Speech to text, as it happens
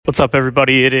What's up,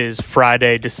 everybody? It is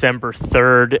Friday, December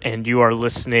 3rd, and you are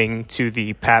listening to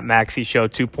the Pat McAfee Show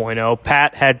 2.0.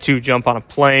 Pat had to jump on a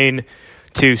plane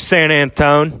to San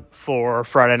Antonio for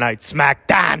Friday Night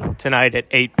SmackDown tonight at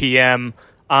 8 p.m.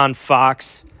 on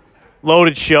Fox.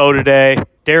 Loaded show today.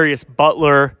 Darius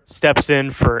Butler steps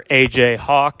in for A.J.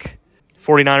 Hawk.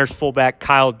 49ers fullback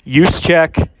Kyle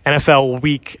Juszczyk. NFL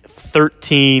Week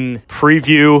 13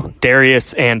 preview.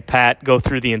 Darius and Pat go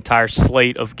through the entire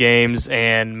slate of games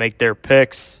and make their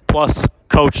picks. Plus,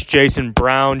 Coach Jason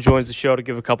Brown joins the show to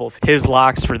give a couple of his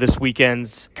locks for this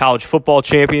weekend's college football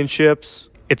championships.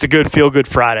 It's a good feel-good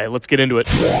Friday. Let's get into it.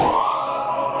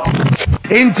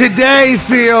 And today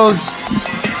feels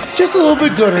just a little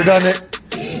bit gooder, doesn't it?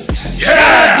 Shout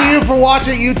out to you for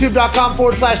watching at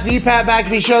youtube.com/The Pat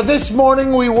McAfee Show. This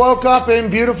morning we woke up in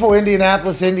beautiful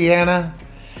Indianapolis, Indiana.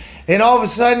 And all of a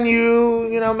sudden you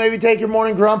maybe take your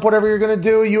morning grump, whatever you're going to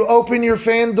do. You open your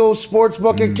FanDuel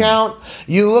Sportsbook account.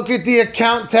 You look at the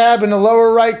account tab in the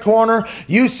lower right corner.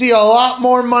 You see a lot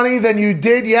more money than you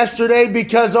did yesterday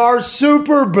because our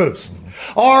Super Boost,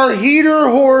 our heater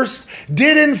horse,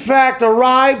 did in fact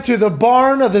arrive to the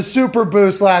barn of the Super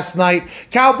Boost last night.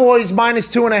 Cowboys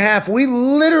 -2.5. We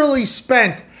literally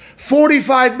spent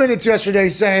 45 minutes yesterday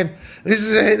saying, this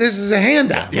is a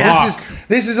handout. Yeah.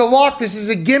 This is a lock. This is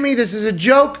a gimme. This is a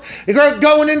joke.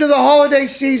 Going into the holiday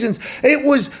seasons, it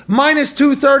was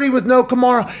 -230 with no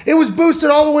Kamara. It was boosted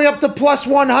all the way up to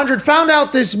 +100. Found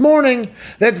out this morning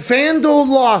that FanDuel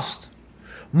lost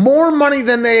more money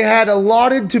than they had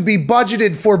allotted to be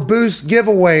budgeted for boost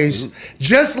giveaways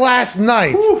just last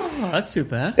night. Oh, that's too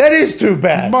bad. That is too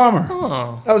bad. Bummer.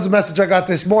 Oh. That was the message I got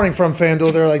this morning from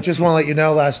FanDuel. They're like, just want to let you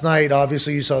know last night,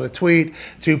 obviously you saw the tweet,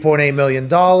 $2.8 million,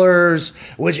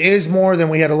 which is more than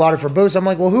we had allotted for boost. I'm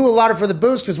like, well, who allotted for the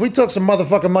boost? Because we took some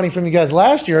motherfucking money from you guys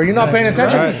last year. Are you not paying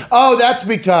attention? Right. Oh, that's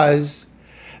because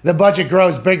the budget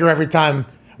grows bigger every time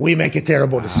we make a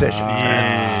terrible decision.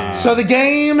 So the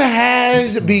game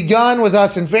has begun with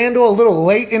us in FanDuel a little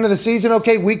late into the season.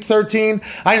 Okay, week 13.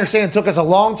 I understand it took us a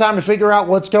long time to figure out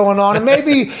what's going on. And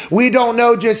maybe we don't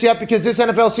know just yet because this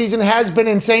NFL season has been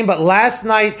insane. But last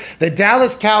night, the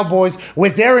Dallas Cowboys,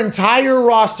 with their entire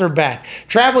roster back,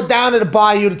 traveled down to the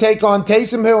Bayou to take on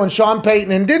Taysom Hill and Sean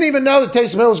Payton and didn't even know that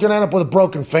Taysom Hill was going to end up with a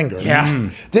broken finger. Yeah.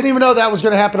 Didn't even know that was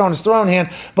going to happen on his throne hand.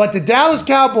 But the Dallas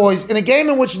Cowboys, in a game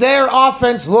in which their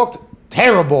offense looked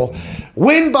terrible,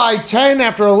 win by 10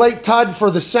 after a late tud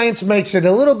for the Saints makes it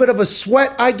a little bit of a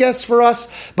sweat, I guess, for us,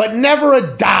 but never a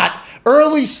dot.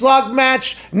 Early slug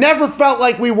match, never felt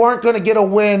like we weren't going to get a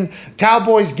win.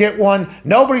 Cowboys get one.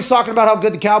 Nobody's talking about how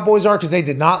good the Cowboys are because they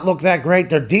did not look that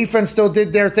great. Their defense still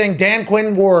did their thing. Dan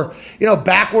Quinn wore,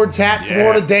 backwards hat. Yeah.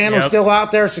 Florida Dan was still out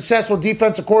there. Successful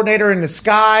defensive coordinator in the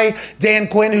sky. Dan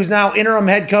Quinn, who's now interim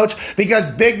head coach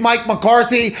because Big Mike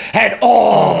McCarthy had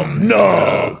Omicron.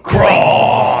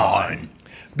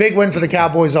 Big win for the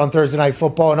Cowboys on Thursday Night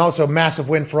Football, and also a massive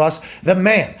win for us. The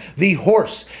man, the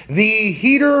horse, the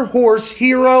heater horse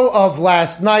hero of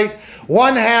last night,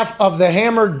 one half of the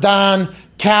hammered Don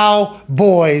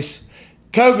Cowboys,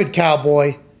 COVID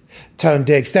Cowboy, Tone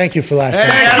Diggs. Thank you for last night.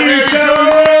 Thank you,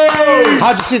 Tony.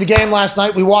 How'd you see the game last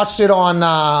night? We watched it on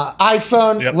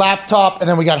iPhone, laptop, and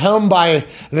then we got home by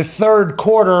the third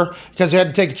quarter because we had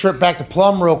to take a trip back to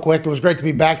Plum real quick. It was great to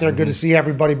be back there. Good to see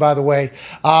everybody, by the way.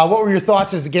 What were your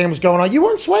thoughts as the game was going on? You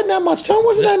weren't sweating that much. Tone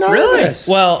wasn't that nervous.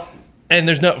 Really? Well, and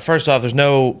there's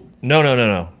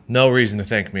no reason to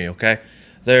thank me, okay?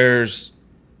 This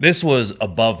was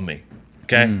above me,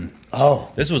 okay?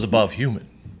 Oh. This was above human.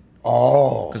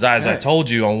 Oh. Because as I told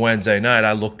you on Wednesday night,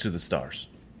 I looked to the stars.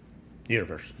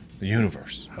 Universe. The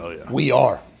universe. Hell yeah. We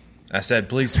are. I said,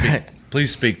 please speak. Please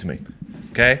speak to me,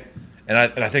 okay? And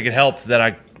I think it helped that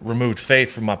I removed faith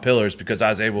from my pillars because I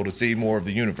was able to see more of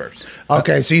the universe.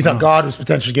 Okay, so you thought God was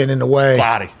potentially getting in the way.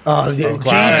 Cloudy.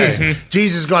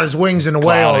 Jesus got his wings in the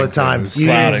way all the time.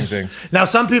 Clouding things. Now,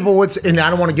 some people would, and I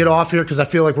don't want to get off here because I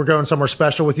feel like we're going somewhere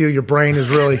special with you. Your brain is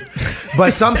really,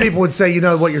 but some people would say,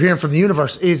 what you're hearing from the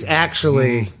universe is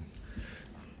actually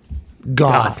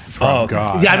God. From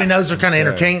God. Yeah, I mean, those are kind of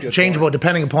interchangeable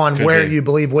depending upon where you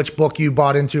believe, which book you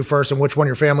bought into first and which one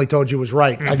your family told you was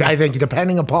right. I think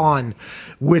depending upon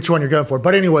which one you're going for.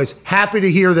 But anyways, happy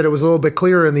to hear that it was a little bit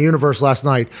clearer in the universe last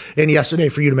night and yesterday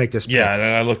for you to make this pick. Yeah, and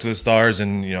I looked to the stars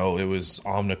and, it was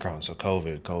Omicron, so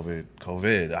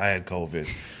COVID. I had COVID.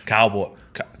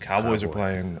 Cowboys are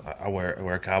playing. I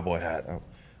wear a cowboy hat.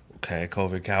 Okay,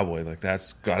 COVID Cowboy.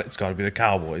 It's got to be the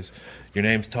Cowboys. Your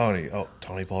name's Tony. Oh,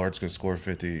 Tony Pollard's going to score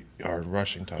 50-yard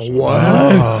rushing touchdown. What?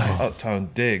 Oh, Tony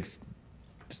Diggs.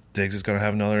 Diggs is going to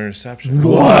have another interception.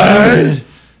 What?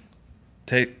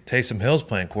 Taysom Hill's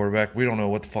playing quarterback. We don't know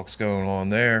what the fuck's going on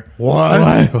there.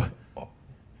 What?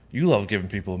 You love giving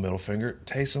people a middle finger.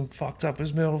 Taysom fucked up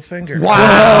his middle finger.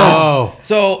 Wow.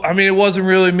 So, I mean, it wasn't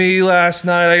really me last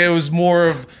night. It was more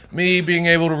of me being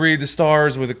able to read the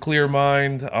stars with a clear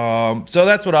mind. So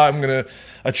that's what I'm going to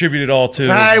attribute it all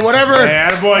to. Hey, whatever. Hey,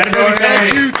 attaboy, Tony.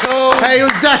 Thank you, Tony. Hey, it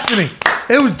was destiny.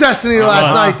 It was destiny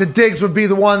last night. The Diggs would be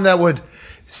the one that would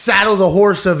saddle the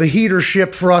horse of a heater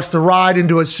ship for us to ride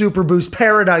into a super boost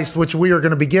paradise, which we are going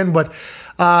to begin. But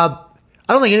I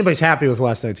don't think anybody's happy with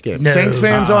last night's game. No. Saints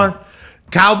fans aren't.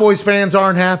 Cowboys fans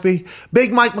aren't happy.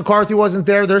 Big Mike McCarthy wasn't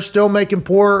there. They're still making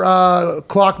poor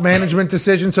clock management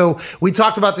decisions. So we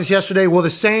talked about this yesterday. Will the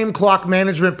same clock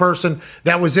management person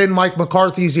that was in Mike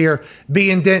McCarthy's ear be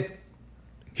in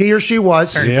He or she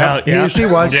was. Turns out, He yeah. or she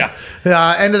was. Yeah.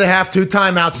 End of the half, 2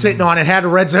 timeouts, sitting on it, had a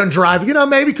red zone drive.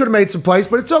 Maybe could have made some plays,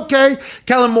 but it's okay.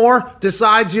 Kellen Moore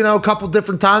decides, a couple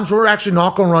different times, we're actually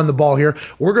not going to run the ball here.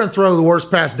 We're going to throw the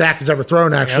worst pass Dak has ever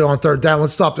thrown, actually, on third down.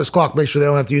 Let's stop this clock, make sure they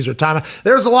don't have to use their timeout.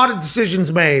 There's a lot of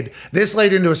decisions made this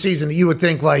late into a season that you would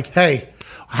think, like, hey,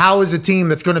 how is a team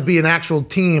that's going to be an actual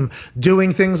team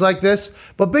doing things like this?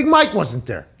 But Big Mike wasn't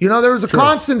there. There was a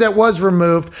constant that was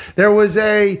removed. There was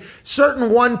a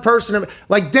certain one person,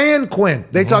 like Dan Quinn.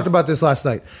 They talked about this last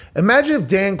night. Imagine if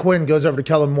Dan Quinn goes over to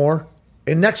Kellen Moore,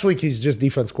 and next week he's just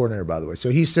defense coordinator, by the way. So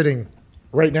he's sitting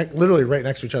literally right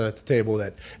next to each other at the table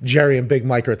that Jerry and Big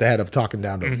Mike are at the head of, talking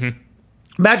down to him.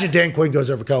 Imagine Dan Quinn goes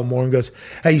over to Kellen Moore and goes,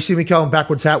 hey, you see me, Kellen,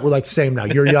 backwards hat? We're like the same now.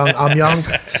 You're young, I'm young.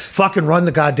 Fucking run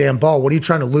the goddamn ball. What are you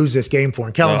trying to lose this game for?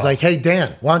 And Kellen's like, hey,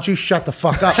 Dan, why don't you shut the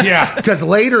fuck up? Yeah. Because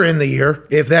later in the year,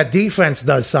 if that defense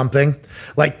does something,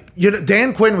 like,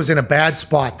 Dan Quinn was in a bad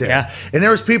spot there. Yeah. And there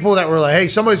was people that were like, hey,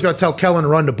 somebody's going to tell Kellen to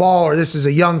run the ball, or this is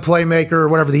a young playmaker, or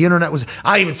whatever the internet was.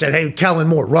 I even said, hey, Kellen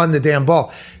Moore, run the damn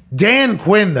ball. Dan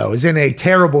Quinn, though, is in a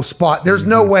terrible spot. There's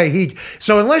no way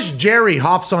so unless Jerry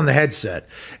hops on the headset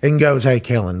and goes, hey,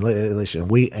 Kellen, listen,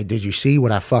 did you see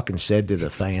what I fucking said to the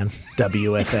fan?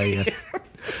 WFAN.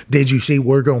 Did you see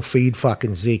we're going to feed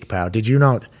fucking Zeke, pal? Do you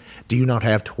not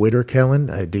have Twitter,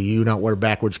 Kellen? Do you not wear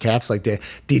backwards caps like that?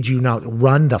 Did you not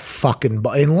run the fucking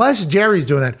ball? Unless Jerry's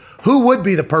doing that, who would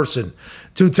be the person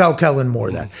to tell Kellen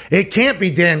Moore that? It can't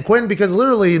be Dan Quinn, because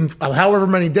literally in however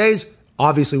many days,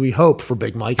 obviously, we hope for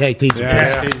Big Mike. Hey, teach him.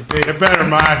 Get better,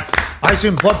 man. I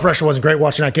assume blood pressure wasn't great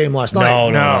watching that game last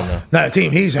night. No. That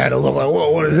team he's had to look like,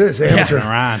 whoa, what is this? Amateur.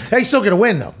 Hey, still going to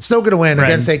win, though. Still going to win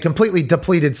against a completely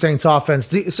depleted Saints offense.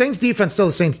 Saints defense, still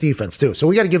the Saints defense, too. So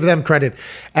we got to give them credit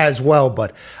as well.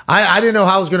 But I didn't know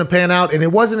how it was going to pan out. And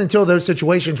it wasn't until those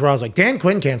situations where I was like, Dan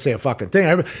Quinn can't say a fucking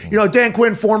thing. Dan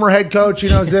Quinn, former head coach, he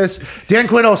knows this. Dan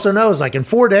Quinn also knows, like, in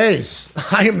 4 days,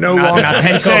 I am no longer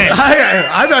head coach.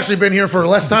 I've actually been here for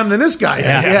less time than this guy.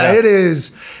 Yeah.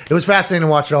 It was fascinating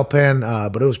to watch it all pan.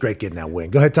 But it was great getting that win.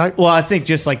 Go ahead, Ty. Well, I think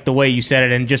just like the way you said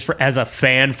it, and just as a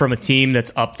fan from a team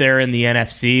that's up there in the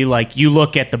NFC, like you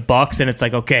look at the Bucs and it's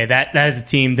like, okay, that is a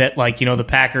team that, like, the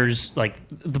Packers, like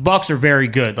the Bucs are very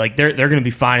good. Like they're going to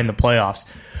be fine in the playoffs.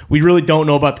 We really don't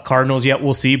know about the Cardinals yet.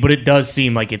 We'll see, but it does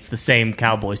seem like it's the same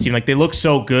Cowboys team. Like they look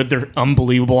so good, they're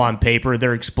unbelievable on paper,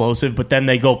 they're explosive, but then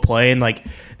they go play and like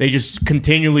they just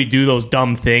continually do those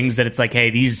dumb things that it's like, hey,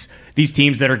 these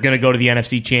teams that are going to go to the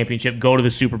NFC Championship, go to the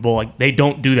Super Bowl, like they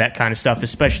don't do that kind of stuff,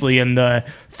 especially in the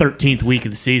 13th week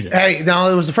of the season. Hey, now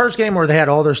it was the first game where they had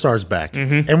all their stars back,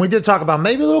 and we did talk about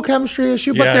maybe a little chemistry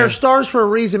issue, but they're stars for a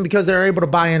reason because they're able to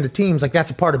buy into teams. Like that's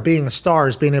a part of being a star,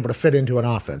 is being able to fit into an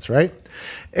offense, right?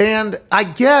 And I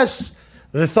guess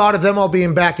the thought of them all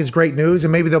being back is great news,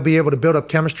 and maybe they'll be able to build up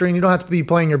chemistry, and you don't have to be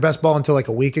playing your best ball until like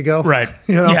a week ago. Right.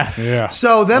 Yeah.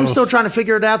 So them still trying to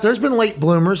figure it out. There's been late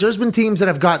bloomers. There's been teams that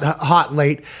have got hot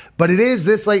late, but it is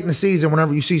this late in the season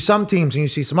whenever you see some teams and you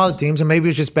see some other teams, and maybe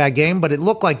it's just bad game, but it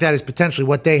looked like that is potentially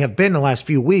what they have been the last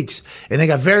few weeks, and they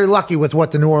got very lucky with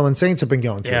what the New Orleans Saints have been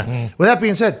going through. Yeah. With that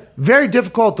being said, very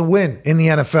difficult to win in the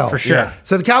NFL. For sure. Yeah.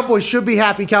 So the Cowboys should be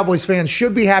happy. Cowboys fans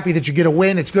should be happy that you get a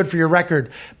win. It's good for your record.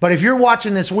 But if you're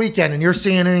watching this weekend and you're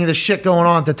seeing any of the shit going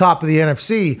on at the top of the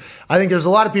NFC, I think there's a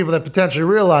lot of people that potentially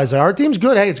realize that our team's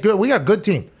good. Hey, it's good. We got a good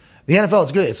team. The NFL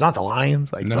is good. It's not the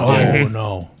Lions. Like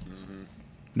No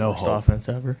Worst hope. offense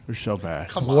ever. They're so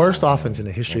bad. Worst offense in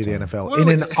the history of the NFL. In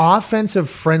an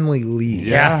offensive-friendly league.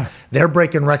 Yeah. They're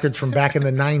breaking records from back in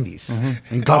the 90s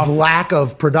of lack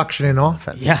of production in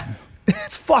offense. Yeah.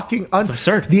 It's fucking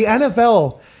absurd. The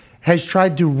NFL has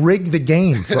tried to rig the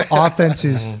game for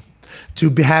offenses to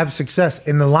have success.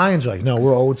 And the Lions are like, no,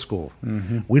 we're old school.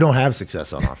 We don't have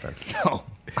success on offense. No.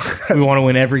 We want to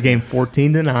win every game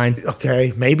 14-9.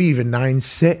 Okay, maybe even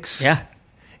 9-6. Yeah.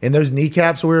 And those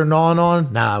kneecaps we were gnawing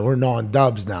on, we're gnawing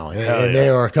dubs now. And they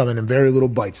are coming in very little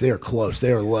bites. They are close.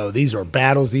 They are low. These are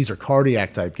battles. These are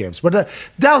cardiac type games. But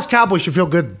Dallas Cowboys should feel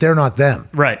good they're not them.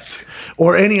 Right.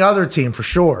 Or any other team for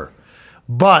sure.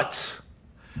 But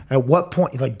at what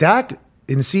point, like Dak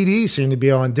and CD seem to be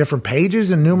on different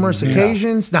pages on numerous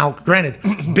occasions. Now, granted,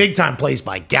 big time plays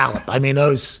by Gallup. I mean,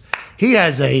 he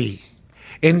has a.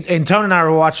 And Tony and I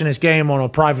were watching this game on a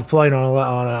private plane on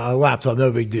a laptop.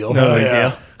 No big deal. No big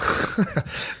deal.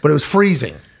 But it was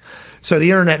freezing. So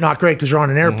the internet not great because you're on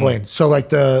an airplane. So like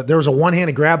there was a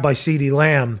one-handed grab by CeeDee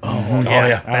Lamb.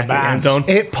 Out of the end zone.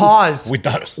 It paused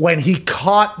when he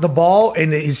caught the ball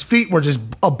and his feet were just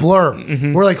a blur.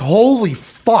 We're like, holy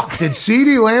fuck. Did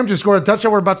CeeDee Lamb just score a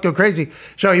touchdown? We're about to go crazy.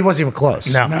 So he wasn't even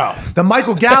close. No. The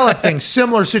Michael Gallup thing,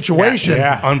 similar situation.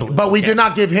 Yeah. Unbelievable. But we did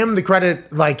not give him the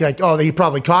credit like he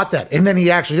probably caught that. And then he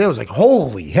actually did. It was like,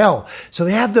 holy hell. So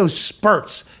they have those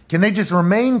spurts. Can they just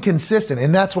remain consistent?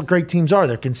 And that's what great teams are.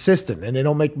 They're consistent, and they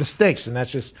don't make mistakes. And that's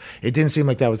just – it didn't seem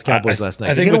like that was the Cowboys last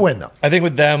night. They get a win, though. I think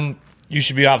with them, you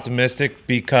should be optimistic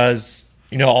because,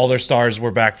 all their stars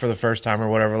were back for the first time or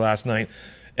whatever last night.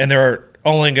 And they're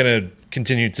only going to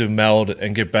continue to meld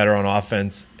and get better on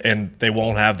offense, and they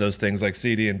won't have those things like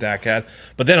CD and Dak had.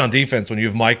 But then on defense, when you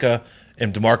have Micah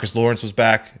and DeMarcus Lawrence was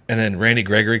back, and then Randy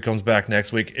Gregory comes back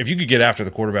next week, if you could get after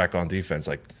the quarterback on defense,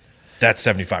 like – that's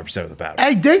 75% of the battle.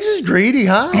 Hey, Diggs is greedy,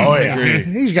 huh? Oh, yeah.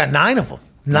 He's got 9 of them.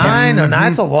 9, and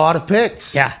that's a lot of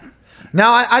picks. Yeah.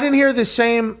 Now, I didn't hear the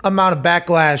same amount of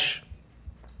backlash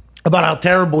about how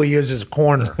terrible he is as a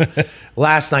corner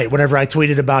last night whenever I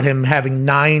tweeted about him having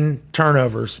 9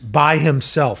 turnovers by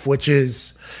himself, which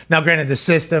is – now, granted, the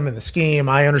system and the scheme,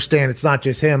 I understand it's not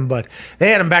just him, but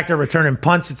they had him back there returning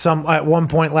punts at one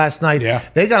point last night. Yeah.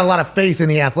 They got a lot of faith in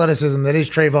the athleticism that is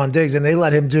Trayvon Diggs, and they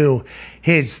let him do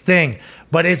his thing.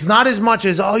 But it's not as much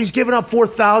as, he's giving up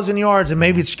 4,000 yards, and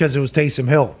maybe it's because it was Taysom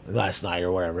Hill last night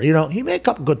or whatever. He made a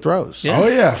couple good throws. Yeah. Oh,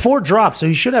 yeah. 4 drops, so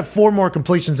he should have 4 more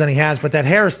completions than he has. But that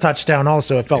Harris touchdown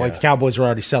also, it felt like the Cowboys were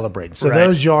already celebrating. So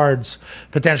those yards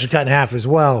potentially cut in half as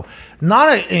well. Not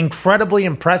an incredibly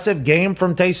impressive game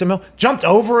from Taysom Hill. Jumped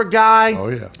over a guy. Oh,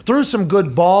 yeah. Threw some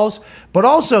good balls. But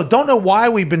also, don't know why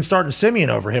we've been starting Simeon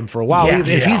over him for a while. Yeah.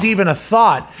 If he's even a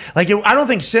thought. I don't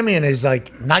think Simeon is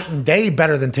like night and day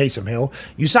better than Taysom Hill.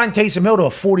 You signed Taysom Hill to a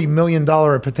 $40 million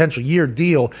potential year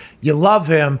deal. You love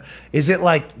him. Is it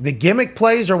like the gimmick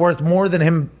plays are worth more than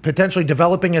him potentially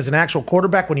developing as an actual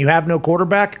quarterback when you have no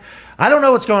quarterback? I don't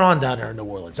know what's going on down there in New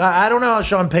Orleans. I don't know how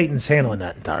Sean Payton's handling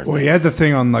that entire thing. Well, he had the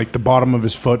thing on like the bottom of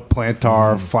his foot,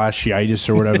 plantar fasciitis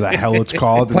or whatever the hell it's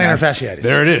called. Plantar fasciitis.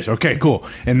 There it is. Okay, cool.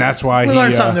 And that's why we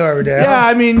learn something new every day. Yeah,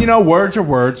 I mean, words are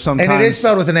words sometimes. And it is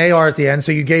spelled with an AR at the end,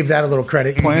 so you gave that a little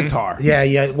credit. Plantar.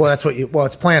 Yeah. Well, that's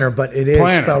it's plantar, but it is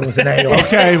spelled with an AR.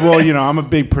 Okay, well, I'm a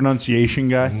big pronunciation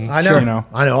guy. I know.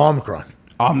 I know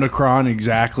Omicron,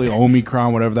 exactly.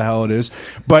 Omicron, whatever the hell it is.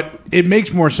 But it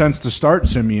makes more sense to start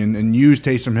Simeon and use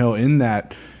Taysom Hill in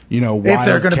that, if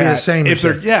they're going to be the same.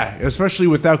 Especially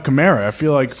without Kamara. I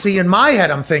feel like. See, in my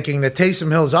head, I'm thinking that Taysom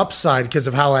Hill's upside, because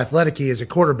of how athletic he is a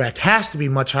quarterback, has to be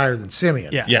much higher than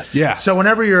Simeon. Yeah. Yes. Yeah. So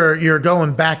whenever you're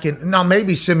going back in, now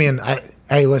maybe Simeon.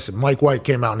 Hey, listen, Mike White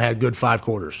came out and had good 5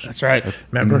 quarters. That's right.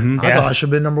 Remember? I thought I should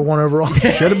have been number 1 overall.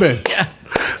 Should have been. Yeah.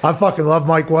 I fucking love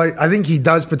Mike White. I think he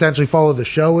does potentially follow the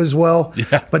show as well.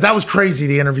 Yeah. But that was crazy,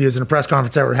 the interviews and the press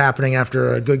conference that were happening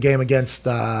after a good game against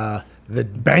the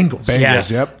Bengals.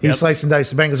 Bengals, yep. He sliced and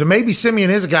diced the Bengals. And maybe Simeon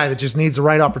is a guy that just needs the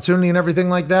right opportunity and everything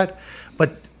like that.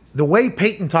 But the way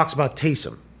Peyton talks about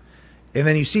Taysom, and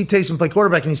then you see Taysom play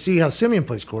quarterback and you see how Simeon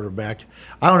plays quarterback,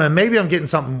 I don't know, maybe I'm getting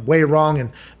something way wrong,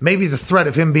 and maybe the threat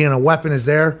of him being a weapon is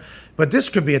there. But this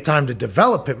could be a time to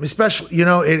develop him, especially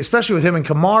with him and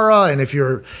Kamara. And if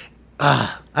you're,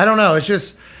 I don't know, it's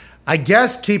just, I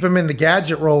guess keep him in the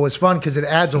gadget role was fun because it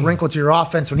adds a wrinkle to your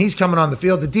offense. When he's coming on the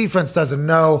field, the defense doesn't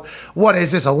know, what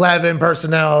is this, 11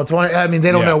 personnel, 20? I mean,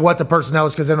 they don't know what the personnel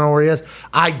is because they don't know where he is.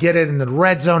 I get it. In the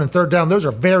red zone and third down, those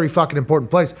are very fucking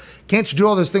important plays. Can't you do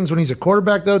all those things when he's a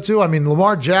quarterback, though, too? I mean,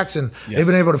 Lamar Jackson, they've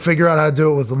been able to figure out how to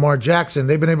do it with Lamar Jackson.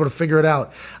 They've been able to figure it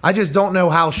out. I just don't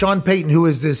know how Sean Payton, who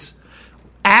is this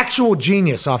actual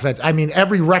genius offense. I mean,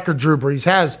 every record Drew Brees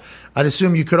has, I'd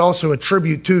assume you could also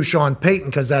attribute to Sean Payton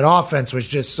because that offense was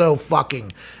just so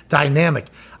fucking dynamic.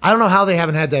 I don't know how they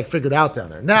haven't had that figured out down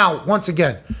there. Now, once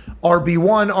again,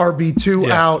 RB1,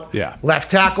 RB2 out, left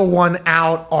tackle 1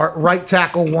 out, right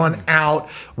tackle 1 out,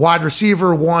 wide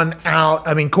receiver 1 out.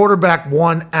 I mean, quarterback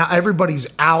 1 out. Everybody's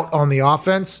out on the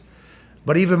offense.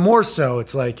 But even more so,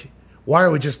 it's like, Why are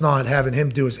we just not having him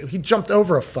do his? He jumped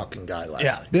over a fucking guy last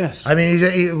night. Yes. I mean,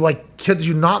 could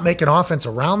you not make an offense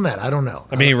around that? I don't know.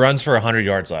 I mean, he runs for 100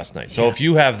 yards last night. So if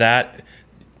you have that,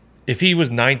 if he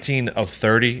was 19 of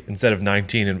 30 instead of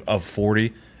 19 of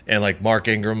 40, and like Mark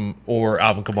Ingram or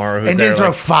Alvin Kamara, who's and there, didn't throw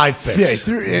like, 5 picks.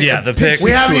 The picks.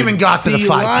 We haven't even got to the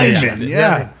 5 picks yet.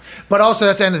 Yeah. But also,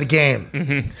 that's the end of the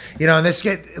game. You know, and this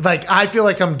I feel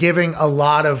like I'm giving a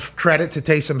lot of credit to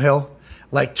Taysom Hill,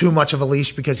 like too much of a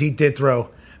leash, because he did throw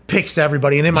picks to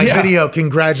everybody. And in my video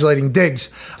congratulating Diggs,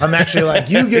 I'm actually like,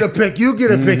 you get a pick, you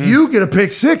get a pick, you get a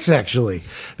pick 6, actually,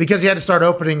 because he had to start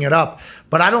opening it up.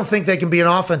 But I don't think they can be an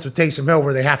offense with Taysom Hill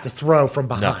where they have to throw from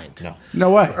behind.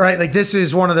 No way. Right? Like, this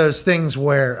is one of those things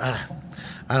where,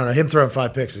 I don't know, him throwing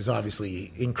 5 picks is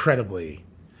obviously incredibly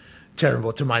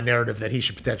terrible to my narrative that he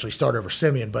should potentially start over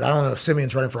Simeon, but I don't know if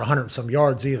Simeon's running for 100 and some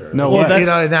yards either. No, well, you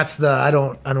know, and that's the I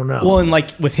don't know. Well, and like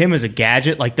with him as a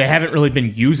gadget, like they haven't really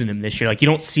been using him this year. Like you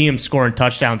don't see him scoring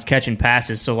touchdowns, catching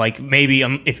passes. So like maybe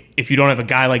if you don't have a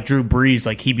guy like Drew Brees,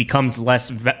 like he becomes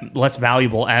less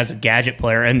valuable as a gadget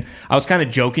player. And I was kind of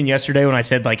joking yesterday when I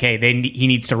said like, hey, he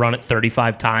needs to run it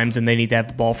 35 times and they need to have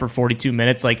the ball for 42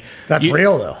 minutes. Like that's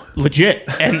real though, legit.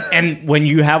 And when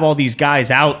you have all these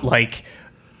guys out, like.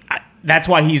 That's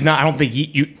why he's not. I don't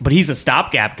think but he's a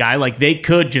stopgap guy. Like they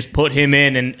could just put him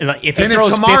in, and like if he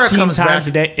throws 15 times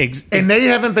a day, and they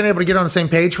haven't been able to get on the same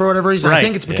page for whatever reason. Right. I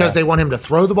think it's because they want him to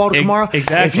throw the ball to Kamara.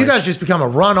 Exactly. If you guys just become a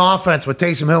run offense with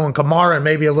Taysom Hill and Kamara, and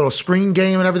maybe a little screen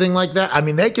game and everything like that, I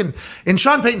mean, they can. And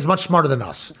Sean Payton's much smarter than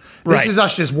us. This is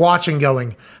us just watching,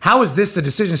 going, how is this the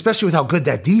decision, especially with how good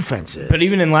that defense is? But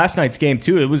even in last night's game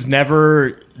too, it was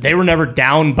never. They were never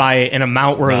down by an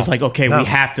amount where it was like, okay, we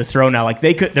have to throw now. Like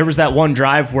they could. There was that one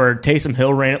drive where Taysom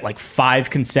Hill ran it like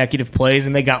 5 consecutive plays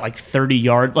and they got like 30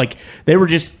 yards. Like they were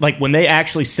just like when they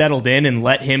actually settled in and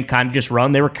let him kind of just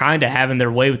run, they were kind of having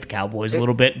their way with the Cowboys a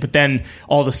little bit. But then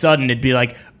all of a sudden it'd be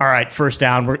like, all right, first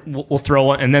down, we'll throw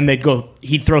one, and then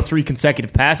he'd throw 3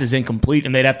 consecutive passes incomplete,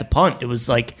 and they'd have to punt. It was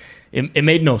like. It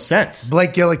made no sense.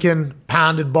 Blake Gillikin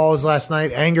pounded balls last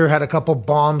night. Anger had a couple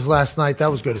bombs last night. That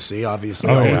was good to see, obviously.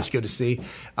 Always good to see.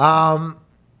 Sean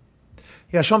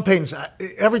Payton's,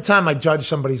 every time I judge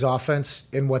somebody's offense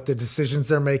and what the decisions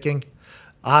they're making,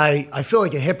 I feel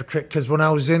like a hypocrite because when I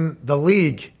was in the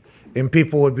league and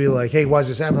people would be like, hey, why is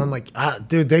this happening? I'm like,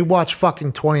 dude, they watch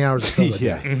fucking 20 hours of film a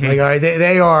day. Like,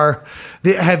 all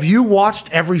right, have you watched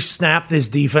every snap this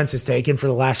defense has taken for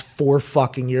the last 4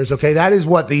 fucking years? Okay, that is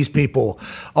what these people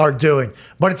are doing.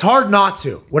 But it's hard not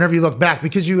to whenever you look back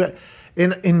because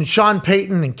in Sean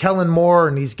Payton and Kellen Moore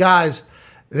and these guys,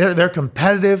 they're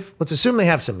competitive. Let's assume they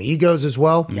have some egos as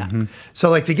well. Yeah. So,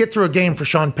 like, to get through a game for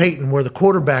Sean Payton where the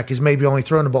quarterback is maybe only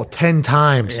throwing the ball 10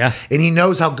 times and he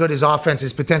knows how good his offense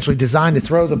is potentially designed to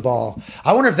throw the ball.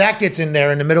 I wonder if that gets in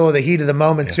there in the middle of the heat of the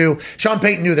moment, too. Sean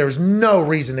Payton knew there was no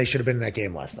reason they should have been in that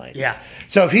game last night. Yeah.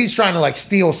 So, if he's trying to, like,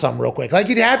 steal some real quick, like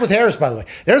he had with Harris, by the way.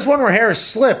 There's one where Harris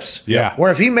slips. Yeah.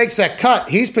 Where if he makes that cut,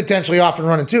 he's potentially off and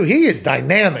running, too. He is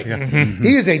dynamic.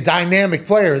 He is a dynamic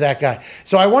player, that guy.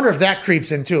 So, I wonder if that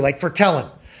creeps in, too. Like, for Kellen.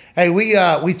 Hey,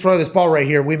 we throw this ball right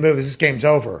here. We move this game's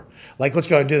over. Like, let's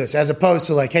go and do this. As opposed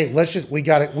to like, hey,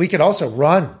 we could also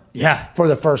run for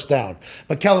the first down.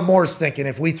 But Kellen Moore's thinking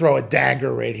if we throw a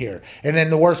dagger right here. And then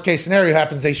the worst case scenario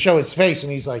happens, they show his face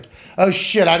and he's like, oh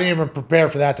shit, I didn't even prepare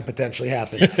for that to potentially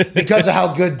happen because of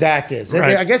how good Dak is.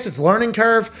 Right. I guess it's learning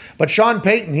curve, but Sean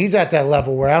Payton, he's at that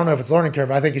level where I don't know if it's learning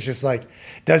curve. I think it's just like,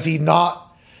 does he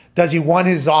want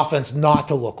his offense not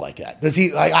to look like that? Does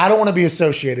he I don't want to be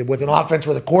associated with an offense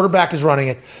where the quarterback is running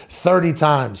it 30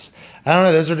 times. I don't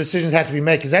know. Those are decisions that have to be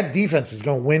made because that defense is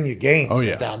going to win you games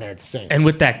down there at the Saints. And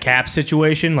with that cap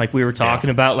situation, like we were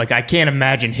talking about, like I can't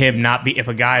imagine him not be if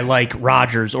a guy like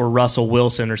Rodgers or Russell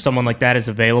Wilson or someone like that is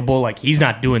available. Like he's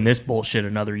not doing this bullshit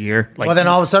another year. Like, well, then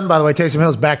all of a sudden, by the way, Taysom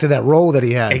Hill's back to that role that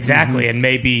he had. Exactly, and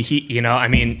maybe he,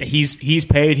 he's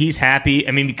paid, he's happy.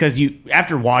 I mean, because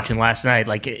after watching last night,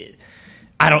 like.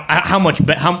 How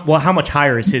much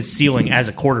higher is his ceiling as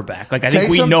a quarterback? Like I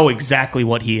think we know exactly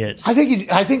what he is. I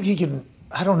think he can.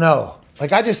 I don't know.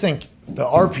 Like I just think the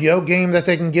RPO game that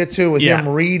they can get to with him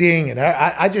reading, and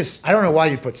I don't know why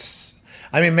you put.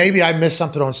 I mean, maybe I missed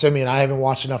something on Simeon. I haven't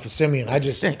watched enough of Simeon. I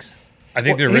just stinks. I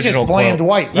think the original he's just bland quote,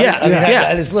 white. Right?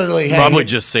 That is literally probably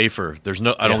just safer. There's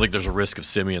no. I don't think there's a risk of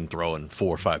Simeon throwing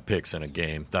 4 or 5 picks in a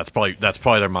game. That's probably their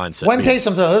mindset. When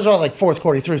Taysom, those are all like fourth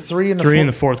quarter. He threw 3 in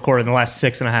the fourth quarter in the last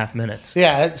 6.5 minutes.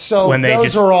 Yeah, so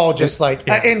those are all just like.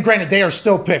 Yeah. And granted, they are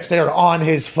still picks. They are on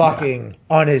his fucking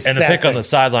on his. And the pick on the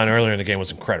sideline earlier in the game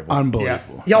was incredible.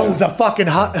 Unbelievable. Yo, the fucking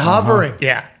hovering.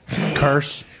 Yeah,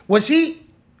 curse. Was he?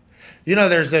 You know,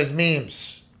 there's those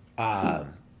memes.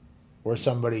 where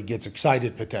somebody gets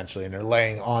excited potentially and they're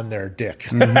laying on their dick.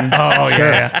 Oh,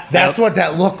 yeah. That's what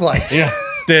that looked like. Yeah,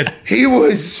 did. He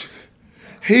was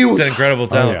It's an incredible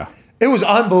talent. yeah. It was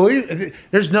unbelievable.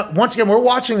 There's no. Once again, we're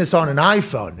watching this on an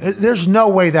iPhone. There's no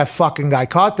way that fucking guy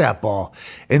caught that ball.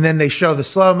 And then they show the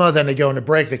slow mo. Then they go into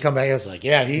break. They come back. It's like,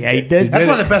 yeah, he did. That's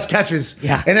one of the best catches.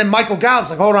 Yeah. And then Michael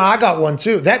Gallup's like, hold on, I got one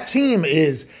too. That team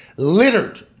is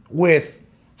littered with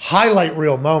highlight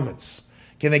reel moments.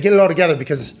 Can they get it all together?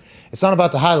 Because it's not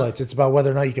about the highlights. It's about whether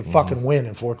or not you can fucking win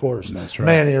in 4 quarters. That's right.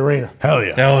 Man in the arena. Hell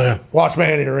yeah. Hell yeah. Watch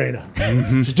Man in the arena.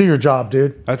 Just do your job,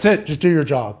 dude. That's it. Just do your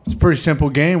job. It's a pretty simple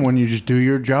game when you just do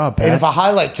your job, Pat. And if a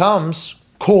highlight comes,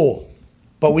 cool.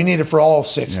 But we need it for all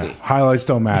 60. Yeah, highlights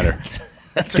don't matter.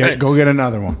 That's right. Go get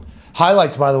another one.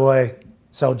 Highlights, by the way,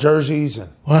 sell jerseys and,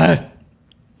 What?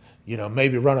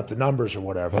 maybe run up the numbers or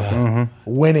whatever.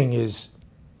 Winning is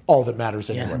all that matters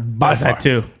anywhere. Buy that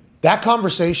too. That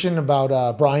conversation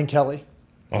about Brian Kelly,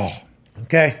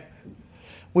 okay,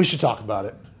 we should talk about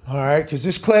it, all right? Because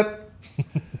this clip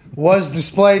was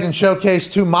displayed and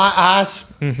showcased to my eyes,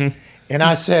 and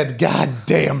I said, God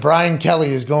damn, Brian Kelly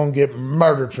is going to get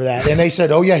murdered for that. And they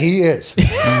said, oh, yeah, he is.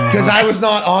 Because I was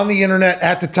not on the internet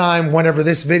at the time whenever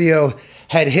this video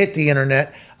had hit the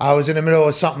internet. I was in the middle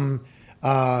of something,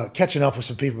 catching up with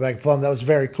some people back in Plum. That was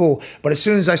very cool. But as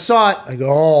soon as I saw it, I go,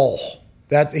 oh,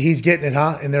 that he's getting it,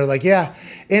 huh? And they're like, yeah.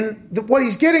 And what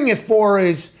he's getting it for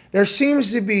is there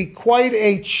seems to be quite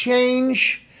a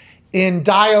change in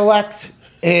dialect,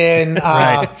 in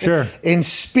in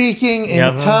speaking,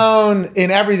 in tone, in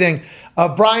everything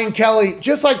of Brian Kelly,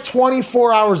 just like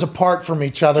 24 hours apart from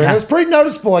each other. And it was pretty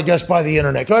noticeable, I guess, by the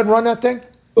internet. Go ahead and run that thing.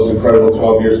 Those incredible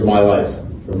 12 years of my life,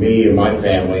 for me and my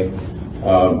family,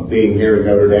 being here at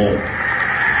Notre Dame.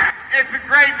 It's a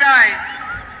great night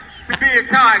to be a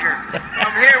Tiger.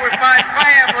 I'm here with my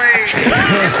family, and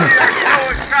we are so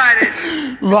excited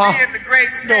to be in the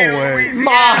great state of Louisiana.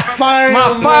 My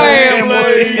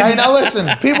family. Hey, now listen,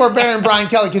 people are burying Brian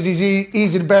Kelly because he's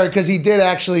easy to bury because he did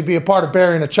actually be a part of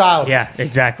burying a child. Yeah,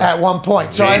 exactly. At one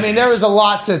point. So, I mean, there was a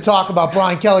lot to talk about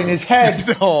Brian Kelly, and his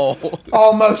head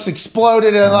almost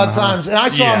exploded at a lot of times. And I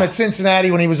saw him at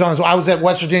Cincinnati when he was on. So I was at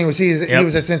West Virginia. He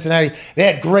was at Cincinnati. They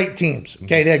had great teams.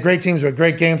 Okay, they had great teams with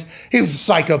great games. He was a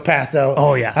psychopath, though.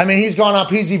 Oh, yeah. I mean, he's gone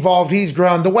up. He's evolved. He's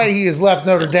grown. The way he has left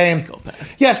Notre Dame.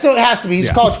 Yeah, still it has to be. He's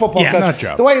a college football coach. Not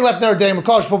joke. The way he left Notre Dame with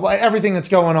college football, everything that's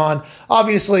going on,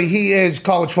 obviously he is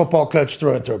college football coach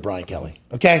through and through, Brian Kelly.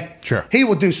 Okay? Sure. He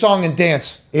will do song and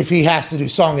dance if he has to do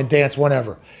song and dance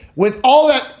whenever. With all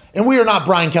that, and we are not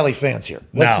Brian Kelly fans here.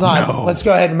 Let's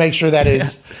go ahead and make sure that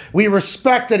is. We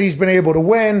respect that he's been able to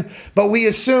win, but we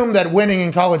assume that winning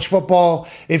in college football,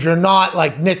 if you're not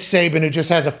like Nick Saban who just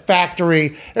has a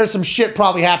factory, there's some shit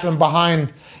probably happening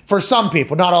behind for some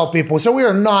people, not all people. So we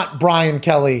are not Brian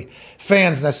Kelly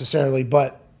fans necessarily,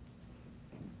 but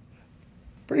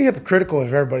pretty hypocritical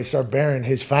if everybody started burying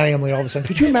his family all of a sudden.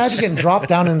 Could you imagine getting dropped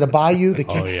down in the bayou?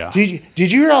 Did you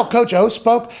hear how Coach O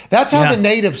spoke? That's how the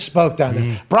natives spoke down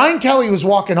there. Brian Kelly was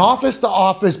walking office to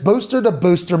office, booster to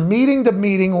booster, meeting to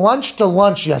meeting, lunch to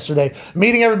lunch yesterday,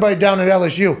 meeting everybody down at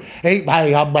LSU. Hey,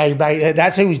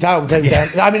 that's who he's talking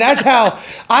to. I mean, that's how,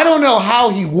 I don't know how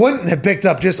he wouldn't have picked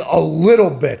up just a little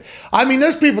bit. I mean,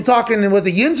 there's people talking with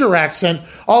the Yinzer accent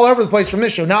all over the place from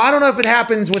this show. Now, I don't know if it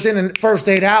happens within the first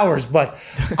 8 hours, but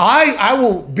I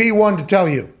will be one to tell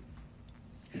you.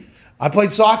 I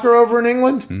played soccer over in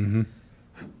England. Mm-hmm.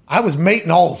 I was mating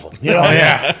all of them. You know,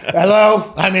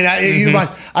 hello. I mean,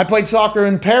 I played soccer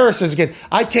in Paris as a kid.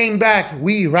 I came back.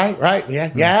 Right,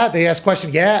 yeah. They asked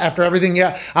questions. Yeah, after everything.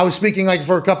 Yeah, I was speaking like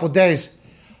for a couple of days.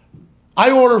 I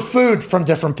order food from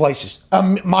different places.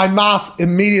 My mouth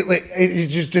immediately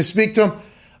just to speak to them.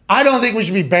 I don't think we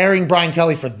should be burying Brian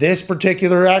Kelly for this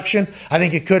particular action. I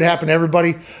think it could happen to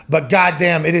everybody, but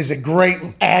goddamn, it is a great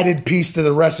added piece to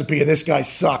the recipe of this guy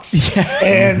sucks.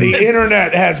 And the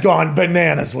internet has gone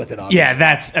bananas with it. Obviously. Yeah,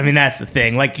 that's the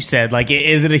thing. Like you said, like,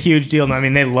 is it a huge deal? I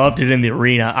mean, they loved it in the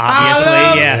arena,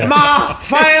 obviously. My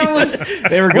family.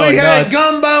 They were going We had nuts.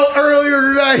 gumbo earlier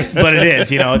today. But it is,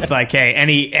 it's like, hey,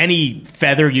 any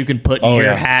feather you can put in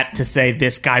your hat to say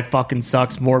this guy fucking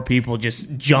sucks, more people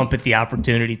just jump at the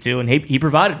opportunity too, and he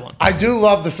provided one. I do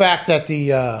love the fact that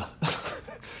the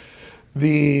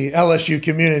LSU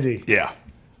community,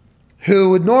 who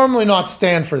would normally not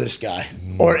stand for this guy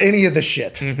or any of the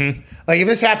shit, like if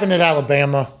this happened at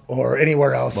Alabama or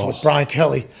anywhere else with Brian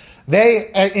Kelly, they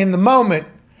in the moment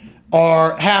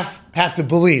are have to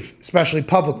believe, especially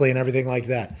publicly and everything like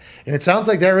that. And it sounds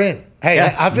like they're in. Hey,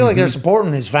 I feel like they're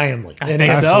supporting his family. I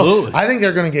think so. I think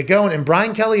they're going to get going. And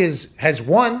Brian Kelly has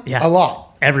won a lot.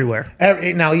 Everywhere.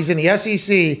 Now he's in the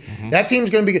SEC. That team's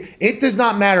going to be good. It does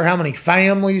not matter how many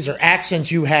families or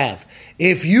accents you have.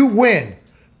 If you win,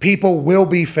 people will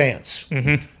be fans.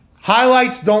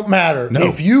 Highlights don't matter. No.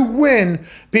 If you win,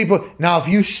 people. Now, if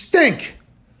you stink,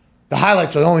 the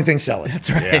highlights are the only thing selling. That's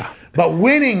right. Yeah. But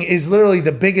winning is literally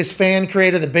the biggest fan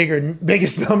creator, the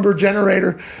biggest number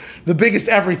generator, the biggest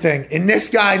everything. And this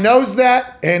guy knows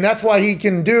that, and that's why he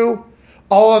can do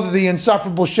all of the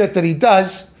insufferable shit that he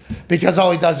does, because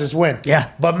all he does is win. Yeah.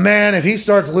 But man, if he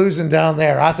starts losing down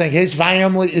there, I think his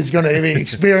family is going to be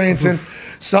experiencing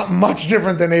something much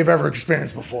different than they've ever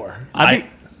experienced before.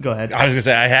 Go ahead. I was gonna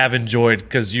say I have enjoyed,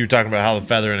 because you were talking about how the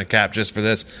feather in a cap just for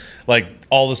this, like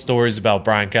all the stories about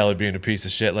Brian Kelly being a piece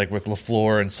of shit, like with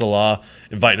LaFleur and Salah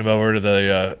inviting him over to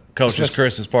the coach's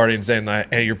Christmas party and saying,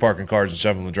 "Hey, you're parking cars and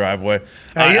shoving the driveway."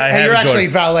 You're actually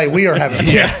valet. We are having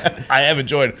I have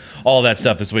enjoyed all that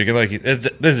stuff this week, and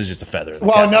this is just a feather.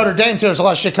 Well, Notre Dame too. There's a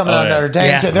lot of shit coming out of Notre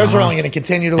Dame too. Those are only going to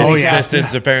continue to leak.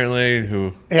 Assistants apparently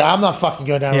who. Yeah, I'm not fucking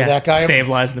going down with that guy.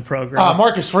 Stabilizing the program.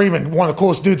 Marcus Freeman, one of the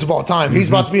coolest dudes of all time. He's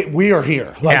about to be. We are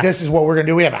here. This is what we're going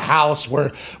to do. We have a house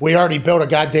where we already built a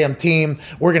goddamn team.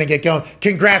 We're going to get going.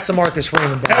 Congrats to Marcus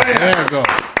Freeman. There you go.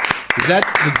 Is that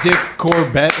the Dick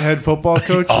Corbett head football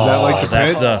coach? Is that like the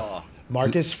pit?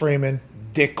 Marcus Freeman,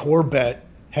 Dick Corbett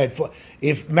head foot.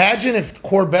 Imagine if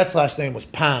Corbett's last name was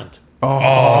Pound.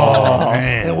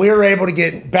 Man. And we were able to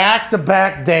get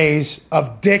back-to-back days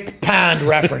of Dick Pound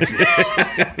references.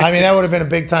 I mean, that would have been a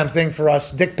big-time thing for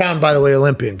us. Dick Pound, by the way,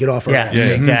 Olympian. Get off our ass. Yeah,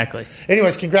 exactly.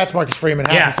 Anyways, congrats, Marcus Freeman.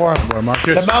 Happy for him. Boy,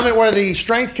 Marcus. The moment where the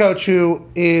strength coach, who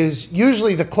is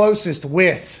usually the closest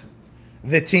with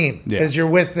the team, because you're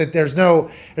with it. There's not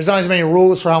as many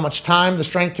rules for how much time the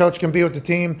strength coach can be with the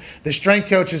team. The strength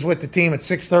coach is with the team at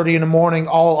 6:30 in the morning,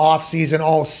 all off season,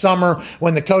 all summer.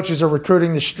 When the coaches are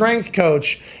recruiting, the strength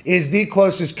coach is the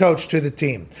closest coach to the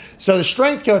team. So the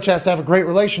strength coach has to have a great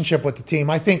relationship with the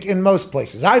team. I think in most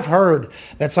places, I've heard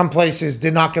that some places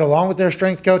did not get along with their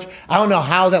strength coach. I don't know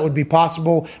how that would be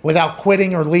possible without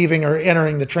quitting or leaving or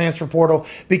entering the transfer portal,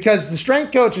 because the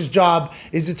strength coach's job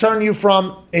is to turn you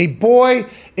from a boy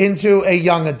into a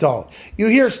young adult. You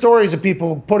hear stories of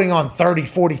people putting on 30,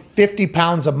 40, 50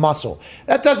 pounds of muscle.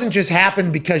 That doesn't just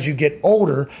happen because you get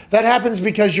older. That happens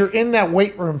because you're in that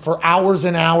weight room for hours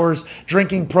and hours,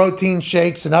 drinking protein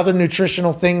shakes and other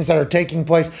nutritional things that are taking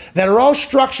place that are all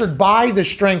structured by the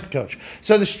strength coach.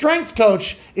 So the strength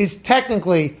coach is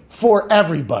technically for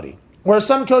everybody. Where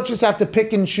some coaches have to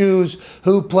pick and choose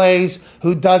who plays,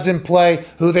 who doesn't play,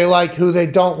 who they like, who they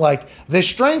don't like. The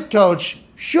strength coach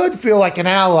should feel like an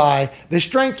ally. The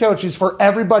strength coach is for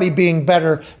everybody being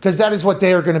better, because that is what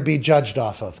they are going to be judged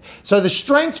off of. So the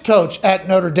strength coach at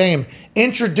Notre Dame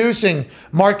introducing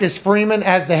Marcus Freeman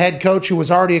as the head coach, who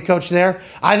was already a coach there,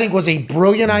 I think was a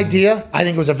brilliant idea. I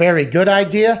think it was a very good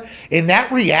idea. And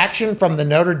that reaction from the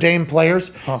Notre Dame players,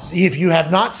 if you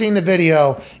have not seen the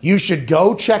video, you should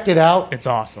go check it out. It's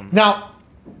awesome. Now,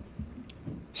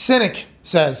 Cynic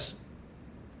says,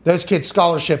 those kids'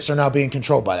 scholarships are now being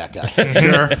controlled by that guy.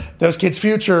 Sure. Those kids'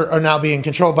 future are now being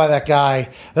controlled by that guy.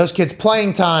 Those kids'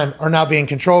 playing time are now being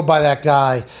controlled by that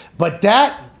guy. But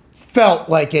that felt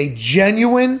like a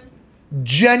genuine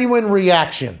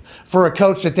reaction for a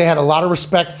coach that they had a lot of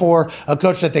respect for, a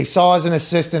coach that they saw as an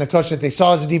assistant, a coach that they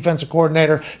saw as a defensive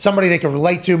coordinator, somebody they could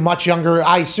relate to, much younger.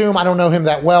 I assume, I don't know him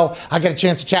that well. I got a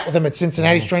chance to chat with him at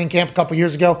Cincinnati's training camp a couple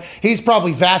years ago. He's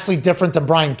probably vastly different than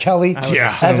Brian Kelly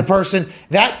as a person.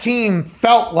 That team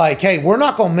felt like, hey, we're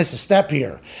not going to miss a step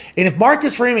here. And if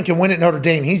Marcus Freeman can win at Notre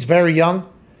Dame, he's very young.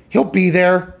 He'll be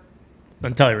there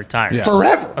until he retires.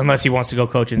 Forever. Unless he wants to go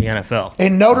coach in the NFL.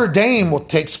 And Notre Dame will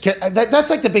take care.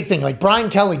 That's like the big thing. Like Brian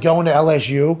Kelly going to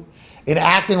LSU and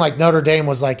acting like Notre Dame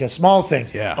was like a small thing.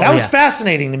 Yeah. That was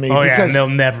fascinating to me. Oh, because, and they'll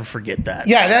never forget that.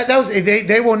 Yeah, that was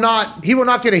they will not. He will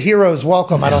not get a hero's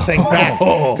welcome, I don't think, back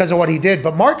because of what he did.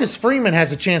 But Marcus Freeman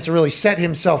has a chance to really set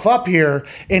himself up here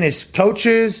in his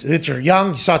coaches, which are young.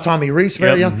 You saw Tommy Rees,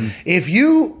 very young. Mm-hmm.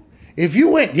 If you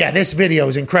went, this video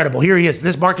is incredible. Here he is.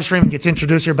 This Marcus Freeman gets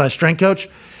introduced here by a strength coach,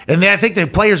 and I think the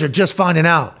players are just finding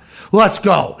out. Let's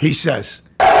go, he says.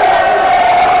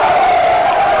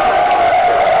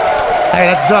 Hey,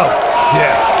 that's dope.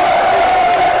 Yeah.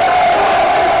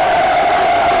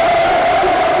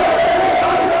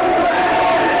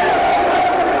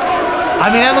 I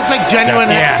mean, that looks like genuine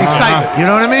excitement. You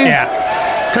know what I mean?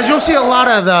 Yeah. Because you'll see a lot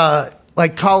of the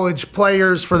college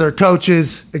players for their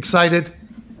coaches excited.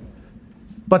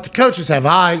 But the coaches have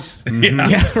eyes. Yeah,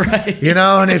 right.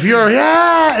 And if you're,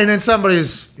 and then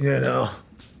somebody's,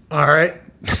 all right.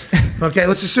 Okay,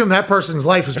 let's assume that person's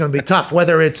life is going to be tough,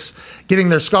 whether it's getting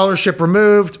their scholarship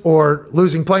removed or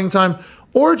losing playing time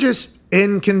or just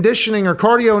in conditioning or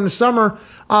cardio in the summer,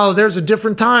 there's a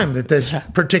different time that this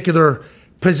particular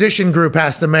position group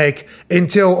has to make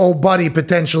until old buddy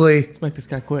potentially. Let's make this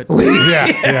guy quit.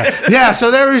 Yeah.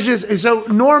 So there is so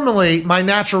normally my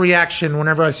natural reaction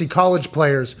whenever I see college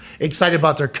players excited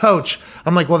about their coach,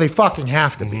 I'm like, well, they fucking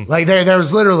have to be. Like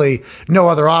there's literally no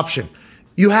other option.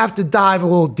 You have to dive a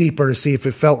little deeper to see if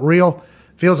it felt real.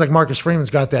 Feels like Marcus Freeman's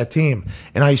got that team.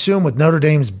 And I assume with Notre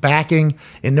Dame's backing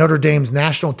and Notre Dame's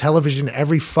national television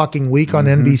every fucking week on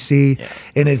NBC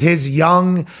and his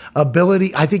young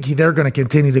ability, I think they're going to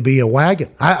continue to be a wagon.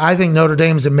 I think Notre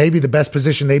Dame's in maybe the best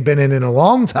position they've been in a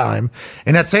long time.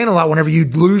 And that's saying a lot whenever you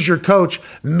lose your coach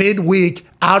midweek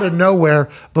out of nowhere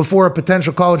before a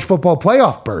potential college football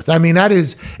playoff berth. I mean, that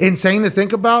is insane to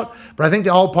think about. But I think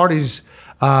all parties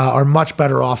are much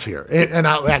better off here. And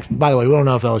by the way, we don't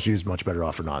know if LSU is much better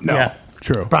off or not. No. Yeah.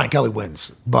 True. Brian Kelly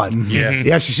wins, but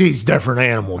the SEC is a different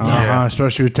animal.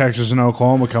 Especially with Texas and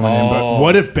Oklahoma coming in. But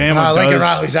what if Bama does? Lincoln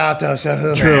Riley's out, though.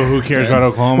 So True. Who cares about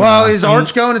Oklahoma? Well, is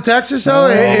Arch going to Texas, though?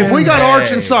 If we got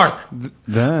Arch and Sark.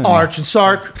 Then. Arch and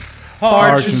Sark.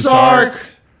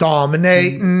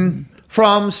 Dominating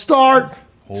from start.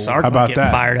 Sark How about get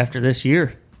that? fired after this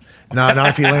year. No, not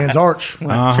if he lands Arch.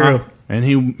 True. And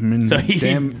he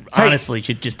honestly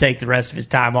should just take the rest of his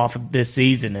time off of this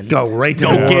season and go right to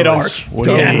New Orleans. Get Arch.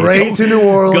 Go right to New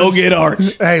Orleans. Go get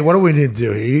Arch. Hey, what do we need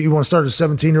to do? You want to start a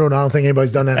 17-year-old? I don't think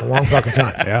anybody's done that in a long fucking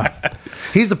time.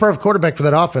 He's the perfect quarterback for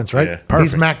that offense, right? Yeah.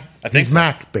 He's Mac. He's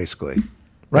Mac, basically.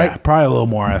 Right? Yeah, probably a little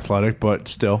more athletic, but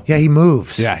still. Yeah, he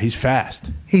moves. Yeah, he's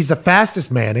fast. He's the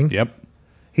fastest Manning. Yep.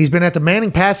 He's been at the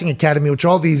Manning Passing Academy, which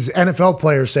all these NFL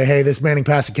players say, hey, this Manning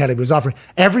Passing Academy was offering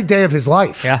every day of his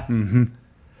life. Yeah. Mm-hmm.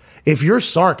 If you're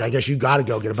Sark, I guess you got to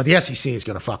go get it. But the SEC is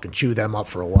going to fucking chew them up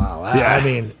for a while. I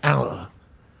mean,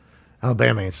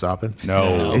 Alabama ain't stopping.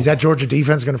 No. Is that Georgia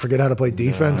defense going to forget how to play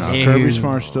defense? No. Kirby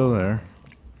Smart's still there.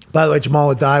 By the way,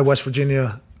 Jamal Adai, West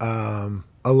Virginia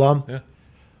alum. Yeah.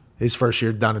 His first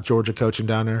year down at Georgia, coaching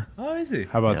down there. Oh, is he?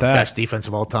 How about that? Best defense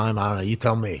of all time. I don't know. You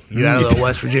tell me. You out of the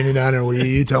West Virginia down there. What do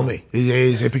you tell me?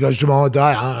 Is it because Jamal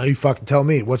Adai? I don't know. You fucking tell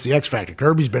me. What's the X factor?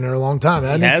 Kirby's been there a long time,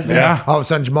 hasn't he? Has been. Yeah. All of a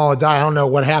sudden, Jamal Adai. I don't know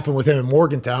what happened with him in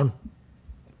Morgantown.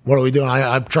 What are we doing?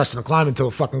 I'm trusting the climb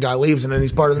until the fucking guy leaves, and then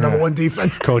he's part of the number one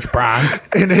defense. Coach Brown.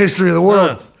 In the history of the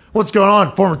world. What's going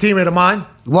on? Former teammate of mine.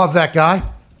 Love that guy.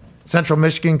 Central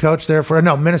Michigan coach there for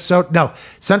Minnesota. No,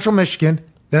 Central Michigan.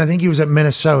 Then I think he was at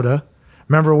Minnesota.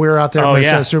 Remember we were out there at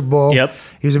Minnesota Super Bowl? Yep.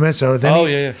 He was in Minnesota.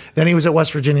 Then he was at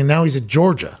West Virginia. Now he's at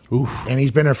Georgia. Oof. And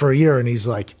he's been there for a year, and he's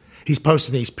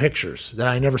posting these pictures that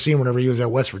I never seen whenever he was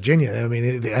at West Virginia. I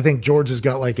mean, I think Georgia's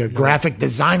got like a graphic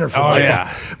designer for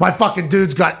my fucking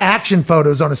dude's got action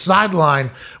photos on a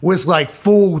sideline with like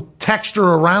full texture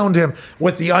around him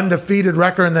with the undefeated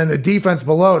record and then the defense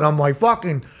below. And I'm like,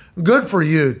 fucking good for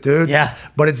you, dude. Yeah.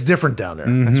 But it's different down there.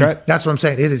 That's right. That's what I'm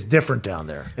saying. It is different down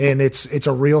there. And it's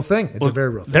a real thing. It's a very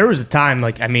real thing. There was a time,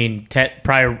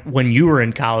 prior when you were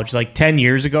in college, like 10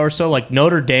 years ago or so, like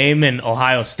Notre Dame and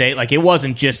Ohio State, like it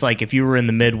wasn't just like if you were in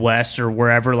the Midwest or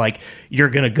wherever, like you're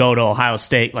going to go to Ohio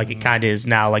State like it kind of is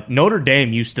now. Like Notre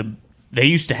Dame used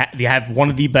to have one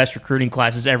of the best recruiting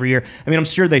classes every year. I mean, I'm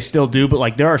sure they still do, but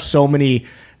like there are so many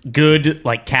good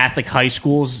like Catholic high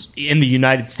schools in the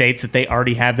United States that they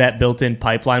already have that built-in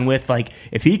pipeline with. Like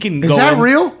if he can Is that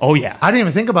real? Oh yeah. I didn't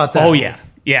even think about that. Oh yeah.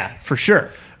 Yeah, for sure.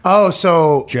 Oh,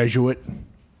 so Jesuit.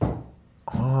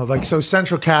 So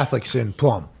Central Catholics in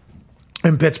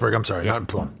Pittsburgh, I'm sorry, not in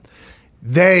Plum.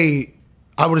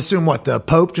 I would assume the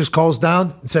Pope just calls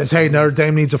down and says, hey, Notre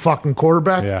Dame needs a fucking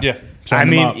quarterback? Yeah. I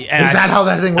mean, is that how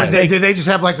that thing works? Do they just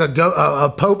have like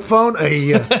a Pope phone?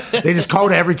 They just call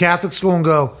to every Catholic school and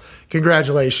go,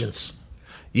 congratulations,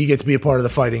 you get to be a part of the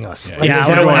fighting us. Yeah,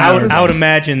 I would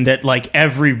imagine that like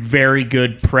every very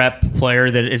good prep player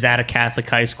that is at a Catholic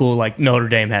high school, like Notre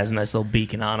Dame has a nice little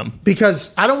beacon on them.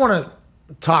 Because I don't want to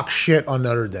talk shit on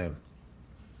Notre Dame.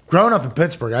 Growing up in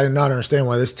Pittsburgh, I did not understand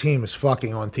why this team is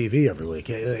fucking on TV every week.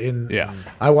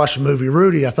 I watched the movie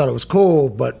Rudy. I thought it was cool,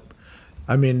 but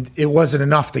I mean, it wasn't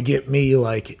enough to get me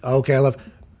like, okay, I love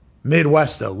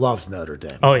Midwest, though, loves Notre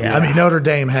Dame. Oh, yeah. I mean, Notre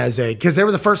Dame has because they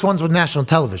were the first ones with national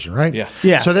television, right? Yeah.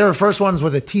 Yeah. So they were the first ones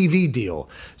with a TV deal.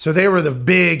 So they were the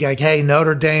big, like, hey,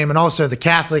 Notre Dame, and also the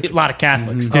Catholic. A lot of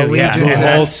Catholics, too.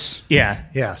 Allegiance. Yeah.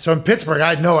 Yeah. So in Pittsburgh, I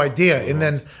had no idea. And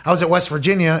then I was at West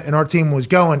Virginia, and our team was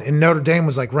going, and Notre Dame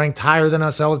was, like, ranked higher than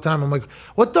us all the time. I'm like,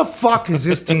 what the fuck has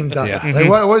this team done? Like,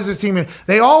 what is this team?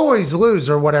 They always lose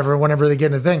or whatever whenever they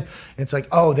get in a thing. And it's like,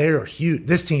 oh, they're huge.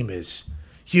 This team is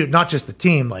huge. Not just the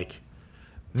team, like,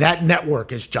 that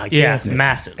network is gigantic. Yeah,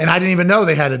 massive. And I didn't even know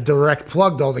they had a direct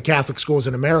plug to all the Catholic schools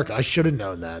in America. I should have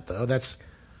known that, though. That's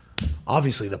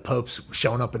obviously the Pope's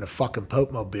showing up in a fucking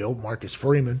Pope mobile, Marcus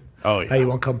Freeman. Oh, yeah. Hey, you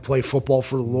want to come play football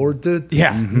for the Lord, dude?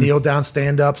 Yeah. Kneel down,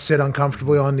 stand up, sit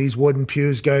uncomfortably on these wooden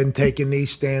pews, go ahead and take a knee,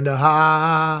 stand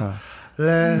up.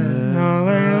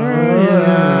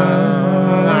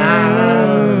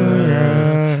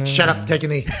 Shut up, take a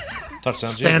knee.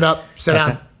 Touchdown. Stand up, sit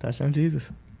down. Touchdown,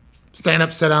 Jesus. Stand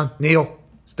up, sit down, kneel.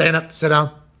 Stand up, sit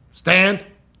down. Stand.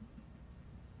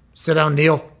 Sit down,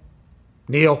 kneel.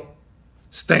 Kneel.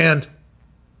 Stand.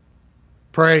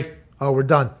 Pray. Oh, we're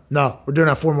done. No, we're doing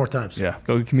that 4 more times. Yeah.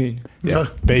 Go to communion. Go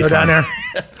down there.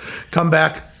 Come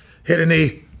back. Hit a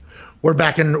knee. We're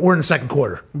in the second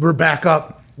quarter. We're back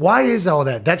up. Why is all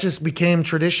that? That just became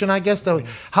tradition, I guess. Though,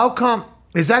 how come?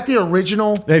 Is that the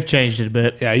original? They've changed it a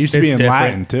bit. Yeah, it used to be in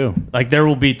Latin, too. Like, there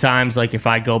will be times, like, if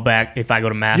I go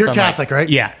to Mass. You're Catholic, right?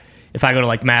 Yeah. If I go to,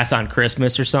 like, Mass on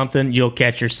Christmas or something, you'll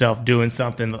catch yourself doing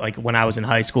something, like, when I was in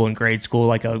high school and grade school,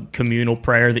 like a communal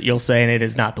prayer that you'll say, and it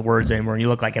is not the words anymore, and you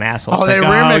look like an asshole. Oh, it's they like,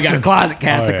 remix we got a it. closet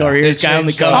Catholic over here. This guy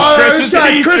only comes this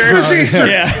guy's Christmas, Easter.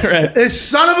 Yeah, right. This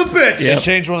son of a bitch. It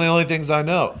changed one of the only things I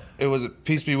know. It was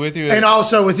peace be with you. And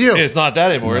also with you. It's not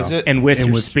that anymore, is it? And with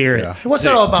your spirit. yeah. What's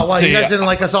that all about? Why, you guys didn't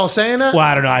like us all saying that? Well,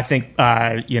 I don't know. I think,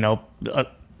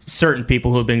 certain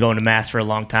people who have been going to Mass for a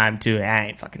long time, too, I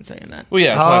ain't fucking saying that. Well,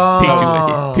 yeah. It's Peace be with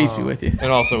you. Peace be with you.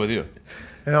 and also with you.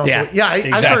 And also, Yeah, I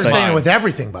started exactly. saying it with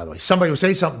everything, by the way. Somebody would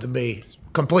say something to me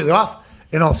completely off,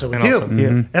 and also with you. also with you.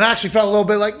 And I actually felt a little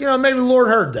bit like, maybe the Lord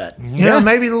heard that.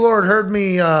 Maybe the Lord heard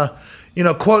me,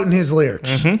 quoting his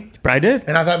lyrics. Probably did.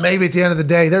 And I thought maybe at the end of the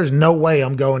day, there's no way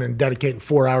I'm going and dedicating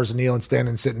 4 hours of kneeling, standing,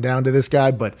 and sitting down to this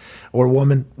guy, or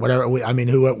woman, whatever.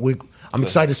 I'm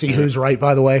excited to see who's right,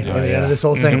 by the way, at the end of this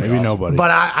whole thing. Maybe nobody.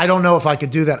 But I don't know if I could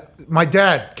do that. My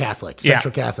dad, Catholic,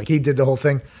 Central Catholic, he did the whole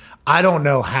thing. I don't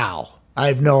know how. I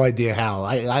have no idea how.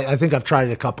 I think I've tried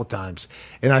it a couple times.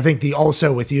 And I think the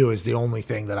also with you is the only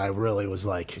thing that I really was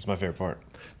like. It's my favorite part.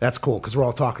 That's cool because we're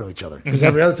all talking to each other. Because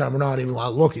every other time we're not even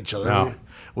allowed to look at each other. No.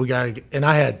 We got to, and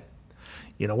I had,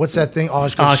 what's that thing?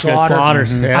 Osgood Slaughter.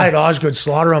 Slaughters, yeah. I had Osgood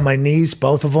Slaughter on my knees,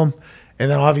 both of them. And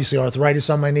then obviously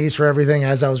arthritis on my knees for everything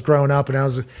as I was growing up.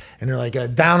 And they're like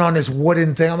down on this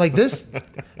wooden thing. I'm like, this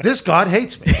God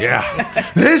hates me.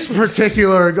 Yeah. This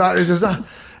particular God is just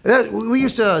we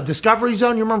used to Discovery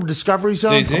Zone. You remember Discovery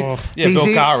Zone? DZ? Yeah, Bill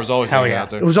DZ? Cowher was always hanging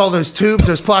out there. It was all those tubes,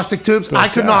 those plastic tubes. I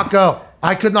could not go.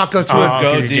 I could not go through it.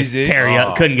 Go You just DZ. tear you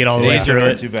up. Couldn't get all the way Knees through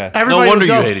hurt it. too bad. Everybody No wonder would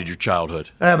go. you hated your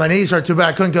childhood. Yeah, my knees hurt too bad.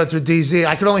 I couldn't go through DZ.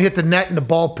 I could only hit the net and the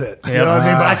ball pit. You know what I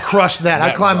mean? But I crushed that.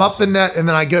 I climb up the net and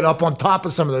then I get up on top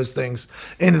of some of those things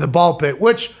into the ball pit,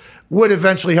 which would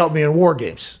eventually help me in war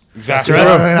games. Exactly. You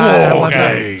know what I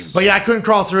mean? games. But yeah, I couldn't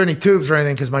crawl through any tubes or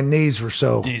anything because my knees were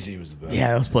so. DZ was the best.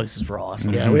 Yeah, those places were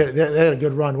awesome. Yeah, they had a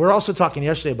good run. We were also talking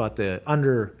yesterday about the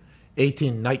under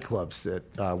 18 nightclubs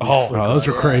that Those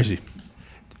are crazy.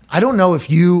 I don't know if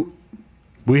you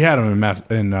We had them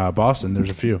in Boston. There's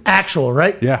a few. actual,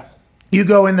 right? Yeah. You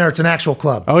go in there, it's an actual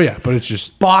club. Oh, yeah. But it's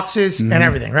just. Boxes and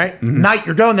everything, right? Night,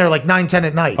 you're going there like 9, 10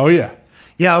 at night. Oh, yeah.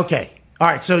 Yeah, okay. All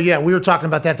right, so yeah, we were talking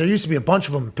about that. There used to be a bunch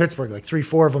of them in Pittsburgh, like 3,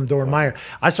 4 of them during my year.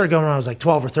 I started going when I was like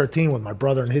 12 or 13 with my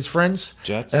brother and his friends.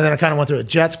 Jets? And then I kind of went through a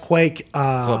Jets, Quake,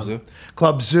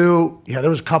 Club Zoo. Yeah,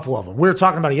 there was a couple of them. We were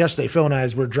talking about it yesterday. Phil and I,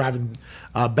 as we were driving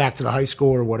back to the high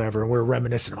school or whatever, and we were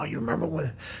reminiscing about, you remember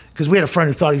when? Because we had a friend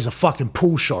who thought he was a fucking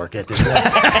pool shark at this point.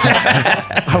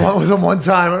 I went with him one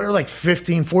time. We were like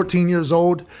 15, 14 years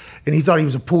old, and he thought he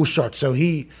was a pool shark. So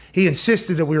he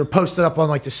insisted that we were posted up on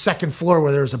like the second floor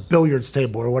where there was a billiards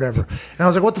table or whatever. And I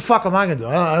was like, what the fuck am I going to do?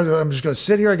 I'm just going to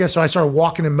sit here, I guess. So I started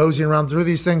walking and moseying around through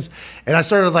these things. And I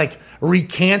started like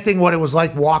recanting what it was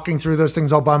like walking through those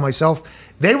things all by myself.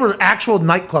 They were actual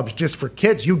nightclubs just for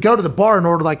kids. You go to the bar and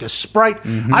order like a Sprite.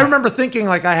 I remember thinking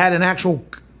like I had an actual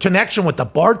connection with the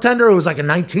bartender who was like a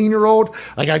 19-year-old.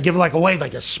 Like I give like away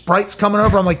like a Sprite's coming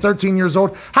over. I'm like 13 years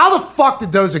old. How the fuck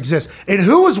did those exist? And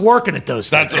who was working at those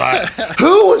things? That's right.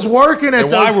 Who was working at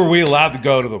And those? why were we allowed to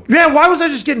go to them? Yeah, why was I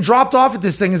just getting dropped off at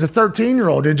this thing as a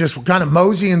 13-year-old and just kind of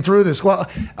moseying through this? Well,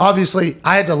 obviously,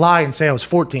 I had to lie and say I was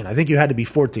 14. I think you had to be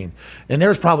 14. And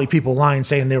there's probably people lying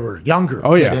saying they were younger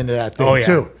getting into that thing,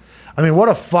 too. I mean, what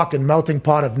a fucking melting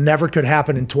pot of never could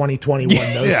happen in 2021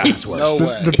 those things were. No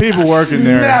way. The people working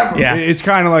there, Never. Yeah. it's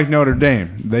kind of like Notre Dame.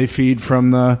 They feed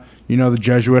from the the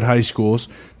Jesuit high schools,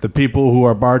 the people who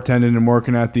are bartending and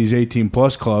working at these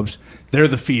 18-plus clubs, they're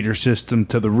the feeder system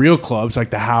to the real clubs,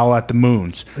 like the Howl at the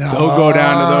Moons. They'll go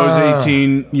down to those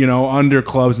 18, under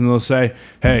clubs, and they'll say,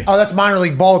 hey. Oh, that's minor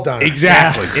league ball down.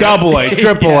 Exactly. Double A,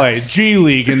 triple A, G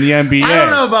League, and the NBA. I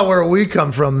don't know about where we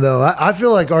come from, though. I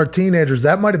feel like our teenagers,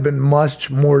 that might have been much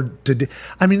more to do.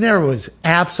 I mean, there was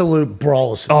absolute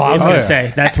brawls. Oh, I was going to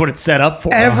say, that's what it's set up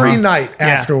for. Every night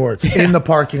afterwards in the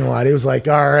parking lot. It was like,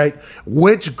 all right,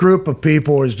 which group of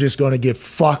people is just going to get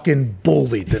fucking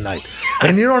bullied tonight?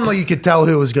 And normally you could tell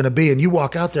who it was going to be. And you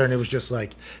walk out there and it was just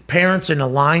like parents in a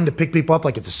line to pick people up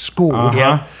like it's a school.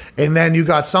 And then you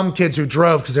got some kids who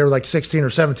drove because they were like 16 or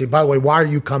 17. By the way, why are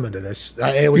you coming to this?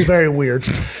 It was very weird.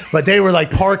 But they were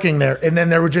like parking there. And then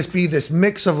there would just be this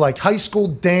mix of like high school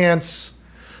dance,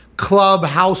 club,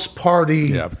 house party.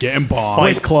 Yeah, getting bombed.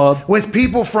 Fight club. With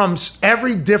people from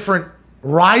every different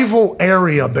rival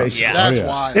area, basically. Yeah. That's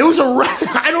why. It was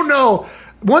I don't know.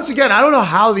 Once again, I don't know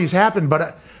how these happened,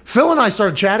 but Phil and I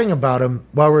started chatting about them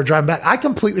while we were driving back. I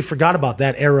completely forgot about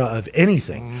that era of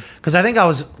anything because I think I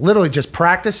was literally just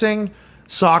practicing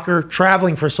soccer,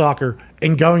 traveling for soccer,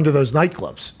 and going to those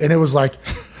nightclubs. And it was like,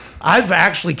 I've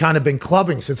actually kind of been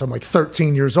clubbing since I'm like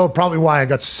 13 years old, probably why I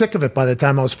got sick of it by the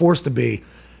time I was forced to be.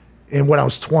 And when I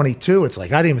was 22, it's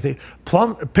like, I didn't even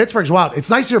think. Pittsburgh's wild. It's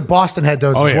nice to hear Boston had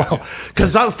those as well.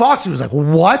 Because Foxy was like,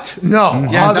 what? No.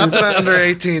 Yeah, nothing under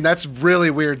 18. That's really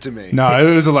weird to me. No,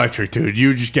 it was electric, dude.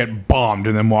 You just get bombed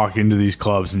and then walk into these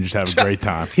clubs and just have a great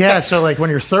time. Yeah, so like when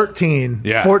you're 13,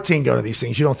 14, go to these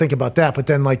things, you don't think about that. But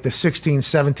then like the 16,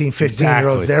 17,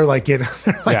 15-year-olds, they're like getting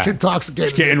intoxicated.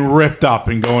 Just getting ripped up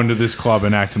and going to this club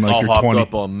and acting like all you're hopped 20.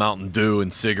 up on Mountain Dew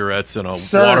and cigarettes and a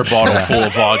Surge. water bottle full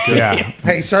of vodka. Yeah.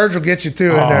 Hey, Serge will get you too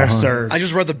in there. Surge. I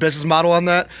just read the business model on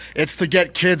that. It's to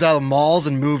get kids out of malls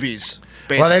and movies.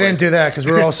 Basically. Well, they didn't do that because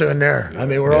we're also in there. I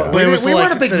mean, we're all, But it was we like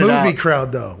weren't a big thin it movie out.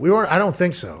 crowd, though. We weren't. I don't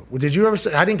think so. Did you ever?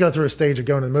 I didn't go through a stage of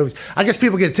going to the movies. I guess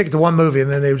people get a ticket to one movie and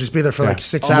then they would just be there for like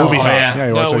 6 hours. movie night. Yeah,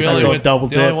 you no, watch we like only that. went, Double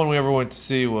the only dip. one we ever went to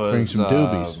see was Bring some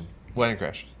doobies. Wedding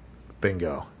Crashers.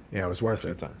 Bingo. Yeah, it was worth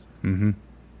it. Times.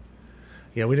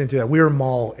 Yeah, we didn't do that. We were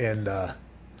mall and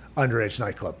underage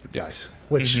nightclub guys,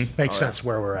 which makes sense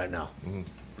where we're at now.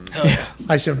 Hell yeah.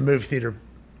 I assume movie theater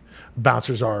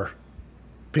bouncers are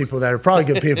people that are probably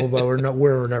good people, but we're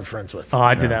never friends with. Oh,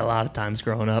 I did that a lot of times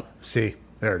growing up. See,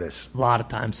 there it is. A lot of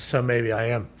times. So maybe I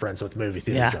am friends with movie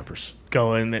theater Yeah. jumpers.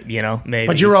 Going, maybe.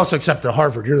 But you were also accepted at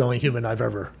Harvard. You're the only human I've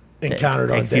ever encountered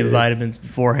take on a few dating. vitamins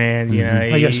beforehand. You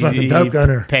you gotta smoke the dope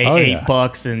gunner. Pay Oh,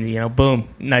 $8 and boom,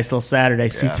 nice little Saturday.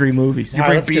 See 3 movies. All right,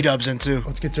 Bring let's get- B-dubs in too.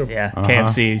 Let's get to Yeah,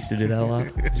 KFC used to do that a lot.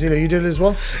 Zito, you did it as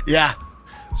well? Yeah.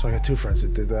 So I got 2 friends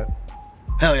that did that.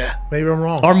 Hell yeah. Maybe I'm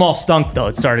wrong. Our mall stunk though.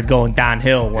 It started going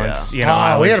downhill once. You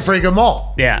know, we had a pretty good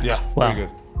mall. yeah. Yeah, Well, pretty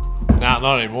good.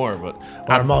 Not anymore, but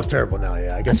Our mall's terrible now,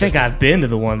 yeah. I I guess think I've been to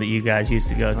the one that you guys used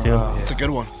to go to. It's a good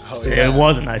one. Hell yeah. It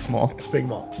was a nice mall. it's a big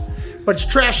mall. But it's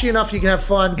trashy enough you can have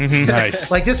fun.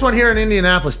 Nice. Like this one here in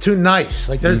Indianapolis, too nice.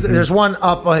 Like there's one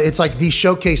up. It's like the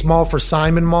showcase mall for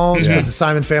Simon malls because the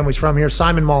Simon family's from here.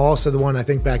 Simon Mall, also the one I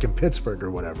think back in Pittsburgh or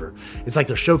whatever. It's like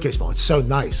their showcase mall. It's so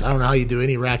nice. I don't know how you do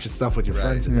any ratchet stuff with your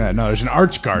friends. In there. Yeah, no, there's an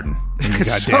arts garden in the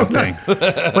It's goddamn so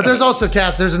thing. But there's also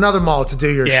there's another mall to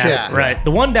do your Yeah, shit. right.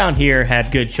 The one down here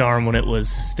had good charm when it was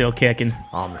still kicking.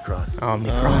 Omicron.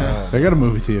 Omicron. They got a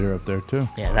movie theater up there, too.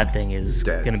 Yeah, that thing is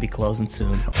Dead. going to be closing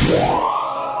soon.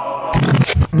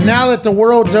 Now that the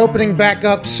world's opening back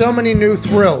up, so many new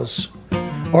thrills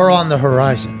are on the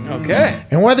horizon. Okay.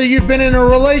 And whether you've been in a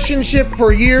relationship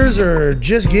for years or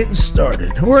just getting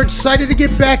started, we're excited to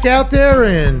get back out there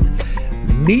and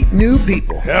meet new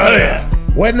people. Hell yeah.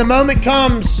 When the moment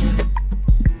comes,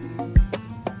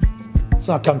 let's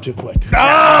not come too quick.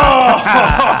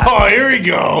 Oh, here we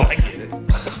go.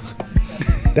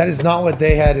 That is not what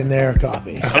they had in their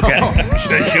copy.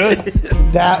 They should.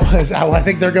 That was, I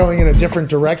think they're going in a different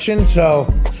direction.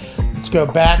 So let's go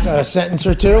back a sentence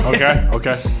or two.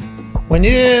 Okay. When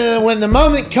the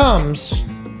moment comes,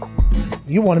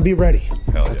 you want to be ready.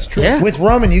 That's true. Yeah. With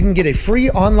Roman, you can get a free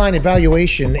online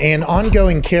evaluation and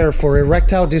ongoing care for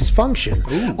erectile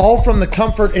dysfunction, all from the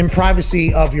comfort and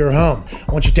privacy of your home.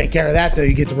 Once you take care of that, though,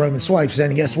 you get the Roman swipes,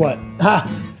 and guess what?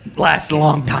 Lasts a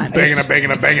long time. Banging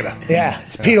it. Yeah,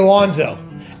 it's Pete Alonso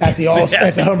at the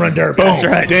at the home run derby. That's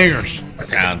right. Dingers.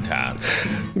 Downtown.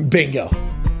 Bingo.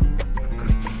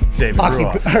 David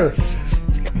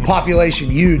Ruoff. Population,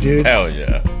 you dude. Hell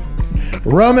yeah.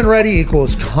 Roman Ready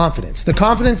equals confidence. The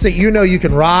confidence that you know you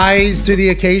can rise to the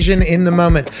occasion in the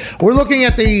moment. We're looking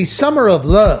at the Summer of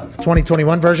Love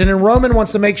 2021 version, and Roman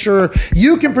wants to make sure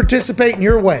you can participate in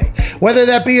your way. Whether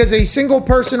that be as a single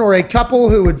person or a couple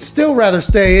who would still rather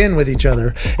stay in with each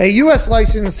other, a U.S.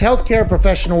 licensed healthcare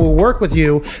professional will work with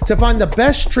you to find the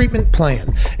best treatment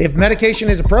plan. If medication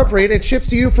is appropriate, it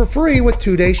ships to you for free with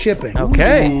 2-day shipping.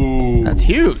 Okay. Ooh. That's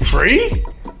huge. Free?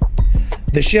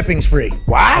 The shipping's free.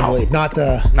 Wow. I believe, not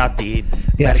the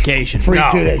medication. Free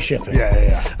 2-day shipping.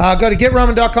 Yeah. Go to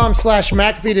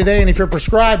GetRoman.com/McAfee today, and if you're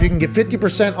prescribed, you can get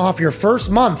 50% off your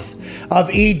first month of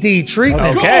ED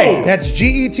treatment. Okay. That's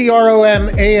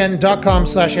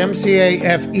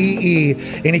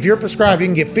GetRoman.com/MCAFEE. And if you're prescribed, you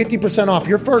can get 50% off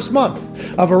your first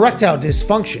month of erectile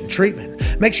dysfunction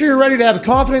treatment. Make sure you're ready to have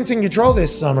confidence and control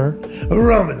this summer.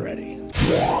 Roman Ready.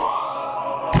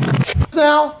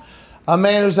 Now, a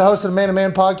man who's the host of the Man to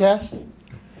Man podcast.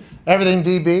 Everything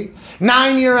DB.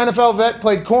 9-year NFL vet,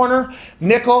 played corner,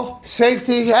 nickel,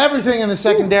 safety, everything in the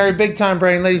secondary. Big time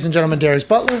brain. Ladies and gentlemen, Darius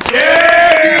Butler.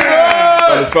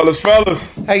 Yeah! Fellas.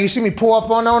 Hey, you see me pull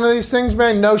up on one of these things,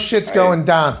 man? No shit's going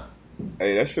down.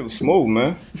 Hey, that shit was smooth,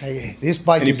 man. Hey, this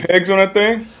bike Any pegs on that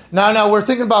thing? No, we're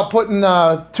thinking about putting 2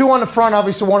 on the front,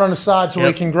 obviously 1 on the side, so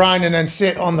we can grind and then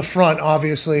sit on the front,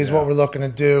 obviously, is what we're looking to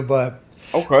do. But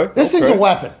this thing's a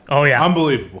weapon. Oh, yeah.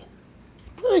 Unbelievable.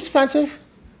 Pretty expensive.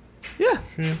 Yeah.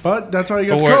 But that's why you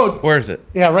got the code. Worth it.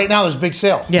 Yeah, right now there's a big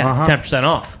sale. Yeah, 10%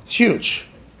 off. It's huge.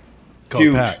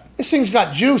 Code Pat. This thing's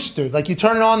got juice, dude. Like, you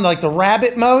turn it on, like, the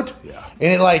rabbit mode,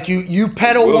 and it, like, you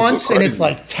pedal once, and it's,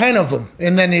 like, 10 of them.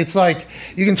 And then it's, like,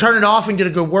 you can turn it off and get a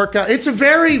good workout. It's a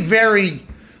very, very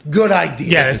good idea.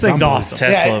 Yeah, this thing's awesome.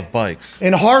 Tesla of bikes.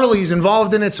 And Harley's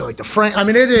involved in it, so, like, the frame. I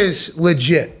mean, it is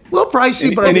legit. A little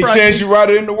pricey, but any chance you ride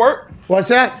it into work? What's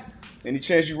that? Any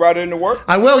chance you ride it into work?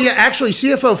 I will, yeah. Actually,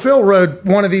 CFO Phil rode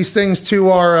one of these things to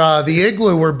our the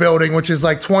igloo we're building, which is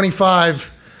like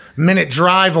 25-minute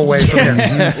drive away from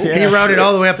here. He rode it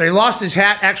all the way up there. He lost his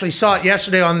hat. Actually saw it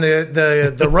yesterday on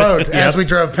the road as we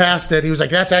drove past it. He was like,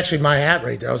 "That's actually my hat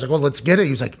right there." I was like, "Well, let's get it." He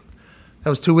was like,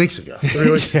 "That was 2 weeks ago. 3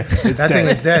 weeks ago. That thing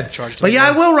is dead." But yeah,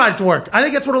 I will ride to work. I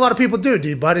think that's what a lot of people do,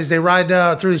 D-Bud, is they ride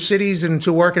through the cities and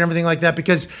to work and everything like that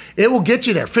because it will get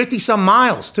you there. 50-some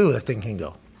miles, too, that thing can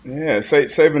go. Yeah,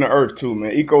 saving the earth, too,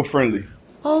 man. Eco-friendly.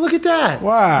 Oh, look at that.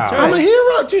 Wow. I'm a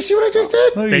hero. Do you see what I just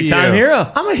did? Big time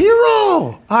hero. I'm a hero.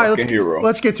 All right, let's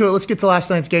get to it. Let's get to last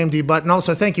night's game, D-Bud. And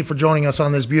also, thank you for joining us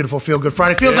on this beautiful Feel Good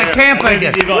Friday. Feels like Tampa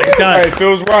again.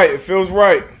 It feels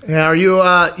right. Yeah, are you,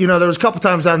 there was a couple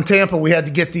times out in Tampa we had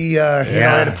to get the,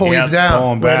 had to pull you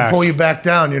down. We had to pull you back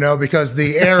down, because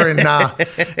the air in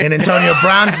Antonio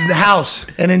Brown's house,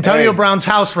 Brown's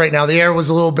house right now, the air was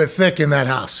a little bit thick in that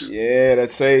house. Yeah, that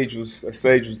sage was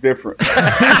different.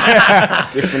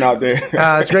 Different out there.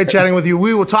 It's great chatting with you.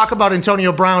 We will talk about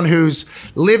Antonio Brown, whose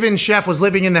live-in chef was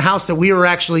living in the house that we were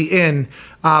actually in.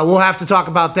 We'll have to talk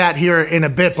about that here in a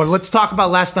bit, but let's talk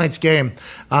about last night's game.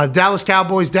 Dallas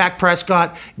Cowboys, Dak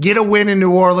Prescott, get a win in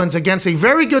New Orleans against a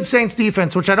very good Saints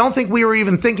defense, which I don't think we were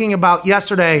even thinking about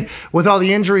yesterday with all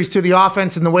the injuries to the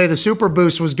offense and the way the Super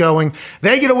Boost was going.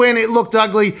 They get a win. It looked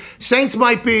ugly. Saints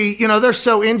might be, they're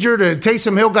so injured.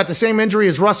 Taysom Hill got the same injury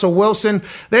as Russell Wilson.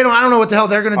 I don't know what the hell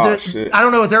they're going to do. Shit. I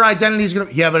don't know what their identity is going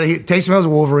to be. Yeah, but Taysom Hill's a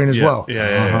Wolverine as well.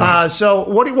 Yeah. So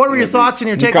what were your thoughts and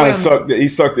your takeaway? He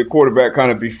sucked at quarterback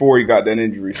kind of before he got that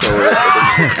injury. So,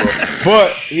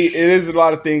 but it is a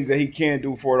lot of things that he can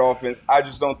do for an offense. I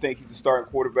just don't think he's a starting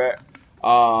quarterback.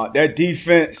 That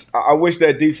defense, I wish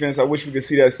we could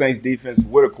see that Saints defense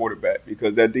with a quarterback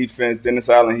because that defense, Dennis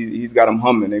Allen, he's got them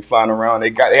humming. They flying around.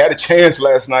 They had a chance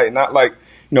last night, not like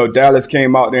Dallas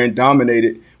came out there and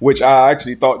dominated, which I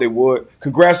actually thought they would.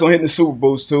 Congrats on hitting the Super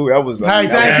Bowls too. That was thank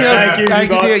you.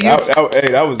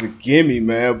 That was a gimme,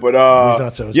 man. But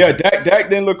Dak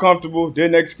didn't look comfortable.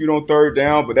 Didn't execute on third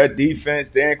down. But that defense,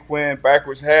 Dan Quinn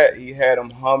backwards hat, he had them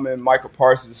humming. Michael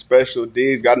Parsons special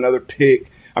D's got another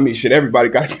pick. I mean, everybody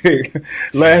got picked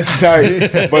last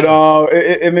night. But,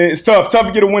 it's tough. Tough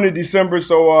to get a win in December,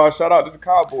 so shout out to the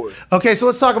Cowboys. Okay, so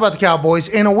let's talk about the Cowboys.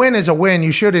 And a win is a win.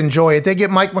 You should enjoy it. They get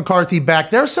Mike McCarthy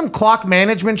back. There's some clock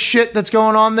management shit that's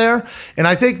going on there. And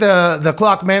I think the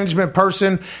clock management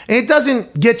person, and it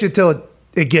doesn't get you till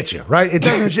it gets you, right? It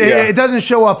doesn't it doesn't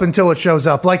show up until it shows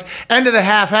up. Like end of the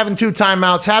half, having 2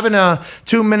 timeouts, having a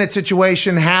 2-minute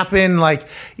situation happen. Like,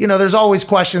 there's always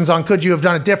questions on could you have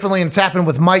done it differently? And it's happened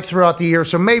with Mike throughout the year.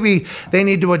 So maybe they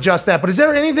need to adjust that. But is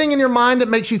there anything in your mind that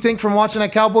makes you think from watching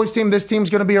that Cowboys team, this team's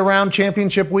going to be around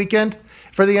championship weekend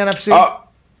for the NFC?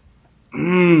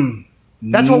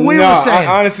 That's what we were saying.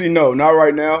 Honestly, no, not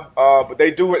right now. But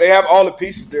they do. They have all the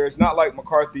pieces there. It's not like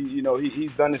McCarthy.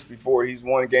 He's done this before. He's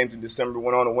won games in December,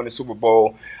 went on to win the Super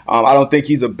Bowl. I don't think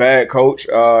he's a bad coach.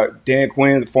 Dan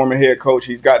Quinn, the former head coach,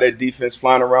 he's got that defense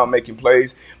flying around making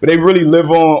plays. But they really live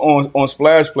on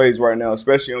splash plays right now,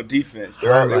 especially on defense.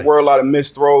 There were a lot of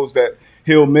missed throws that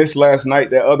Hill missed last night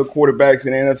that other quarterbacks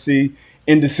in the NFC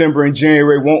in December and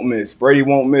January won't miss. Brady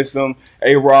won't miss them.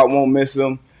 A-Rod won't miss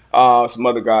them. Some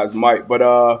other guys might. But,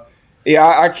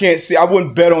 I can't see. I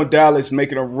wouldn't bet on Dallas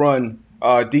making a run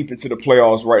deep into the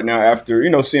playoffs right now after,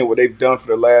 seeing what they've done for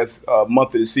the last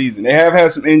month of the season. They have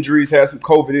had some injuries, had some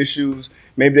COVID issues.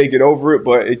 Maybe they get over it,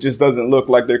 but it just doesn't look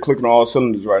like they're clicking on all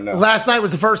cylinders right now. Last night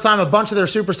was the first time a bunch of their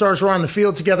superstars were on the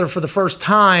field together for the first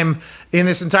time in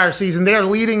this entire season. They are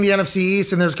leading the NFC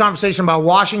East, and there's conversation about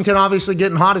Washington obviously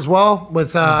getting hot as well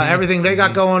with everything they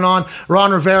got going on.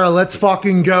 Ron Rivera, let's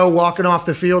fucking go, walking off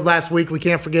the field last week. We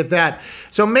can't forget that.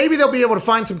 So maybe they'll be able to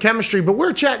find some chemistry, but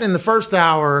we're chatting in the first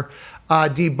hour,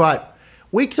 D-Butt.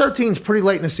 Week 13 is pretty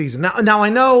late in the season. Now I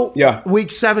know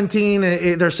week 17,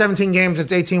 there's 17 games,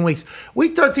 it's 18 weeks.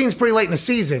 Week 13 is pretty late in the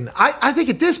season. I think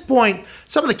at this point,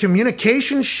 some of the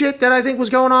communication shit that I think was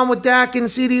going on with Dak and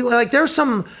CD, like there's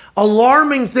some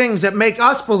alarming things that make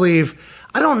us believe,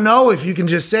 I don't know if you can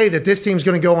just say that this team's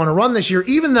going to go on a run this year,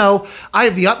 even though I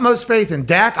have the utmost faith in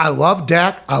Dak. I love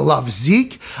Dak. I love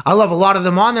Zeke. I love a lot of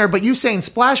them on there. But you saying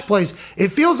splash plays, it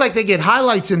feels like they get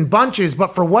highlights in bunches,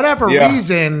 but for whatever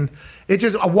reason, it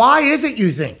just, why is it you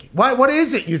think? What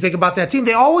is it you think about that team?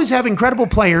 They always have incredible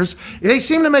players. They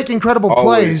seem to make incredible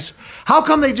plays. How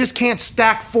come they just can't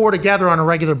stack four together on a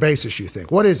regular basis, you think?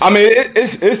 What is it? I mean,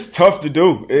 it's tough to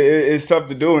do. It's tough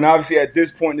to do. And obviously at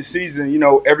this point in the season,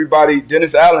 everybody,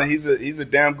 Dennis Allen, he's a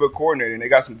damn good coordinator. And they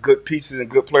got some good pieces and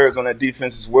good players on that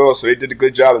defense as well. So they did a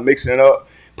good job of mixing it up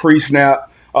pre-snap.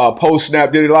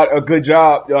 Post-snap, did a good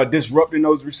job disrupting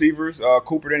those receivers.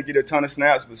 Cooper didn't get a ton of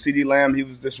snaps, but CeeDee Lamb, he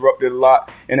was disrupted a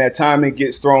lot, and at time it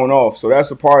gets thrown off. So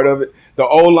that's a part of it. The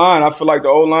O-line, I feel like the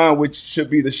O-line, which should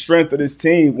be the strength of this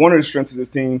team, one of the strengths of this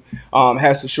team,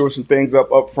 has to shore some things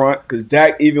up front because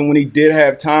Dak, even when he did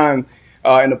have time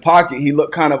in the pocket, he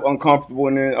looked kind of uncomfortable,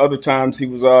 and then other times he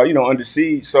was, under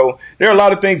siege. So there are a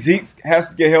lot of things. Zeke has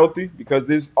to get healthy because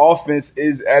this offense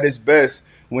is at its best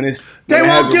when they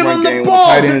won't give him the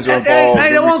ball.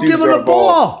 They won't give him the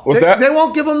ball. What's that? They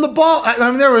won't give him the ball.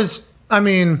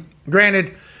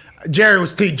 Granted, Jerry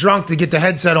was too drunk to get the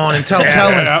headset on and tell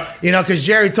Kellen, because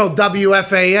Jerry told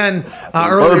WFAN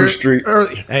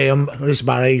earlier. Hey, this is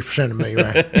about 80% of me,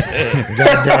 right?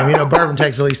 Goddamn, bourbon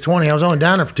takes at least 20. I was only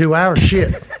down there for 2 hours.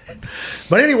 Shit.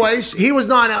 But anyways, he was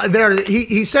not there.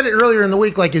 He said it earlier in the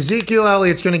week, like Ezekiel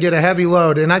Elliott's going to get a heavy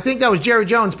load. And I think that was Jerry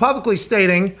Jones publicly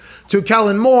stating to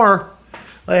Kellen Moore,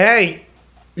 like, hey,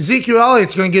 Ezekiel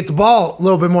Elliott's going to get the ball a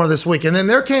little bit more this week. And then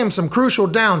there came some crucial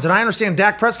downs. And I understand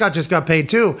Dak Prescott just got paid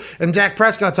too. And Dak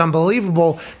Prescott's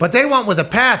unbelievable. But they went with a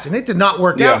pass, and it did not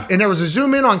work out. And there was a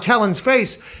zoom in on Kellen's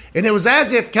face. And it was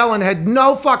as if Kellen had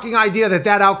no fucking idea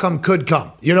that outcome could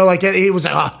come. Like he was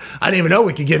like, I didn't even know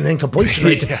we could get an incompletion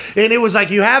right there. And it was like,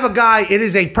 you have a guy, it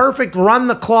is a perfect run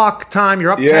the clock time.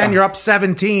 You're up 10, you're up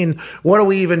 17. What are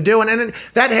we even doing? And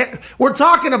then we're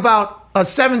talking about a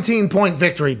 17-point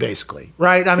victory, basically,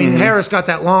 right? I mean, Harris got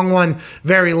that long one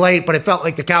very late, but it felt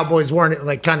like the Cowboys weren't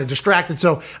like kind of distracted.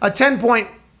 So a 10-point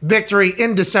victory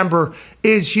in December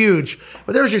is huge.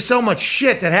 But there's just so much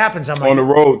shit that happens. I'm like, on the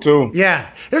road, too. Yeah.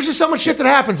 There's just so much shit that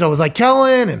happens, though, with like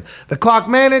Kellen and the clock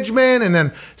management and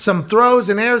then some throws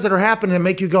and errors that are happening that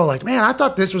make you go like, man, I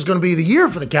thought this was going to be the year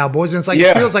for the Cowboys. And it's like,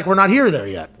 it feels like we're not here there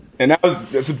yet. And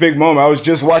that's a big moment. I was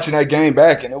just watching that game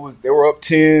back, and they were up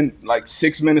 10, like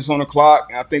 6 minutes on the clock,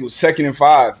 and I think it was 2nd and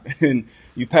 5, and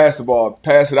you pass the ball.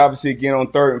 Pass it, obviously, again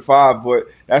on 3rd and 5, but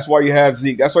that's why you have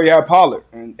Zeke. That's why you have Pollard.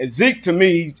 And Zeke, to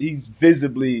me, he's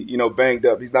visibly, banged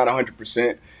up. He's not 100%.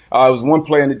 It was one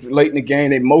play late in the game.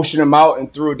 They motioned him out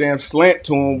and threw a damn slant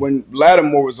to him when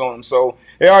Lattimore was on him. So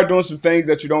they are doing some things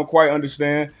that you don't quite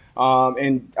understand.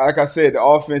 And like I said, the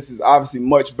offense is obviously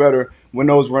much better when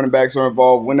those running backs are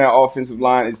involved, when that offensive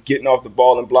line is getting off the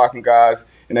ball and blocking guys,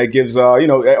 and that gives,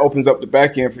 that opens up the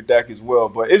back end for Dak as well.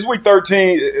 But it's week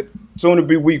 13, soon to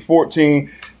be week 14.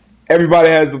 Everybody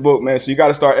has the book, man. So you got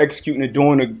to start executing and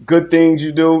doing the good things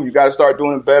you do. You got to start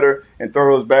doing it better, and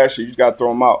throw those bad shit, you just got to throw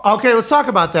them out. Okay, let's talk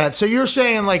about that. So you're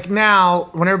saying, like, now,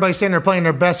 when everybody's saying they're playing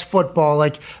their best football,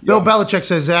 like Bill Belichick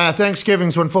says,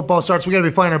 Thanksgiving's when football starts, we got to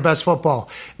be playing our best football.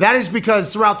 That is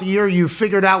because throughout the year you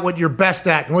figured out what you're best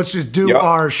at, and let's just do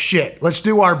our shit. Let's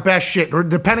do our best shit,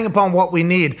 depending upon what we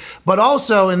need. But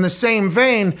also, in the same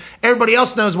vein, everybody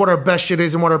else knows what our best shit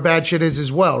is and what our bad shit is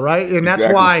as well, right? And that's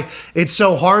why it's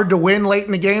so hard to win late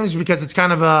in the games, because it's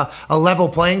kind of a level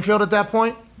playing field at that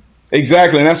point.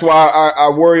 Exactly, and that's why I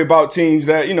worry about teams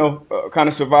that, kind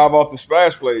of survive off the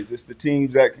splash plays. It's the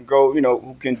teams that can go,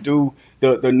 who can do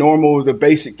the normal, the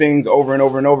basic things over and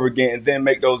over and over again, and then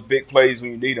make those big plays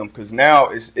when you need them. Because now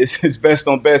it's best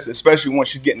on best, especially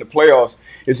once you get in the playoffs.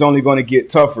 It's only going to get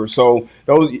tougher. So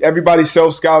everybody's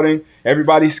self-scouting,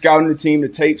 everybody's scouting the team, the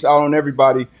tapes out on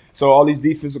everybody. So all these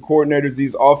defensive coordinators,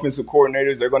 these offensive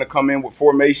coordinators, they're going to come in with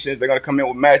formations. They're going to come in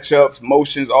with matchups,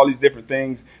 motions, all these different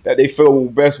things that they feel will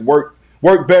best work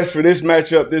best for this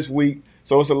matchup this week.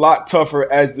 So it's a lot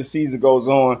tougher as the season goes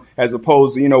on, as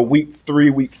opposed to, week 3,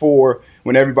 week 4,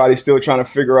 when everybody's still trying to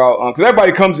figure out. Because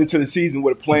everybody comes into the season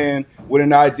with a plan, with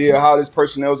an idea how this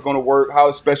personnel is going to work, how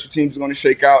the special teams are going to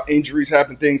shake out. Injuries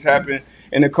happen, things happen.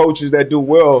 And the coaches that do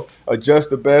well adjust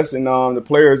the best, and the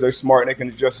players are smart and they can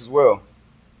adjust as well.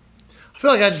 I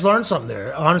feel like I just learned something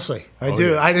there, honestly. I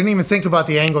do. Yeah. I didn't even think about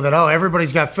the angle that,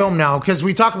 everybody's got film now. Because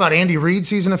we talked about Andy Reid's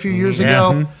season a few years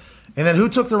ago. Mm-hmm. And then who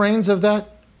took the reins of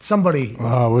that? Somebody.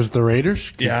 Was the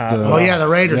Raiders? Yeah. The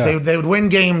Raiders. Yeah. They would win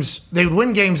games. They would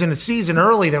win games in the season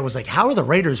early. That was like, how are the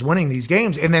Raiders winning these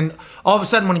games? And then all of a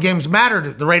sudden, when games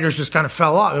mattered, the Raiders just kind of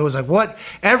fell off. It was like, what?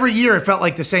 Every year it felt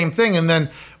like the same thing. And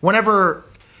then whenever,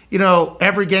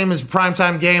 every game is a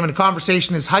primetime game and the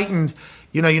conversation is heightened,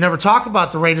 you never talk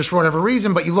about the Raiders for whatever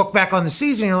reason, but you look back on the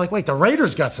season and you're like, wait, the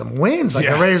Raiders got some wins. Like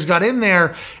the Raiders got in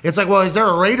there. It's like, well, is there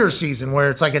a Raiders season where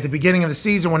it's like at the beginning of the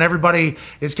season when everybody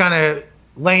is kind of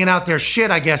laying out their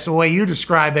shit, I guess, the way you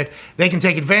describe it, they can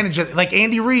take advantage of it. Like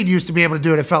Andy Reid used to be able to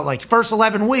do it, it felt like. First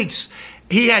 11 weeks,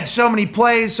 he had so many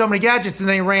plays, so many gadgets, and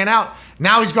then he ran out.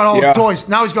 Now he's got all the toys.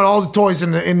 Now he's got all the toys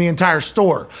in the entire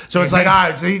store. So it's like, all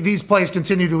right, these plays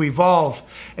continue to evolve.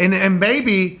 And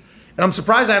maybe... And I'm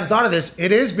surprised I haven't thought of this.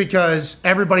 It is because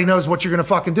everybody knows what you're going to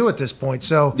fucking do at this point.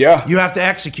 So you have to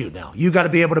execute now. You got to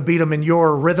be able to beat them in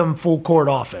your rhythm, full court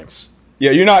offense.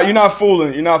 Yeah, you're not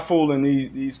fooling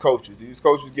these coaches. These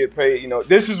coaches get paid.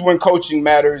 This is when coaching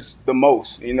matters the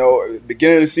most.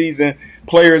 Beginning of the season,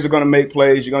 players are going to make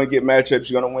plays. You're going to get matchups.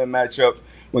 You're going to win matchups.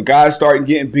 When guys start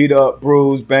getting beat up,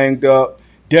 bruised, banged up,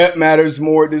 depth matters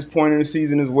more at this point in the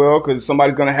season as well, because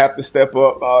somebody's going to have to step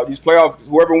up. These playoffs,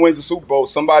 whoever wins the Super Bowl,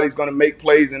 somebody's going to make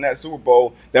plays in that Super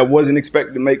Bowl that wasn't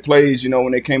expected to make plays,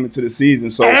 when they came into the season.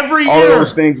 So every all year,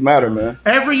 those things matter, man.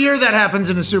 Every year that happens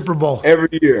in the Super Bowl. Every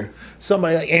year.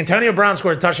 Somebody like Antonio Brown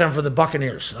scored a touchdown for the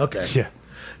Buccaneers. Okay. Yeah.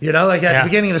 At the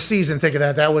beginning of the season, think of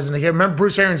that. That wasn't the game. Remember,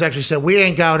 Bruce Arians actually said, we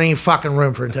ain't got any fucking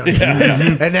room for Antonio.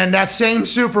 And then that same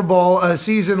Super Bowl, a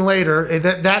season later,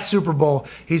 that Super Bowl,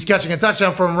 he's catching a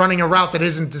touchdown from running a route that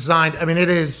isn't designed. I mean, the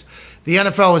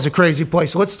NFL is a crazy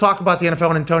place. So let's talk about the NFL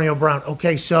and Antonio Brown.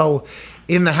 Okay, so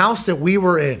in the house that we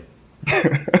were in,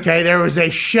 there was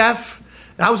a chef.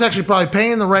 I was actually probably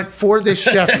paying the rent for this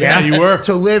chef. You were.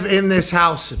 To live in this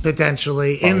house,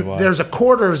 potentially. There's a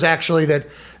quarters, actually, that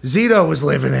Zito was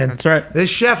living in. That's right. This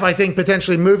chef, I think,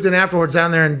 potentially moved in afterwards down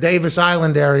there in Davis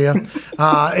Island area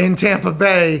in Tampa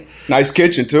Bay. Nice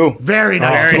kitchen, too. Very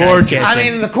nice. Very gorgeous. nice I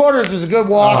mean, the quarters was a good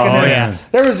walk.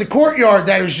 There was a courtyard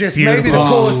that was just maybe the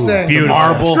coolest thing. Beautiful.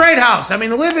 It's a great house. I mean,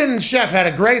 the live-in chef had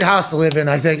a great house to live in,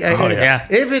 I think.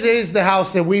 If it is the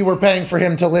house that we were paying for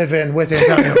him to live in with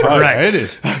Antonio. Right, it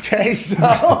is. Okay,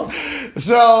 so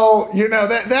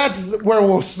that's where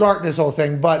we'll start this whole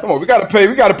thing. But come on, we gotta pay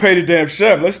the damn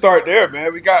chef. Let's start there,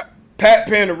 man. We got Pat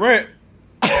paying the rent.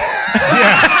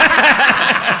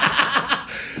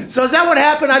 So is that what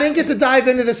happened? I didn't get to dive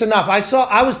into this enough.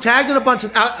 I was tagged in a bunch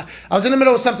of. I was in the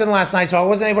middle of something last night, so I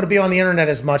wasn't able to be on the internet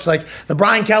as much. Like the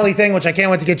Brian Kelly thing, which I can't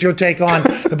wait to get your take on.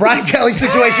 The Brian Kelly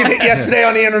situation hit yesterday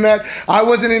on the internet. I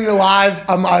wasn't in the live.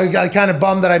 I got kind of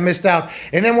bummed that I missed out.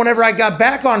 And then whenever I got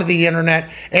back onto the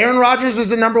internet, Aaron Rodgers was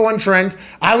the #1 trend.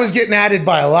 I was getting added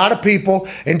by a lot of people.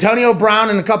 Antonio Brown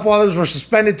and a couple others were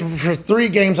suspended for 3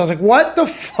 games. I was like, what the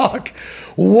fuck?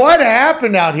 What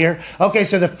happened out here? Okay,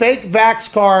 so the fake vax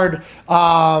card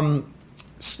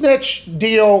snitch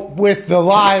deal with the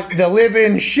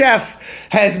live-in chef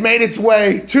has made its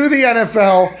way to the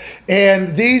NFL,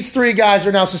 and these 3 guys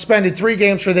are now suspended 3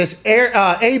 games for this.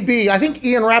 AB, I think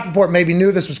Ian Rappaport maybe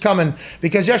knew this was coming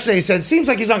because yesterday he said it seems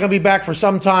like he's not going to be back for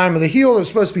some time. The heel that was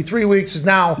supposed to be 3 weeks is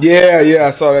now. Yeah,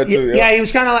 I saw that too. Yeah, he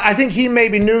was kind of. I think he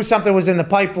maybe knew something was in the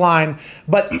pipeline,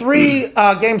 but 3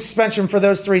 game suspension for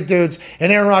those 3 dudes,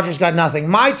 and Aaron Rodgers got nothing.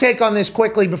 My take on this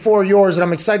quickly before yours, and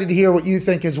I'm excited to hear what you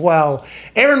think as well.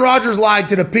 Aaron Rodgers lied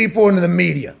to the people and to the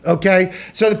media, okay?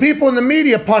 So the people in the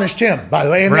media punished him, by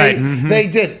the way, and they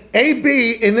did.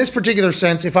 AB, in this particular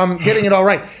sense, if I'm getting it all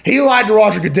right, he lied to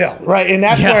Roger Goodell, right? And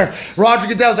that's where Roger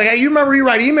Goodell's like, hey, you remember you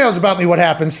write emails about me, what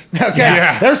happens?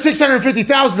 Okay, there's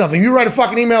 650,000 of them. You write a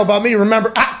fucking email about me,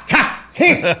 remember?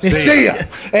 See ya.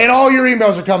 And all your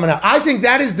emails are coming out. I think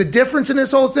that is the difference in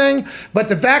this whole thing. But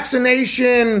the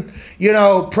vaccination,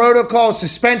 protocol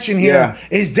suspension here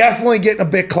is definitely getting a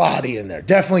bit cloudy in there.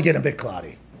 Definitely getting a bit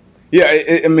cloudy. Yeah,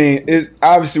 it's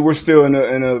obviously we're still in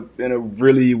a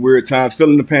really weird time, still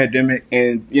in the pandemic,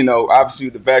 and obviously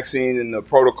the vaccine and the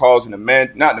protocols and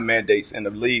not the mandates and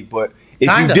the league, but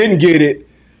if you didn't get it,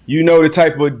 the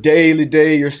type of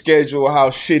day your schedule, how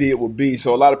shitty it will be.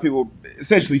 So a lot of people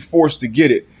essentially forced to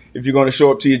get it if you're going to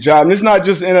show up to your job. And it's not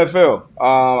just NFL.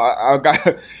 I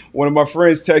got one of my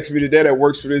friends text me today that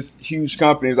works for this huge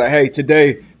company. He's like, hey,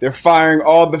 today they're firing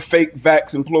all the fake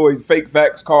vax employees, fake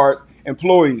vax cards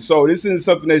employees. So this isn't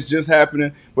something that's just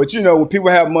happening. But, when people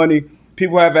have money,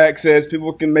 people have access,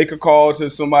 people can make a call to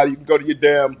somebody. You can go to your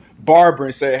damn barber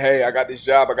and say, hey, I got this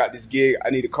job, I got this gig,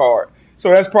 I need a card. So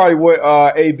that's probably what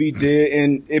AB did,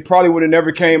 and it probably would have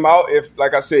never came out if,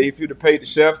 like I said, if you'd have paid the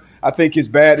chef. I think it's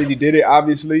bad that he did it,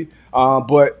 obviously,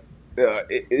 but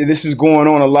this is going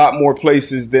on a lot more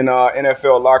places than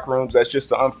NFL locker rooms. That's just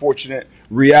the unfortunate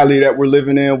reality that we're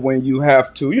living in when you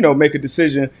have to, make a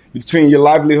decision between your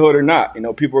livelihood or not.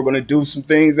 People are going to do some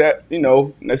things that,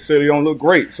 necessarily don't look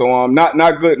great. So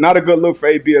not good, not a good look for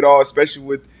AB at all, especially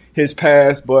with his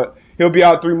past, but he'll be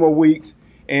out 3 more weeks.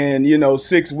 And,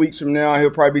 6 weeks from now, he'll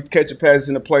probably be catching passes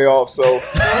in the playoffs. So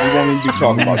we won't even be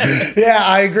talking about this. Yeah,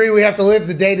 I agree. We have to live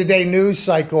the day-to-day news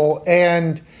cycle.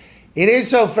 And it is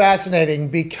so fascinating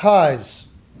because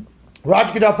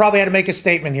Roger Goodell probably had to make a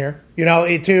statement here,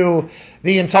 to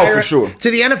the entire, for sure,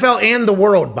 to the NFL and the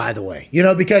world, by the way,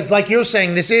 because like you're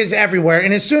saying, this is everywhere.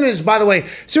 And as soon as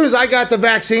I got the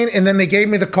vaccine and then they gave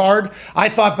me the card, I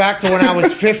thought back to when I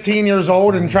was 15 years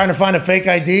old and trying to find a fake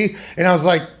ID. And I was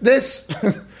like, this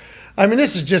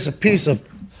is just a piece of,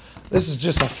 this is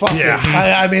just a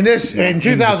fucking, this in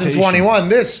 2021,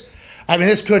 this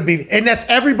could be, and that's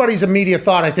everybody's immediate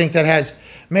thought, I think, that has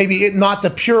maybe not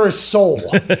the purest soul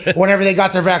whenever they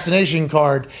got their vaccination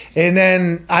card. And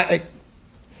then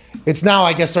it's now,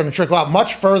 I guess, starting to trickle out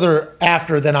much further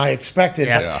after than I expected.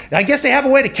 Yeah. But I guess they have a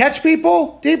way to catch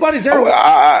people. D-Buddy, is there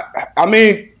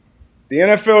the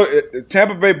NFL, the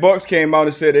Tampa Bay Bucks came out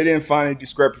and said they didn't find any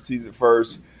discrepancies at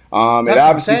first. It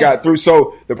obviously got through.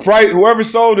 So the price, whoever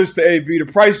sold this to AB, the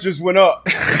price just went up.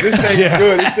 This thing is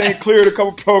good. This thing cleared a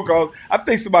couple protocols. I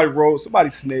think somebody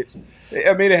snitched.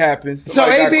 It happens. So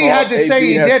AB had to say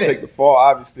he did it. Take the fall.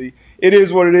 Obviously, it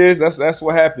is what it is. That's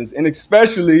what happens, and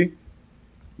especially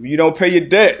you don't pay your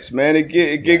debts, man. It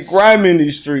get grimy in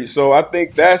these streets. So I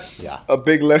think that's a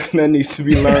big lesson that needs to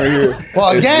be learned here.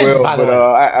 Well, again, by the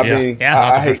way,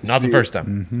 I hate not the first time.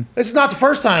 Mm-hmm. This is not the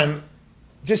first time.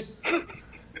 I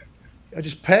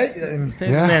just pay. Pay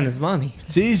the man his money.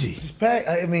 It's easy. Just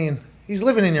pay. He's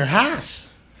living in your house.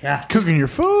 Yeah. Cooking your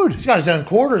food. He's got his own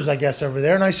quarters, I guess, over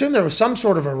there. And I assume there was some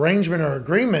sort of arrangement or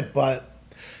agreement,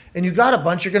 and you got a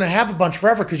bunch, you're going to have a bunch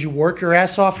forever because you work your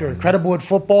ass off. You're incredible at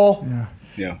football.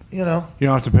 Yeah. You don't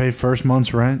have to pay first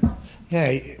month's rent.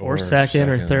 Yeah. Or second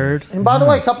or third. And by the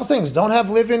way, a couple things. Don't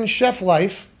have live-in chef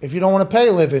life if you don't want to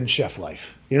pay live-in chef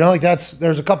life.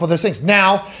 There's a couple of those things.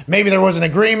 Now, maybe there was an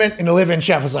agreement and the live-in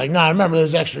chef was like, nah, remember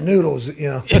those extra noodles, Come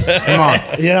on.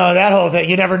 That whole thing.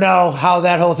 You never know how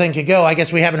that whole thing could go. I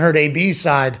guess we haven't heard AB's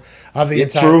side of the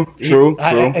entire. True.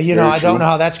 I don't know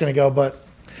how that's going to go, but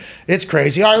it's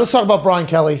crazy. All right, let's talk about Brian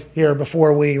Kelly here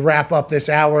before we wrap up this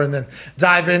hour and then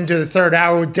dive into the third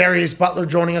hour with Darius Butler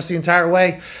joining us the entire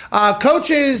way.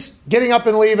 Coaches getting up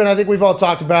and leaving, I think we've all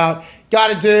talked about.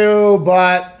 Got to do,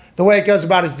 but the way it goes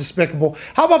about is despicable.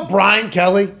 How about Brian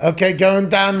Kelly, going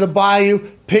down to the bayou,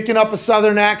 picking up a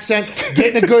southern accent,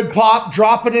 getting a good pop,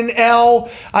 dropping an L.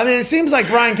 It seems like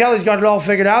Brian Kelly's got it all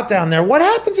figured out down there. What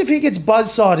happens if he gets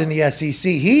buzzsawed in the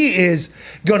SEC? He is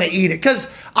going to eat it. Because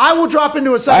I will drop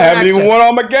into a southern accent. I haven't even won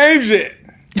all my games yet.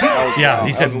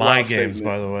 He said my games,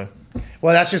 by the way.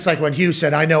 Well, that's just like when Hugh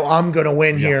said, I know I'm going to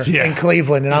win here in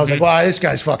Cleveland. And I was like, well, this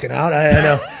guy's fucking out. I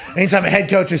know. Anytime a head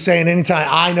coach is saying anytime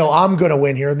I know I'm going to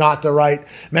win here, not the right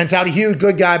mentality. Hugh,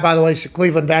 good guy, by the way.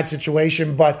 Cleveland, bad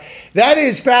situation. But that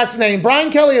is fascinating. Brian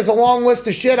Kelly has a long list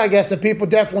of shit, I guess, that people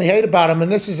definitely hate about him.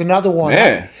 And this is another one.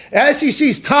 Man.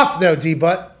 SEC's tough, though,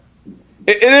 D-Butt.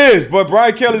 It is, but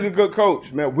Brian Kelly's a good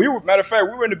coach, man. Matter of fact,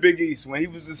 we were in the Big East when he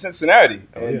was in Cincinnati,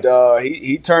 and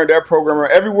he turned that program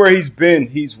around. Everywhere he's been,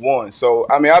 he's won. So,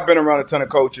 I mean, I've been around a ton of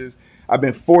coaches. I've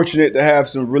been fortunate to have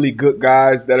some really good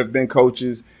guys that have been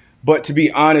coaches. But to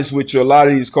be honest with you, a lot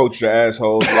of these coaches are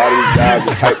assholes. A lot of these guys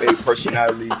are type A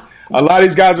personalities. A lot of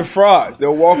these guys are frauds.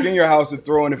 They'll walk in your house and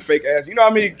throw in a fake ass. You know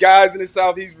how many guys in the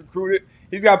South he's recruited?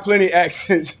 He's got plenty of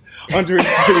accents under his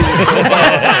skin.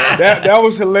 That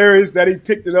was hilarious that he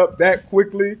picked it up that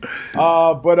quickly.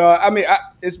 I mean,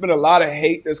 it's been a lot of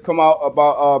hate that's come out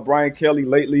about Brian Kelly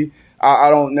lately. I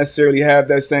don't necessarily have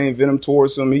that same venom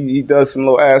towards him. He does some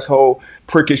little asshole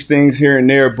prickish things here and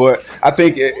there, but I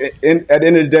think at the end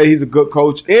of the day, he's a good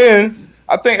coach. And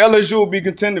I think LSU will be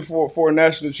contending for a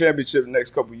national championship in the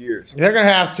next couple of years. They're going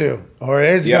to have to, or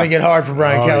it's going to get hard for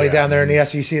Brian Kelly down there in the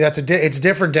SEC. It's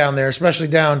different down there, especially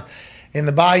down in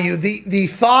the Bayou. The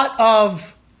thought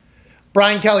of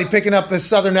Brian Kelly picking up the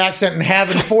Southern accent and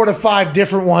having 4 to 5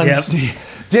 different ones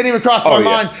didn't even cross my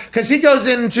mind, because he goes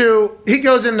into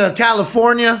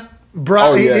California.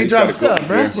 Bro, he drops up,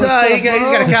 bro. So he's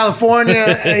got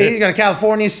a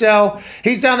California cell.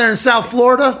 He's down there in South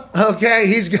Florida. Okay,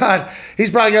 he's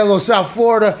probably got a little South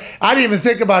Florida. I didn't even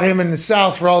think about him in the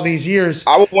South for all these years.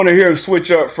 I would want to hear him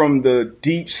switch up from the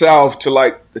deep South to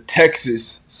like the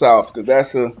Texas South, because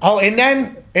that's a and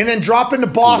then drop into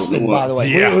Boston. By the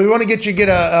way, we want to get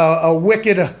a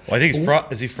wicked. Well, I think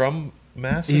is he from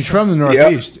Mass? He's from the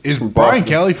Northeast. Yep. Is Brian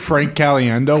Kelly Frank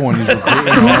Caliendo when he's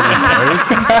recruiting Harvard players?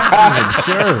 This is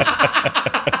absurd.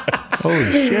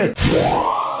 Holy shit.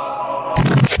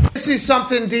 This is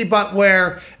something, D-Butt,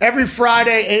 where every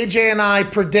Friday, AJ and I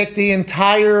predict the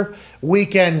entire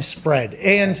weekend spread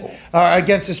and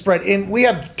against the spread. And we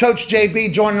have Coach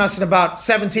JB joining us in about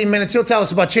 17 minutes. He'll tell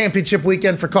us about championship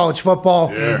weekend for college football.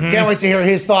 Can't wait to hear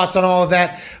his thoughts on all of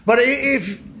that. But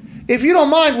if you don't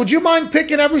mind, would you mind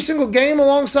picking every single game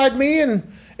alongside me and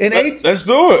let's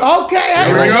do it. Okay,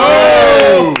 here we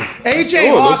go.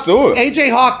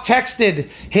 AJ Hawk texted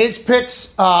his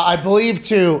picks, I believe,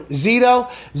 to Zito.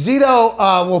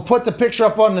 Zito will put the picture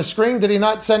up on the screen. Did he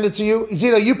not send it to you?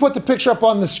 Zito, you put the picture up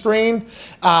on the screen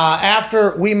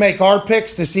after we make our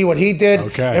picks to see what he did.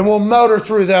 Okay. And we'll motor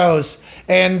through those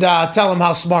and tell him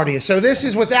how smart he is. So this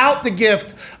is without the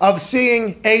gift of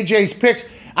seeing AJ's picks.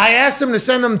 I asked him to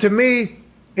send them to me.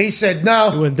 He said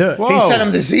no. He wouldn't do it. He sent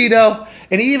them to Zito,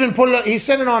 and he even put it. He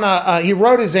sent it on he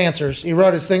wrote his answers. He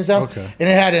wrote his things down, and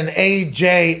it had an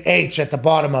AJH at the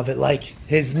bottom of it, like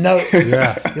his note.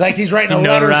 Like he's writing a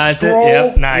letter scroll.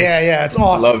 Yep, nice. Yeah, it's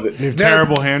awesome. Love it. You have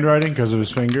terrible handwriting because of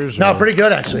his fingers? No, pretty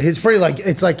good actually. It's pretty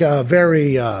it's like a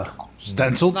very.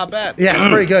 Stenciled? It's not bad. Yeah, it's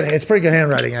pretty good. It's pretty good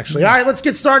handwriting, actually. All right, let's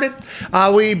get started.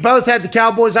 We both had the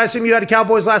Cowboys. I assume you had the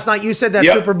Cowboys last night. You said that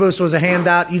Super Boost was a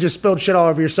handout. You just spilled shit all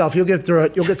over yourself. You'll get through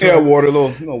it. You'll get through it. Water, no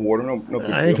water, no big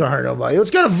deal. I ain't gonna hurt nobody. Let's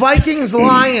go to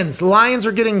Vikings-Lions. Lions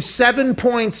are getting 7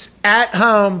 points at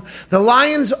home. The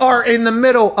Lions are in the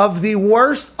middle of the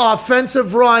worst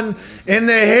offensive run in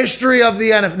the history of the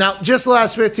NFL. Now, just the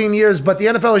last 15 years, but the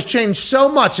NFL has changed so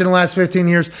much in the last 15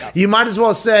 years. You might as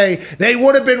well say they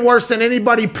would have been worse than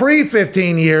anybody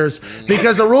pre-15 years,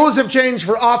 because the rules have changed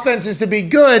for offenses to be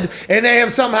good, and they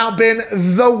have somehow been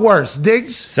the worst.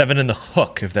 Diggs? 7 in the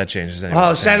hook, if that changes anything.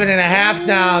 7.5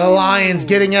 now. The Lions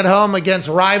getting at home against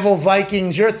rival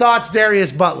Vikings. Your thoughts,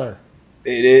 Darius Butler?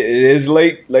 It is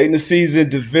late in the season,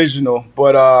 divisional,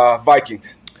 but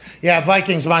Vikings. Yeah,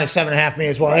 Vikings minus 7.5 me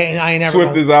as well. I ain't never.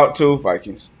 Swift is out too.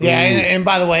 Vikings. Yeah, and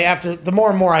by the way, after the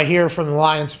more and more I hear from the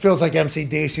Lions, it feels like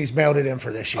MCDC's mailed it in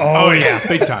for this year. Oh yeah,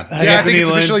 big time. I think it's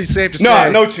officially safe to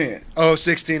say. No chance.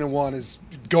 16-1 is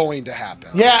going to happen.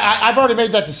 Yeah, I've already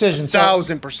made that decision.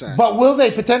 1,000%. But will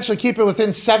they potentially keep it within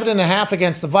 7.5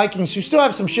 against the Vikings, who still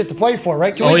have some shit to play for,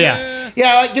 right?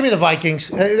 Yeah, give me the Vikings.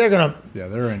 They're going to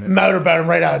they're in it. motorboat them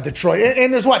right out of Detroit.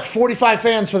 And there's, 45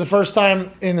 fans for the first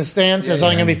time in the stands? There's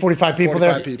only going to be 45 people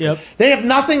there? People. Yep. They have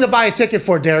nothing to buy a ticket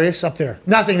for, Darius, up there.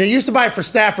 Nothing. They used to buy it for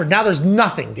Stafford. Now there's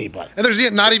nothing, D-Butt. And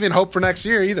there's not even hope for next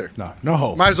year either. No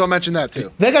hope. Might as well mention that,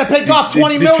 too. They got to pay Goff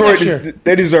 $20 million next year.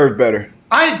 They deserve better.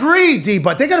 I agree, D,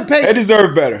 but they got to pay. They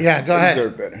deserve better. Yeah, go ahead. They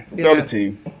deserve better. Sell the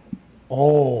team.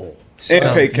 Oh, And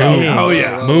pay Calvin. Oh,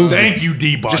 yeah. Move. Thank you,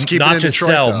 D-Bun. Just keep it Not in just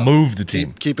Detroit, sell, though. move the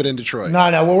team. Keep it in Detroit.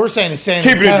 No, what we're saying is San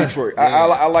Keep it in Antonio. Detroit.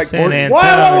 I like San Whoa,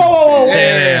 whoa, whoa, whoa.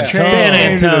 San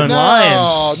Antonio No,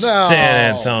 Lions. no.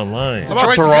 San Antonio Lions.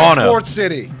 Detroit's a Toronto. sports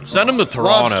city. Send him to Loves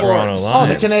Toronto. sports. Toronto Oh,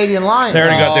 Lions. the Canadian Lions. They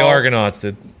already got the Argonauts,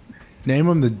 dude. Name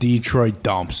them the Detroit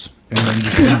Dumps, and then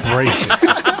just embrace it.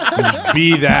 And just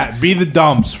be that. Be the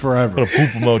Dumps forever. Put a poop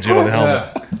emoji on the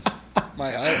helmet. My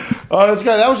height. Oh, that's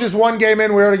good. That was just one game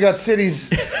in. We already got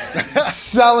cities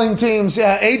selling teams.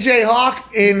 AJ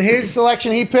Hawk, in his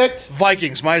selection, he picked.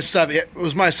 Vikings, -7. It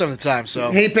was -7 at the time, so.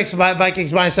 He picks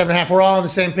Vikings -7.5. We're all on the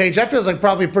same page. That feels like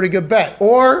probably a pretty good bet.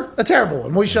 Or a terrible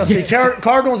one. We shall see.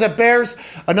 Cardinals at Bears,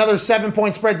 another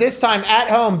 7-point spread. This time at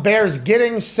home, Bears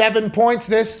getting 7 points.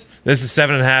 This is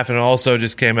 7.5, and it also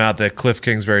just came out that Cliff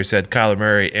Kingsbury said Kyler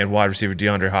Murray and wide receiver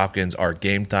DeAndre Hopkins are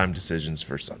game time decisions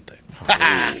for Sunday.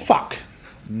 Fuck.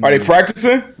 Are they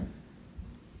practicing?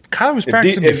 Kyler was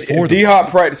practicing before if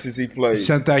D-Hop practices, he plays.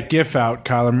 Sent that GIF out.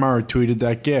 Kyler Murray tweeted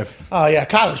that GIF. Oh, yeah.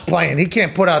 Kyler's playing. He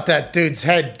can't put out that dude's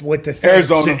head with the thing.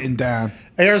 Arizona. Sitting down.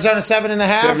 Arizona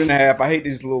 7.5. 7.5. I hate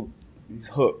these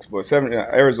hooks, but 7.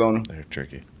 Arizona. They're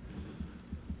tricky.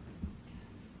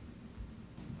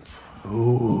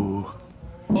 Ooh.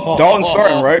 Dalton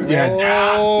starting, right?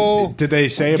 Yeah. Did they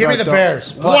say Give me about the Dalton?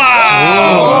 Bears. Wow.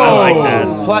 I like that.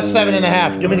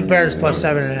 +7.5. Give me the Bears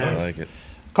 +7.5. I like it.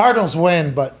 Cardinals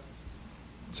win, but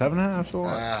 7.5 a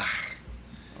lot.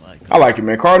 I like it,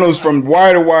 man. Cardinals from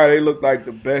wire to wire, they look like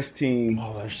the best team.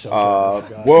 oh, they're so good. I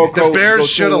forgot. Well The coached, Bears go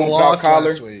should have 2-1 without lost Kyler.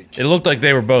 last week. It looked like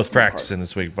they were both practicing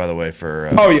this week, by the way, for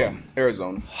Oh, yeah.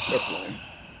 Arizona. They're playing.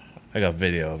 I got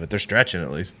video of it. They're stretching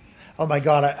at least. Oh my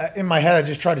God! In my head, I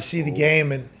just try to see the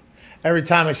game, and every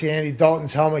time I see Andy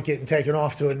Dalton's helmet getting taken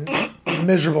off to a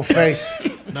miserable face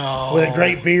No. with a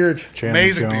great beard. Chandler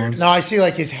Amazing Jones. beard. No, I see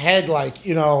like his head,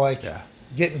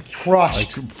 getting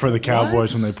crushed. Like for the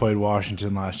Cowboys when they played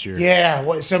Washington last year.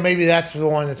 Yeah, so maybe that's the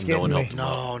one that's getting one me.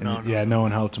 helped him. No. Yeah, no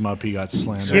one helped him up. He got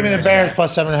slammed. Give me the Bears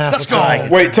 +7.5. Let's go.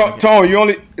 Wait,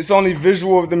 Tone, it's only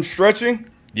visual of them stretching?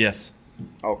 Yes.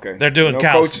 Okay. They're doing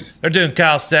coaches. They're doing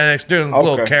calisthenics, doing a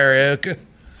little Okay. karaoke.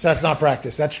 So that's not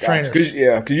practice. That's trainers.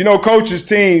 Because coaches'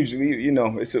 teams,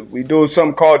 we do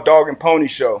something called dog and pony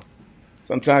show.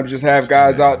 Sometimes you just have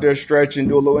guys out there stretching,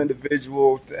 do a little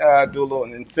individual, do a little,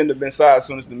 and then send them inside as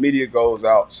soon as the media goes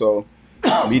out. So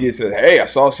the media says, "Hey, I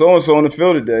saw so and so on the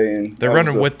field today," and They're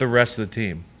running with the rest of the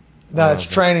team. No, it's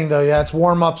training though. Yeah, it's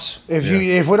warm ups. If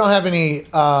we don't have any,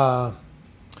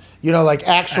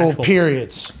 actual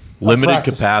periods. of Limited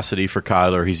practice. capacity for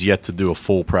Kyler. He's yet to do a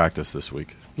full practice this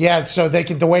week. Yeah, so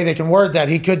the way they can word that,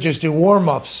 he could just do warm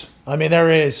ups. I mean,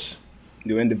 there is.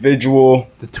 do individual.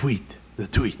 The tweet.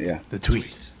 Yeah. The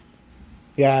tweet.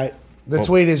 Yeah, the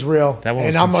tweet is real, that one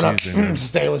was and I'm gonna confusing, man.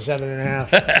 stay with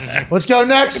 7.5. Let's go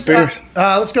next. The Bears.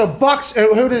 Let's go Bucks.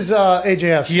 Who does AJ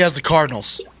have? He has the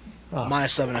Cardinals.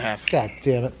 -7.5. God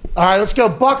damn it! All right, let's go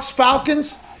Bucks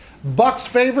Falcons. Bucks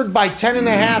favored by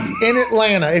 10.5 in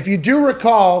Atlanta. If you do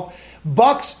recall,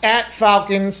 Bucks at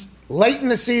Falcons late in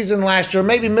the season last year,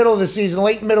 maybe middle of the season,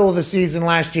 late middle of the season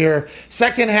last year.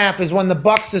 Second half is when the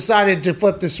Bucks decided to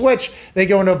flip the switch. They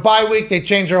go into a bye week. They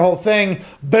change their whole thing.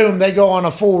 Boom, they go on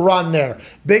a full run there.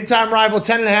 Big time rival.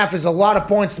 10.5 is a lot of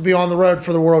points to be on the road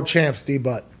for the world champs.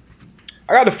 D-Butt.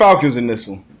 I got the Falcons in this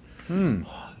one.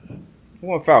 I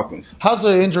want Falcons. How's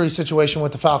the injury situation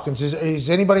with the Falcons? Is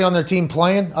anybody on their team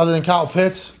playing other than Kyle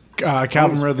Pitts?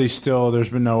 Calvin Ridley still. There's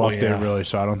been no update yeah. really,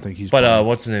 so I don't think he's. But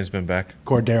what's his name's been back?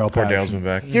 Cordero Cordell's been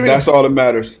back. That's all that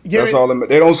matters. That's all that matters.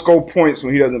 They don't score points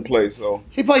when he doesn't play. So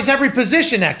He plays every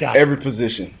position, that guy. every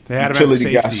position, They had him at utility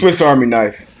guy, safety. Swiss Army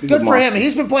knife. He's Good a for him. monster.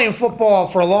 He's been playing football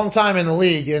for a long time in the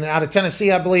league, and out of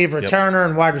Tennessee, I believe, returner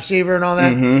and wide receiver and all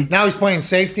that. Now he's playing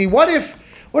safety. What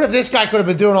if this guy could have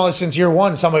been doing all this since year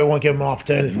one and somebody won't give him an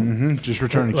opportunity? just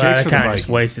returning Well, kicks that for the kind of just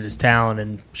Vikings. wasted his talent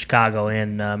in Chicago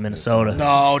and Minnesota.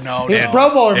 No. He was a Pro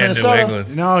Bowler in And New Minnesota.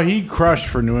 England. No, he crushed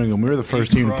for New England. We were the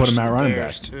first team to put him at running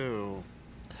back. Too.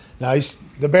 No,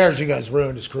 the Bears, you guys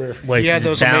ruined his career. Wasted He had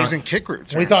his those talent. amazing kick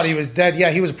routes. We thought he was dead. Yeah,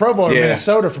 he was a Pro Bowler in Yeah.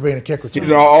 Minnesota for being a kick returner. He's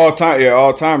an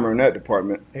all-timer in that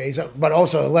department. Yeah, but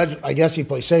also, I guess he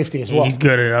plays safety as well. He's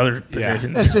good at other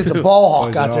positions. This dude's a ball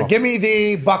hawk Plays out it there. all. Give me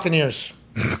the Buccaneers.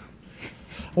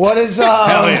 What is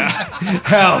Hell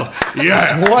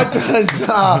yeah! what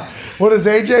does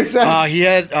AJ say? He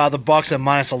had the Bucks at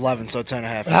 -11, so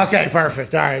 10.5. Okay,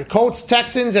 perfect. All right. Colts,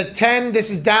 Texans at 10.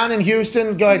 This is down in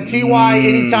Houston. Go ahead. TY,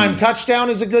 anytime touchdown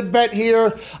is a good bet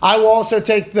here. I will also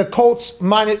take the Colts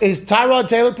minus. Is Tyrod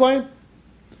Taylor playing?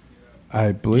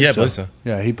 I believe Yeah, so. believe so.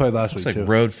 Yeah, he played last It's week like too.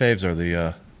 road faves are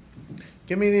the.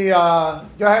 Give me the.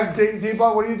 Go ahead,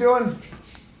 D-Bot. What are you doing?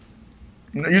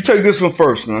 You take this one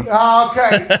first, man.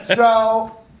 Okay,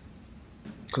 so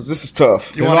Because this is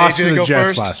tough. They lost to the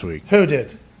Jets last week. Who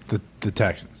did? The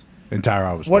Texans. And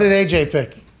Tyrod was. What did AJ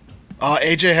pick?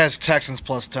 AJ has Texans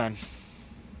plus 10.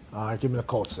 All right, give me the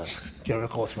Colts then. Give me the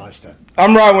Colts minus 10.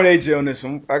 I'm riding with AJ on this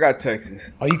one. I got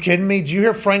Texans. Are you kidding me? Did you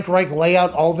hear Frank Reich lay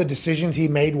out all the decisions he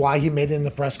made, why he made it in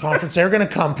the press conference? They're going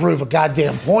to come prove a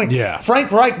goddamn point. Yeah.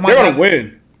 Frank Reich might They're going to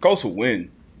win. Colts will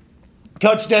win.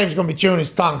 Coach Dave's going to be chewing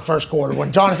his tongue first quarter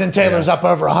when Jonathan Taylor's up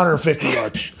over 150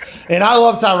 yards. And I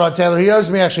love Tyrod Taylor. He owes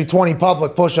me actually 20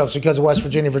 public push-ups because of West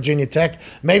Virginia, Virginia Tech.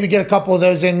 Maybe get a couple of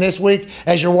those in this week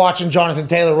as you're watching Jonathan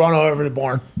Taylor run over the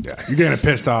barn. Yeah, you're getting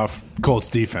pissed off Colts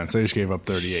defense. They just gave up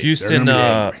 38. Houston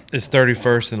is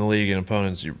 31st in the league in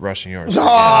opponents rushing yards. Oh,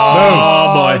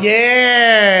 boy.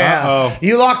 Yeah. Uh-oh.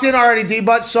 You locked in already,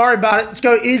 D-Butt. Sorry about it. Let's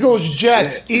go Eagles,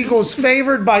 Jets. Eagles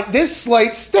favored by – this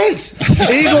slate stinks.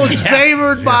 Eagles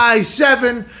favored by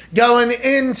 7 going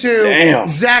into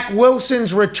Zach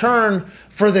Wilson's return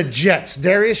for the Jets.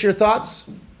 Darius, your thoughts?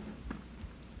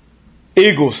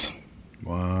 Eagles.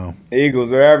 Wow.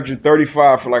 Eagles. They're averaging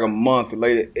 35 for like a month. They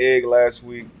laid an egg last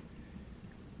week.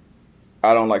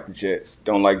 I don't like the Jets.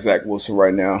 Don't like Zach Wilson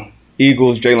right now.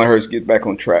 Eagles, Jalen Hurts get back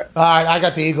on track. All right, I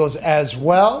got the Eagles as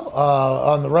well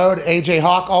on the road. A.J.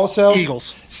 Hawk also.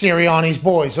 Eagles. Sirianni's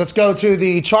boys. Let's go to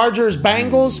the Chargers,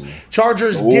 Bengals.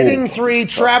 Chargers getting 3,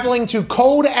 traveling to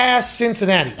cold-ass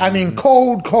Cincinnati. I mean,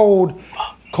 cold-ass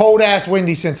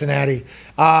windy Cincinnati.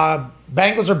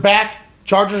 Bengals are back.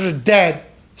 Chargers are dead.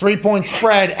 3-point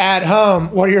spread at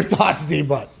home. What are your thoughts,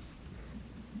 D-Butt?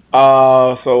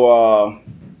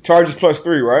 Chargers plus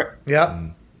 3, right? Yep.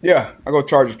 Yeah, I go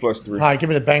Chargers plus 3. All right, give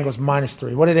me the Bengals minus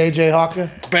 3. What did A.J. Hawk do?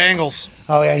 Bengals.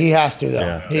 Oh, yeah, he has to,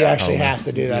 though. He actually has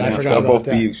to do that. I forgot about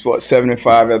that. Both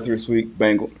 7-5 after this week.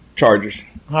 Chargers.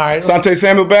 All right. Sante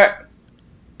Samuel back?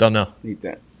 Don't know. Need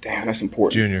that. Damn, that's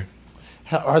important. Junior.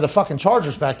 Are the fucking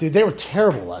Chargers back, dude? They were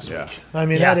terrible last week. I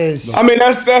mean, that is. I mean,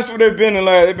 that's what they've been in.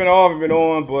 They've been off and been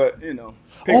on, but you know.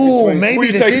 Oh, maybe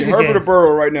this is a Herbert game. or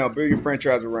Burrow right now. Build your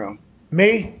franchise around.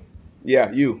 Me?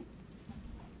 Yeah, you.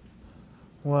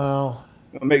 Well.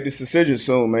 I'll make this decision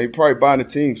soon, man. You're probably buying a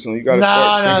team soon. You got to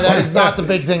No, that is not the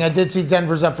big thing. I did see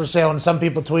Denver's up for sale, and some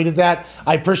people tweeted that.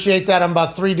 I appreciate that. I'm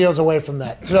about 3 deals away from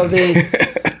that. So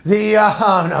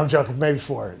no, I'm joking. Maybe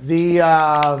 4.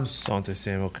 Sante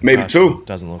Samuel. Maybe 2.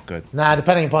 Doesn't look good. Nah,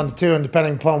 depending upon the 2 and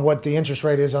depending upon what the interest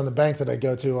rate is on the bank that I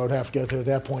go to, I would have to go to at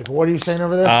that point. But what are you saying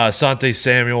over there? Sante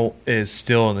Samuel is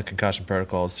still in the concussion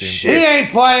protocol. It seems He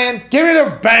ain't playing. Give me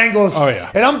the Bengals. Oh,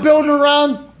 yeah. And I'm building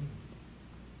around.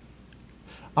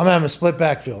 I'm having a split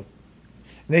backfield.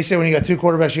 And they say when you got 2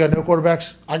 quarterbacks, you got no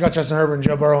quarterbacks. I got Justin Herbert and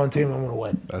Joe Burrow on the team. I'm going to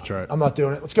win. That's right. I'm not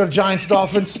doing it. Let's go to Giants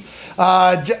Dolphins.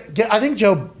 I think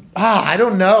Joe. I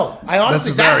don't know. I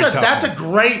honestly that's a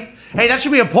great. Hey, that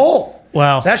should be a poll.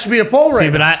 Well, that should be a poll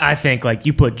right but I think like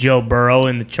you put Joe Burrow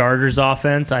in the Chargers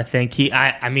offense. I think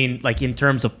I mean like in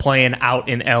terms of playing out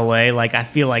in LA, like I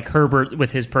feel like Herbert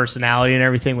with his personality and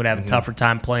everything would have a tougher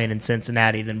time playing in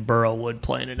Cincinnati than Burrow would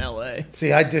playing in LA.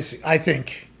 See, I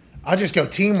think I'll just go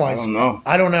team wise. I don't know.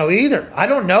 I don't know either. I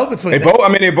don't know between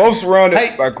them. They're both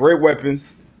surrounded by great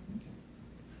weapons.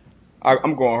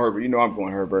 I'm going Herbert. You know I'm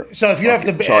going Herbert. So if you have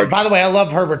to, by the way, I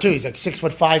love Herbert too. He's like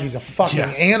 6'5". He's a fucking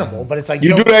animal. But it's like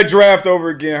you do that draft over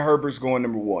again. Herbert's going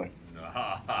number 1.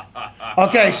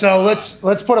 Okay, so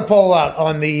let's put a poll out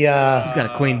on the. He's got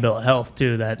a clean bill of health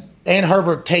too. And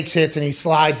Herbert takes hits and he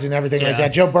slides and everything like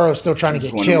that. Joe Burrow's still trying to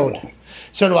get killed.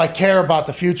 So do I care about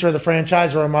the future of the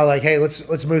franchise, or am I like, hey,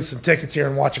 let's move some tickets here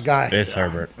and watch a guy? It's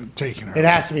Herbert. I'm taking Herbert. It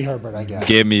has to be Herbert, I guess.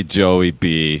 Give me Joey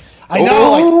B. I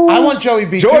know, like I want Joey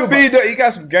B. Joey B. He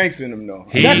got some gangster in him though.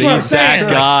 That's what I'm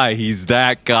saying. He's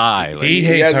that guy. Like, he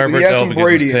hates Herbert though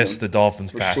because he's pissed the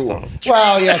Dolphins passed on him.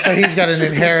 Well, yeah, so he's got an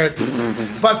inherent.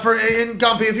 But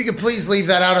Gumpy, if you could please leave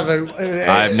that out of it.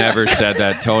 I've never said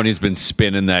that. Tony's been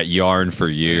spinning that yarn for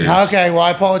years. Okay, well,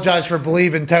 I apologize for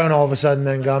believing Tone all of a sudden.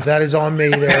 Then Gump, that is on me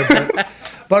there.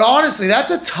 But honestly, that's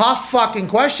a tough fucking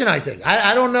question. I think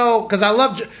I don't know because I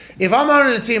love. If I'm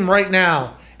owning a team right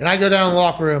now and I go down in the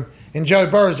locker room. And Joey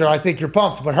Burrow's there, I think you're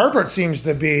pumped. But Herbert seems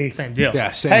to be same deal.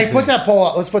 Yeah, same Hey, thing. put that poll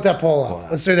out. Let's put that poll out.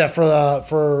 Let's do that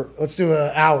for let's do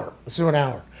an hour. Let's do an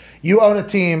hour. You own a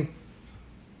team.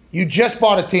 You just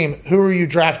bought a team. Who are you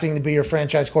drafting to be your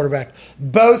franchise quarterback?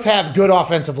 Both have good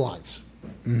offensive lines.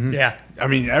 Mm-hmm. Yeah. I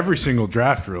mean, every single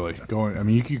draft really going. I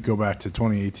mean, you could go back to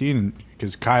 2018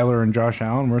 because Kyler and Josh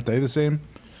Allen weren't they the same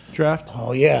draft?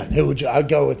 Oh yeah. And who would I'd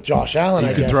go with Josh Allen.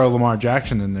 You could throw Lamar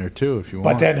Jackson in there too if you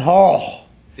want. But then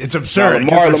it's absurd.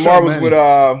 Lamar was with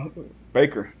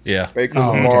Baker. Yeah. Baker,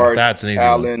 Lamar, that's an easy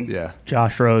Allen. Yeah.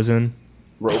 Josh Rosen.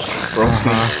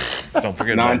 Rosen. Don't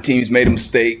forget 9 teams made a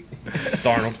mistake.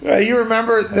 Darnold. You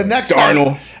remember the next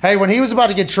Darnold. time? Hey, when he was about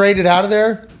to get traded out of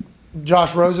there,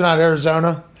 Josh Rosen out of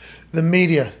Arizona, the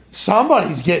media,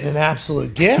 somebody's getting an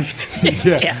absolute gift.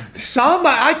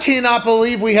 Somebody, I cannot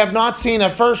believe we have not seen a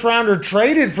first rounder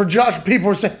traded for Josh. People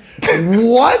are saying,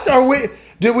 what are we?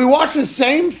 Did we watch the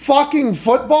same fucking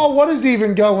football? What is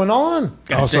even going on?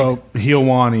 Also,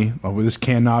 Hielwani, this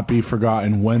cannot be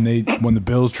forgotten. When the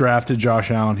Bills drafted Josh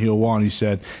Allen, Hielwani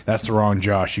said, "That's the wrong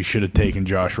Josh. You should have taken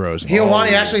Josh Rosen."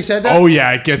 Hielwani actually said that? Oh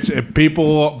yeah,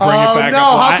 people bring it back.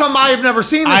 No, how come I have never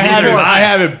seen this before? I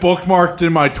have it bookmarked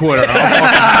in my Twitter.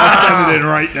 I'll send it in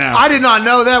right now. I did not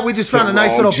know that. We just found a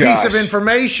nice little piece of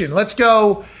information. Let's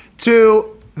go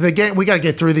to the game. We got to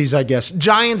get through these, I guess.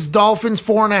 Giants, Dolphins,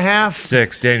 4.5.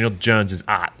 6. Daniel Jones is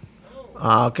hot.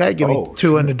 Okay, give me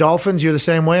 2 in the Dolphins. You're the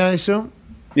same way, I assume?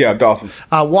 Yeah, Dolphins.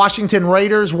 Washington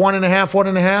Raiders, 1.5,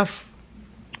 1.5.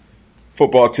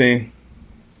 Football team.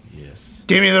 Yes.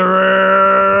 Give me the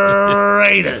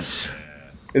Raiders.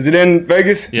 Is it in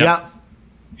Vegas? Yeah.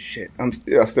 Shit, I'm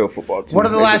still a football team. What are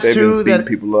the last They've two been that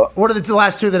beating people up? What are the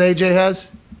last two that AJ has?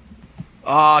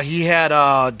 He had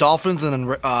Dolphins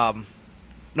and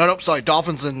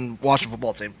Dolphins and Washington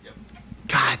football team.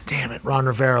 God damn it, Ron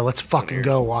Rivera. Let's fucking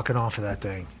go walking off of that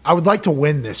thing. I would like to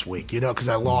win this week, because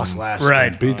I lost last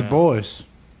week. Beat the boys.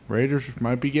 Raiders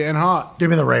might be getting hot. Give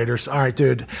me the Raiders. All right,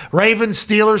 dude. Ravens,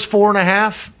 Steelers,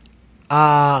 4.5.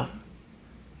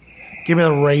 Give me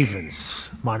the Ravens,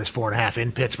 -4.5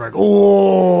 in Pittsburgh.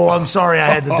 Oh, I'm sorry I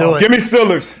had to do it. Give me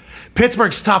Steelers.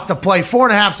 Pittsburgh's tough to play.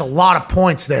 4.5 is a lot of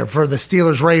points there for the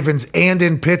Steelers, Ravens, and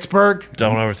in Pittsburgh.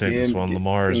 Don't overthink this one.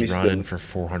 Lamar is running for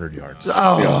 400 yards.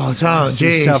 Oh,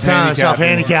 geez.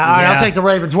 Self-handicap. All right, I'll take the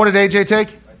Ravens. What did AJ take?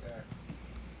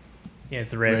 Yeah, it's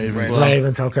the Ravens.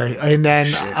 Ravens, okay. And then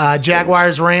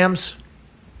Jaguars, Rams.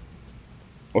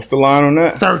 What's the line on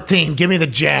that? 13. Give me the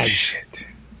Jags. Shit.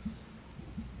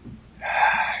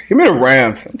 Give me the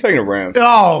Rams. I'm taking the Rams.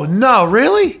 Oh, no,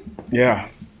 really? Yeah.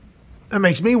 That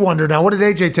makes me wonder now. What did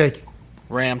AJ take?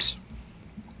 Rams.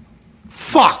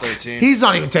 Fuck. 13. He's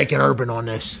not even taking Urban on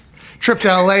this. Trip to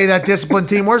LA, that disciplined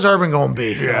team. Where's Urban going to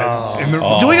be? Do we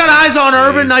got eyes on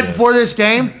Urban night before this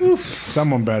game?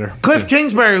 Someone better. Cliff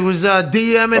Kingsbury was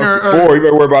DMing or Before, you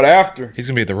better worry about after. He's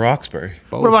going to be at the Roxbury.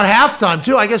 what about halftime,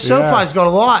 too? I guess SoFi's got a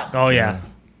lot. Oh, yeah.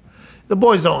 The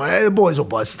boys will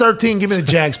bust. 13, give me the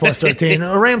Jags plus 13.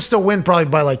 The Rams still win probably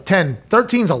by like 10.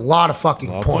 13's a lot of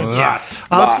fucking points.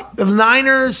 The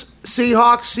Niners,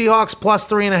 Seahawks plus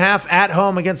 3.5 at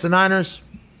home against the Niners.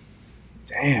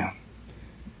 Damn.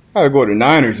 I gotta go to the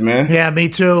Niners, man. Yeah, me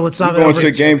too. Let's not going to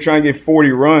a game trying to get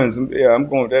 40 runs. Yeah, I'm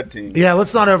going with that team. Yeah,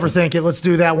 let's not overthink it. Let's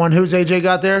do that one. Who's AJ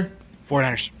got there?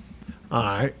 49ers. All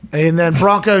right. And then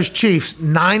Broncos, Chiefs,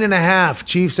 9.5.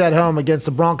 Chiefs at home against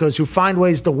the Broncos, who find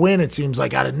ways to win, it seems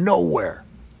like, out of nowhere.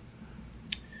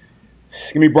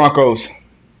 Give me Broncos.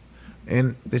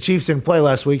 And the Chiefs didn't play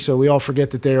last week, so we all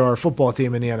forget that they are a football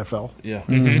team in the NFL. Yeah.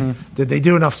 Mm-hmm. Did they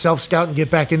do enough self-scout and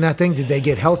get back in that thing? Did they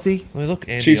get healthy? Well, look,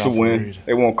 Andy Chiefs will win.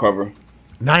 They won't cover.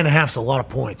 9.5's a lot of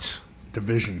points.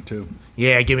 Division, too.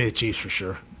 Yeah, give me the Chiefs for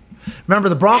sure. Remember,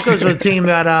 the Broncos are the team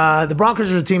that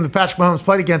Patrick Mahomes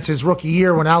played against his rookie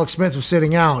year when Alex Smith was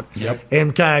sitting out. Yep.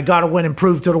 And got to win and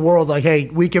prove to the world, like, hey,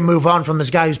 we can move on from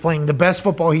this guy who's playing the best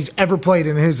football he's ever played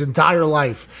in his entire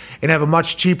life and have a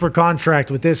much cheaper contract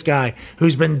with this guy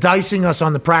who's been dicing us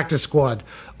on the practice squad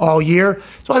all year.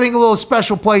 So I think a little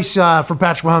special place for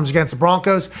Patrick Mahomes against the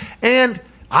Broncos. And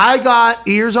I got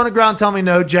ears on the ground telling me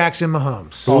no Jackson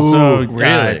Mahomes. Also,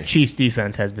 really? Chiefs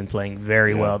defense has been playing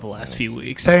very well the last few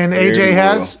weeks. And AJ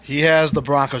has? He has the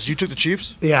Broncos. You took the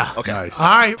Chiefs? Yeah. Okay. Nice. All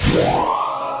right.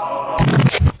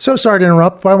 So sorry to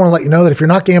interrupt, but I want to let you know that if you're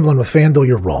not gambling with FanDuel,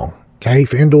 you're wrong. Okay,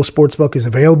 FanDuel Sportsbook is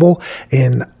available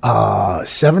in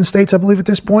 7 states, I believe, at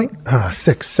this point.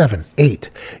 6, 7,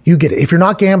 8. You get it. If you're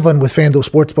not gambling with FanDuel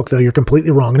Sportsbook, though, you're completely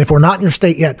wrong. And if we're not in your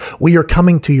state yet, we are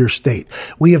coming to your state.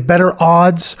 We have better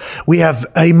odds. We have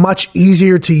a much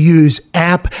easier to use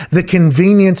app. The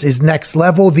convenience is next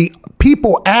level. The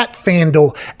people at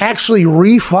FanDuel actually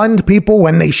refund people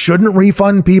when they shouldn't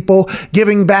refund people,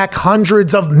 giving back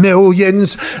hundreds of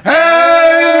millions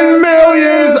and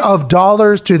millions of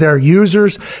dollars to their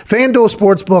users. FanDuel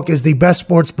Sportsbook is the best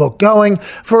sportsbook going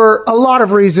for a lot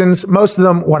of reasons, most of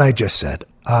them what I just said.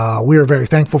 We are very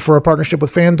thankful for our partnership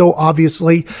with FanDuel,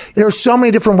 obviously. There are so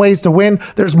many different ways to win.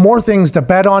 There's more things to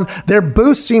bet on. Their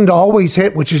boosts seem to always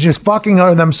hit, which is just fucking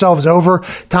themselves over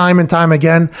time and time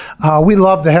again. We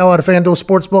love the hell out of FanDuel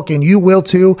Sportsbook, and you will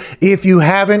too. If you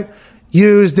haven't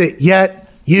used it yet,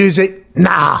 use it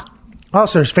now.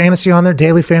 Also, there's fantasy on there,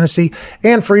 daily fantasy,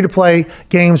 and free-to-play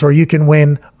games where you can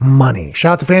win money.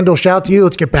 Shout out to FanDuel, shout out to you.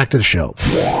 Let's get back to the show.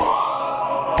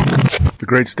 The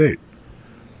great state.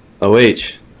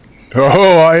 OH.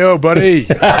 Oh, I-O, buddy.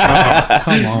 Come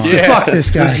on. Yeah. Fuck this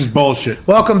guy. This is bullshit.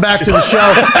 Welcome back to the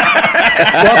show.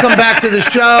 Welcome back to the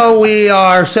show. We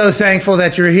are so thankful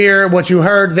that you're here. What you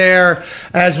heard there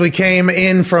as we came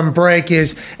in from break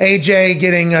is AJ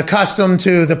getting accustomed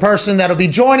to the person that'll be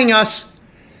joining us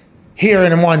here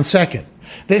in 1 second.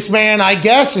 This man, I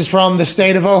guess, is from the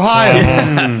state of Ohio.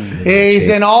 He's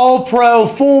an all-pro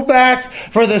fullback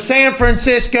for the San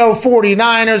Francisco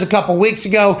 49ers. A couple weeks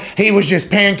ago, he was just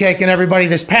pancaking everybody.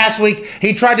 This past week,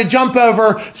 he tried to jump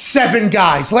over 7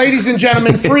 guys. Ladies and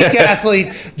gentlemen, freak athlete,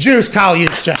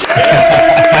 Juszczyk.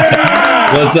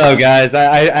 What's up, guys?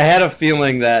 I had a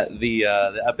feeling that the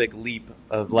epic leap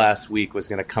of last week was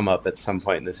going to come up at some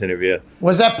point in this interview.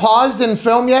 Was that paused in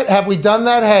film yet? Have we done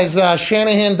that? Has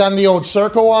Shanahan done the old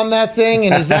circle on that thing?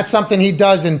 And is that something he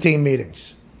does in team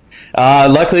meetings?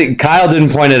 Luckily, Kyle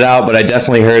didn't point it out, but I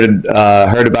definitely heard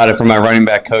about it from my running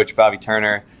back coach, Bobby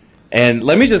Turner. And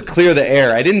let me just clear the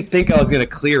air. I didn't think I was going to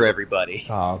clear everybody.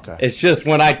 Oh, okay. It's just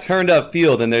when I turned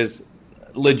upfield and there's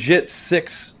legit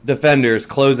 6 defenders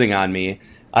closing on me,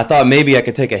 I thought maybe I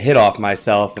could take a hit off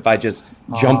myself if I just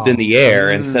jumped in the air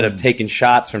instead of taking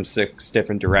shots from 6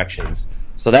 different directions.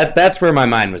 So that's where my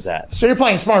mind was at. So you're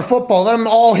playing smart football. Let them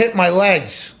all hit my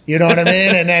legs. You know what I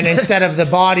mean? And then instead of the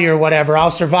body or whatever, I'll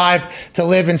survive to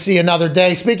live and see another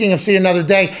day. Speaking of see another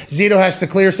day, Zito has to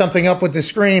clear something up with the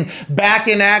screen. Back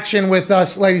in action with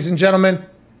us, ladies and gentlemen.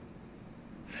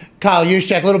 Kyle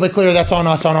Juszczyk, a little bit clearer. That's on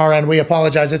us on our end. We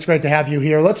apologize. It's great to have you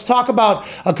here. Let's talk about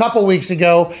a couple weeks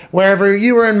ago, wherever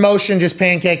you were in motion, just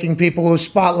pancaking people who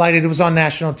spotlighted. It was on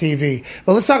national TV.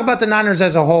 But let's talk about the Niners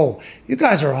as a whole. You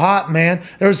guys are hot, man.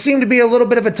 There seemed to be a little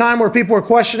bit of a time where people were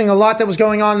questioning a lot that was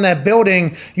going on in that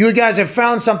building. You guys have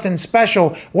found something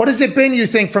special. What has it been, you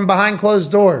think, from behind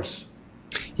closed doors?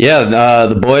 Yeah,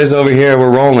 the boys over here,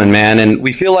 we're rolling, man. And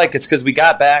we feel like it's because we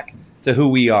got back to who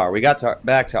we are. We got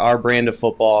back to our brand of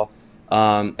football.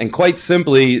 And quite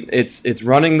simply, it's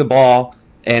running the ball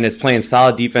and it's playing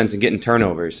solid defense and getting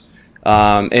turnovers.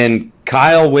 And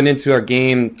Kyle went into our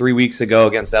game 3 weeks ago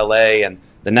against LA, and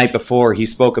the night before he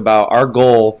spoke about our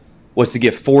goal was to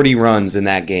get 40 runs in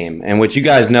that game. And what you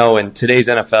guys know in today's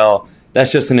NFL,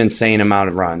 that's just an insane amount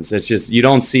of runs. It's just, you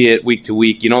don't see it week to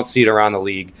week. You don't see it around the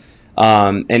league.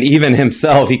 And even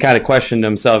himself, he kind of questioned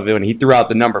himself when he threw out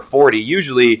the number 40.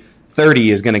 Usually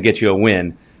 30 is going to get you a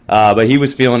win. But he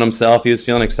was feeling himself. He was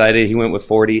feeling excited. He went with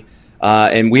 40.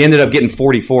 And we ended up getting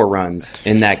 44 runs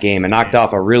in that game and knocked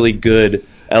off a really good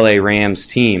LA Rams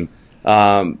team.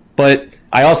 But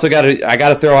I also got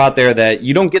to throw out there that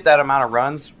you don't get that amount of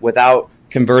runs without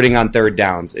converting on third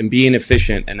downs and being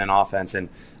efficient in an offense.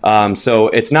 And so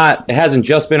it hasn't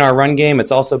just been our run game.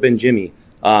 It's also been Jimmy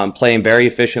playing very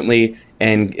efficiently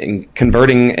and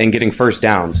converting and getting first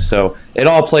downs. So it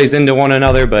all plays into one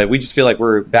another, but we just feel like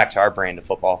we're back to our brand of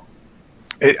football.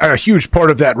 A huge part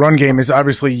of that run game is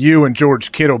obviously you and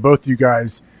George Kittle. Both you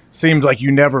guys seems like you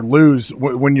never lose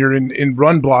when you're in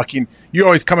run blocking. You're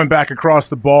always coming back across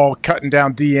the ball, cutting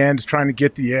down D ends, trying to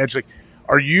get the edge. Like,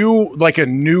 are you like a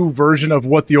new version of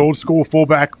what the old school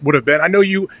fullback would have been? I know when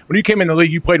you came in the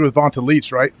league, you played with Vonta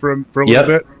Leach, right? For a little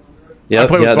bit. Yeah,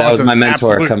 that was my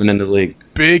mentor coming into the league.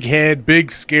 Big head,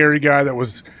 big scary guy that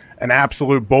was an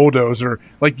absolute bulldozer.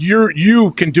 Like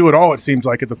you can do it all. It seems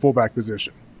like at the fullback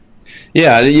position.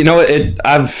 Yeah,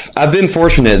 I've been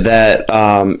fortunate that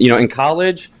in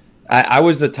college I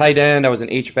was a tight end, I was an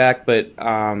H-back, but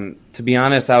to be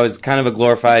honest, I was kind of a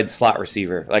glorified slot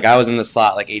receiver. Like I was in the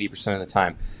slot like 80% of the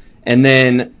time, and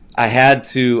then I had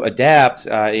to adapt.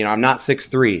 I'm not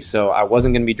 6'3", so I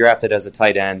wasn't going to be drafted as a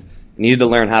tight end. I needed to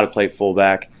learn how to play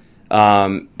fullback.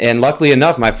 And luckily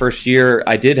enough, my first year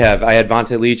I had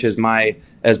Vonta Leach as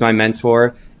my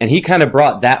mentor, and he kind of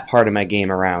brought that part of my game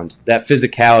around, that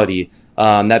physicality,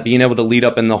 that being able to lead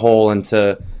up in the hole and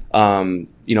to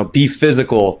be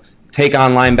physical, take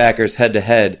on linebackers head to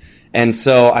head. And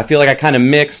so I feel like I kind of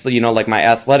mixed, like my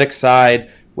athletic side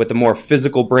with the more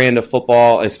physical brand of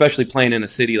football, especially playing in a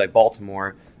city like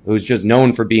Baltimore, who's just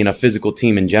known for being a physical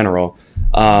team in general.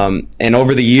 And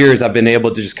over the years, I've been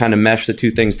able to just kind of mesh the two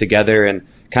things together and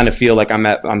kind of feel like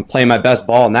I'm playing my best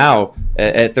ball now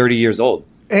at 30 years old.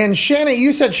 And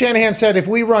you said Shanahan said if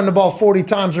we run the ball 40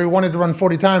 times or he wanted to run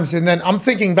 40 times, and then I'm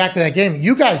thinking back to that game,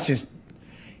 you guys just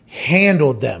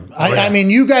handled them. I mean,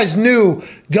 you guys knew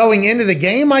going into the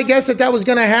game, I guess, that was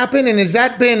going to happen. And is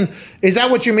that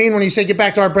what you mean when you say get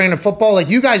back to our brand of football? Like,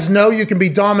 you guys know you can be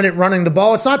dominant running the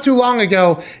ball. It's not too long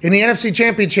ago in the NFC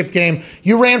Championship game,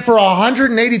 you ran for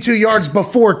 182 yards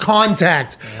before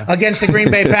contact against the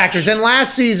Green Bay Packers. And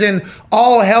last season,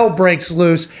 all hell breaks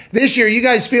loose. This year, you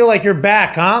guys feel like you're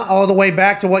back, huh? All the way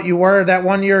back to what you were that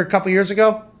one year a couple years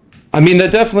ago? I mean,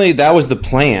 that was the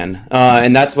plan,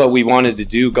 and that's what we wanted to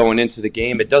do going into the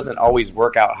game. It doesn't always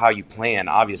work out how you plan,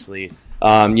 obviously.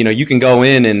 You can go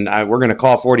in and we're going to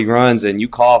call 40 runs, and you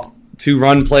call 2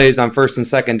 run plays on 1st and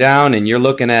 2nd down, and you're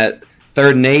looking at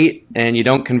 3rd and 8, and you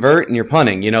don't convert, and you're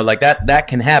punting. Like that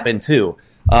can happen too.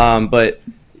 But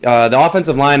the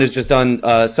offensive line has just done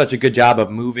such a good job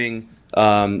of moving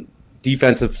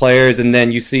defensive players, and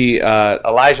then you see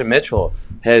Elijah Mitchell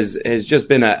has just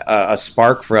been a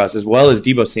spark for us, as well as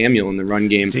Deebo Samuel in the run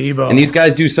game. And these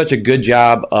guys do such a good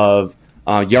job of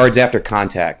yards after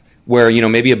contact, where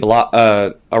maybe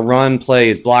a run play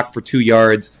is blocked for 2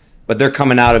 yards, but they're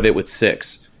coming out of it with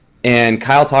 6. And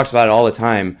Kyle talks about it all the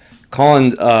time.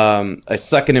 Calling a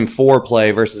 2nd and 4 play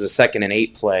versus a 2nd and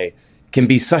 8 play can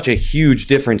be such a huge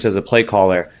difference as a play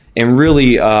caller, and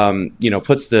really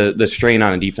puts the strain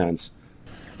on a defense.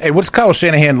 Hey, what's Kyle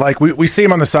Shanahan like? We see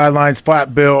him on the sidelines,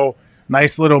 flat bill,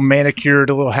 nice little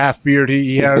manicured, a little half beard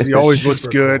he has. He always looks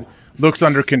good, looks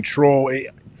under control.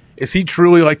 Is he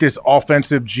truly like this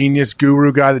offensive genius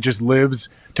guru guy that just lives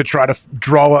to try to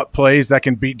draw up plays that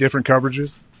can beat different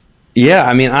coverages? Yeah,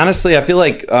 I mean, honestly, I feel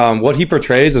like what he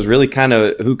portrays is really kind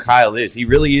of who Kyle is. He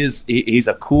really is. He's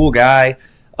a cool guy,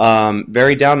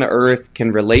 very down to earth,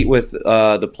 can relate with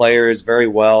the players very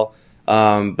well.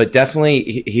 But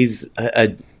definitely, he's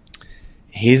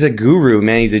a guru,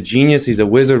 man. He's a genius. He's a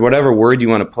wizard. Whatever word you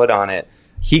want to put on it,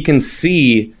 he can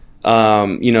see.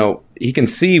 He can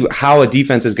see how a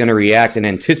defense is going to react and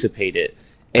anticipate it,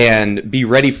 and be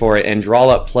ready for it, and draw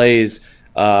up plays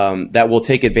that will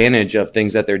take advantage of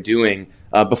things that they're doing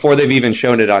before they've even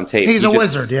shown it on tape. He's a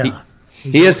wizard, yeah.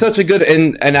 He is such a good,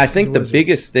 and I think the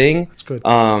biggest thing,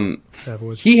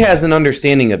 he has an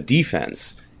understanding of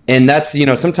defense, and that's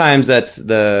sometimes that's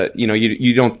the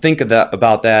you don't think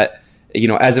about that.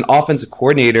 As an offensive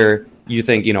coordinator, you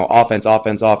think, offense,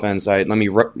 right? Let me,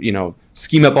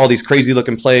 scheme up all these crazy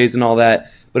looking plays and all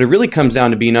that. But it really comes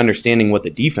down to understanding what the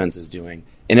defense is doing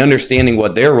and understanding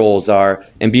what their roles are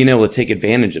and being able to take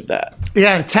advantage of that.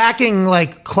 Yeah, attacking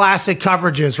like classic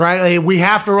coverages, right? Like, we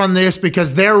have to run this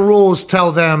because their rules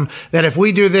tell them that if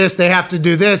we do this, they have to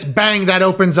do this. Bang, that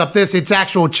opens up this. It's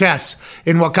actual chess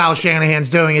in what Kyle Shanahan's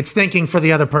doing. It's thinking for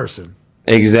the other person.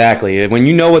 Exactly. When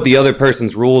you know what the other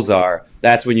person's rules are,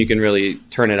 that's when you can really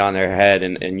turn it on their head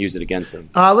and use it against them.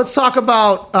 Let's talk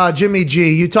about Jimmy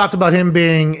G. You talked about him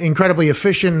being incredibly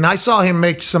efficient, and I saw him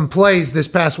make some plays this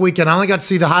past weekend. I only got to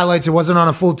see the highlights. It wasn't on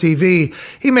a full TV.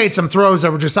 He made some throws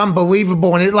that were just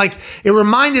unbelievable, and it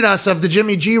reminded us of the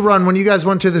Jimmy G run when you guys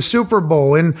went to the Super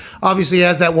Bowl, and obviously he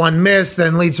has that one miss,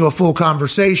 then leads to a full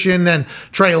conversation, then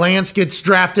Trey Lance gets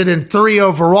drafted in 3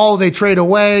 overall. They trade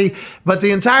away, but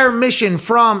the entire mission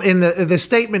in the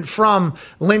statement from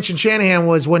Lynch and Shanahan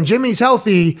was, when Jimmy's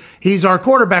healthy, he's our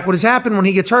quarterback. What has happened when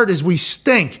he gets hurt is we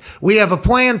stink. We have a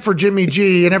plan for Jimmy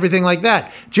G and everything like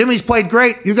that. Jimmy's played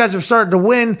great. You guys have started to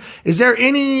win. Is there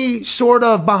any sort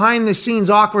of behind the scenes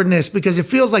awkwardness? Because it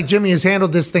feels like Jimmy has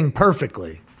handled this thing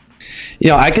perfectly.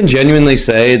 I can genuinely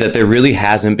say that there really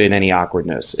hasn't been any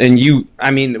awkwardness. And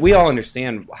we all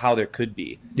understand how there could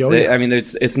be.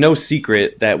 It's no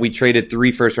secret that we traded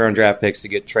 3 first-round draft picks to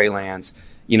get Trey Lance.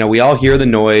 We all hear the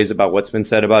noise about what's been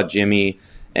said about Jimmy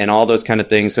and all those kind of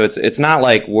things. So it's not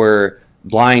like we're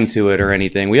blind to it or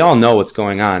anything. We all know what's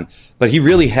going on. But he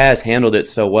really has handled it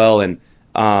so well. And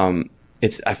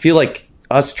I feel like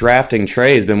us drafting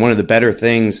Trey has been one of the better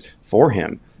things for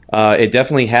him. It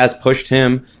definitely has pushed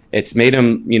him. It's made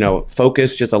him,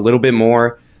 focus just a little bit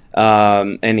more.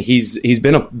 And he's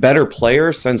been a better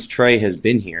player since Trey has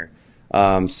been here.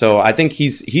 So I think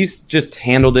he's just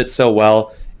handled it so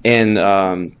well and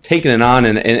taken it on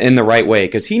in the right way,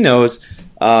 because he knows,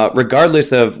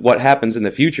 regardless of what happens in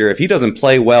the future, if he doesn't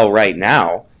play well right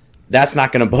now, that's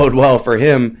not going to bode well for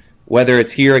him, whether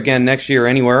it's here again next year or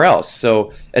anywhere else.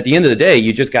 So at the end of the day,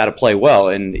 you just got to play well,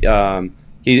 and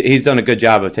he's done a good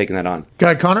job of taking that on. Go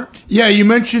ahead, Connor. Yeah, you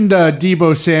mentioned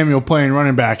Deebo Samuel playing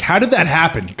running back. How did that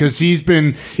happen? Because he's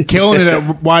been killing it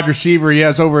at wide receiver. He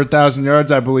has over 1,000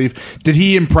 yards, I believe. Did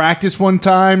he in practice one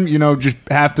time, just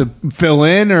have to fill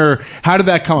in, or how did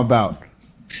that come about?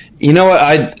 You know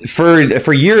what?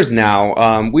 For years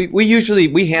now, we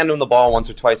hand him the ball once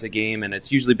or twice a game, and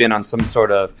it's usually been on some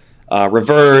sort of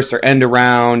reverse or end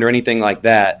around or anything like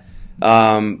that.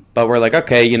 But we're like,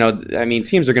 okay,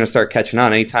 teams are going to start catching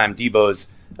on anytime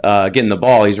Debo's getting the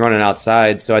ball. He's running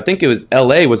outside. So I think it was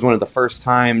L.A. was one of the first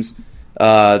times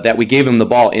that we gave him the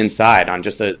ball inside on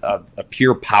just a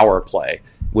pure power play,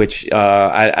 which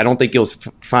I don't think you'll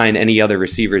find any other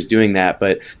receivers doing that.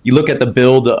 But you look at the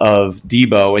build of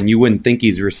Debo, and you wouldn't think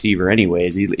he's a receiver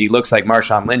anyways. He looks like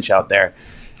Marshawn Lynch out there.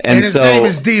 And his name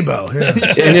is Debo.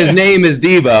 Yeah. And his name is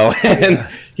Debo. And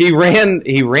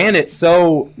he ran it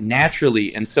so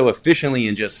naturally and so efficiently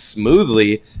and just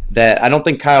smoothly that I don't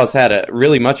think Kyle's had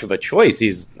really much of a choice.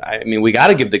 We got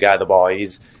to give the guy the ball.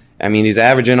 He's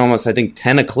averaging almost, I think,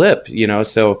 10 a clip,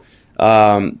 So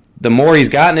the more he's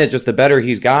gotten it, just the better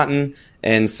he's gotten.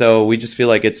 And so we just feel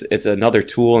like it's another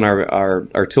tool in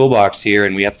our toolbox here,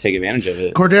 and we have to take advantage of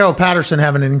it. Cordero Patterson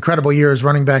having an incredible year as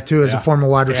running back, too, as a former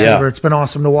wide receiver. Yeah. It's been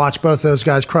awesome to watch both those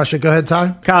guys crush it. Go ahead,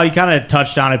 Ty. Kyle, you kind of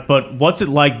touched on it, but what's it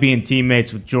like being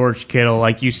teammates with George Kittle?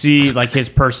 Like, you see like his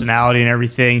personality and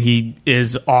everything. He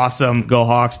is awesome. Go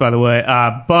Hawks, by the way.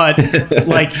 But,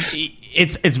 like,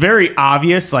 it's very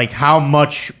obvious, like, how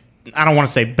much, I don't want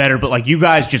to say better, but, like, you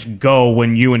guys just go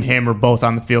when you and him are both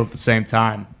on the field at the same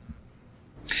time.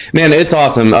 Man, it's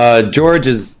awesome. George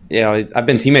is, I've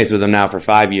been teammates with him now for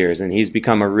 5 years, and he's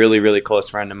become a really, really close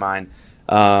friend of mine.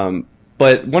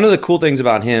 But one of the cool things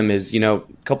about him is, a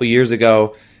couple years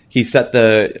ago, he set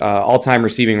the all-time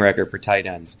receiving record for tight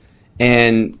ends.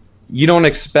 And you don't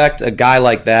expect a guy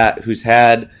like that who's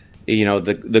had,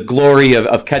 the glory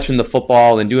of catching the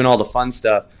football and doing all the fun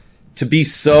stuff to be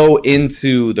so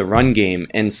into the run game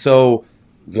and so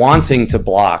wanting to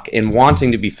block and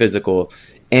wanting to be physical.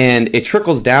 And it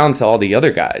trickles down to all the other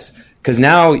guys. Because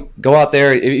now, go out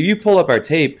there, if you pull up our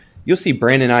tape, you'll see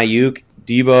Brandon Ayuk,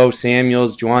 Debo,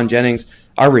 Samuels, Juwan Jennings.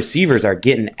 Our receivers are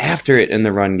getting after it in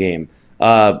the run game.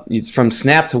 It's from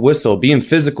snap to whistle, being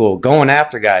physical, going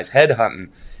after guys, head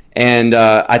hunting. And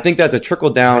I think that's a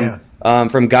trickle down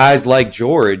from guys like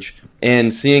George,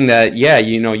 and seeing that,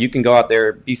 you can go out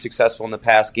there, be successful in the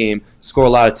pass game, score a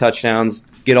lot of touchdowns,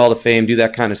 get all the fame, do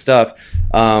that kind of stuff.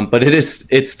 But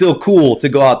it's still cool to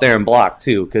go out there and block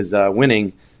too, because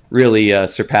winning really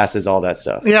surpasses all that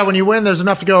stuff. Yeah, when you win, there's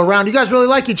enough to go around. You guys really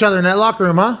like each other in that locker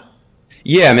room, huh?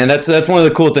 Yeah, man, that's one of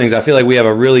the cool things. I feel like we have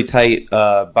a really tight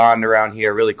bond around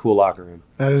here, really cool locker room.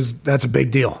 That's a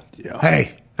big deal. Yeah.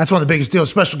 Hey, that's one of the biggest deals,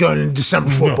 especially going into December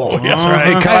football. Yes,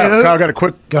 right. Hey, Kyle, I got a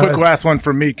quick last one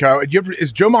from me, Kyle.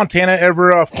 Is Joe Montana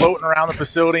ever floating around the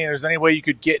facility, and is there any way you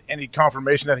could get any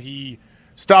confirmation that he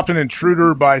stopped an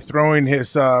intruder by throwing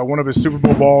his one of his Super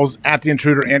Bowl balls at the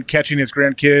intruder and catching his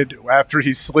grandkid after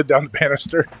he slid down the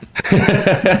banister?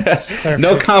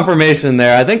 No confirmation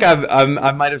there. I think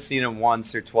I might have seen him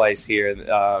once or twice here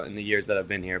in the years that I've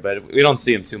been here, but we don't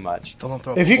see him too much.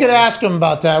 If you could ask him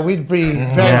about that, we'd be very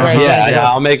thankful. Yeah,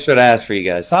 I'll make sure to ask for you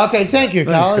guys. Okay, thank you,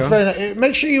 Kyle. It's very nice.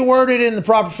 Make sure you word it in the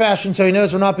proper fashion so he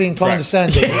knows we're not being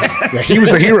condescending. Yeah, he was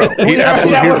a hero.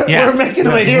 We're making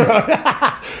him a hero.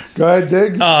 Go ahead,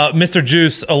 Diggs. Mr.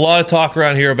 Juice, a lot of talk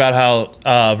around here about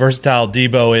how versatile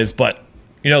Debo is, but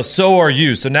so are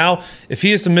you. So now, if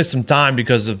he has to miss some time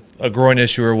because of a groin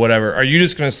issue or whatever, are you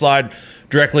just going to slide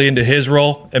directly into his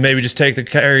role and maybe just take the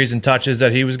carries and touches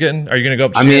that he was getting? Are you going to go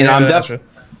up?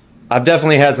 I've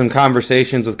definitely had some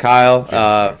conversations with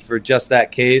Kyle for just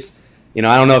that case. I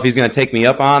don't know if he's going to take me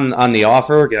up on the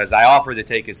offer, because I offered to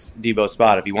take his Debo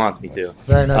spot if he wants me to.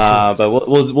 Very nice. But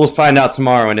we'll find out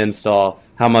tomorrow and install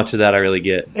how much of that I really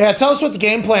get. Yeah, tell us what the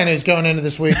game plan is going into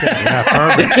this weekend.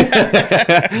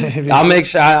 I'll make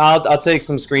sure. I'll take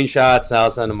some screenshots and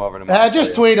I'll send them over tomorrow.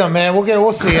 Just tweet them, man.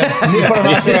 We'll see it. You put them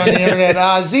out there on the internet.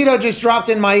 Zito just dropped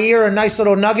in my ear a nice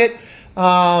little nugget.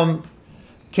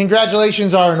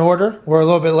 Congratulations are in order. We're a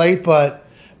little bit late, but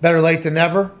better late than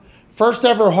never. First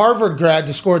ever Harvard grad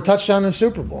to score a touchdown in the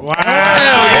Super Bowl. Wow!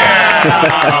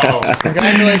 Yeah.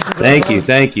 Congratulations!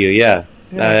 Thank you. Yeah.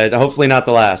 Hopefully not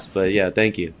the last, but yeah,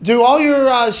 thank you. Do all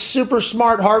your super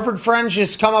smart Harvard friends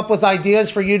just come up with ideas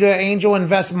for you to angel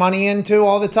invest money into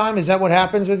all the time? Is that what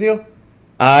happens with you?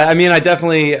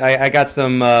 I got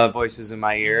some voices in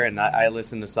my ear, and I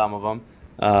listen to some of them.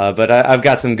 But I've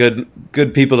got some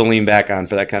good people to lean back on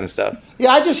for that kind of stuff.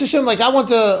 Yeah, I just assumed, I went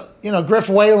to, Griff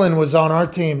Whalen was on our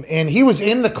team, and he was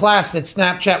in the class that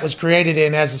Snapchat was created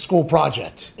in as a school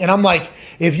project. And I'm like,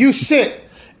 if you sit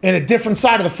in a different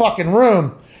side of the fucking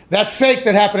room, that fake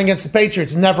that happened against the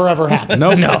Patriots never, ever happened.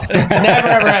 No. Never,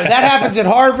 ever happened. That happens at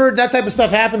Harvard. That type of stuff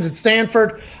happens at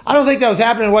Stanford. I don't think that was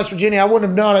happening in West Virginia. I wouldn't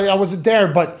have known. I wasn't there,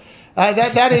 but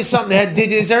that is something.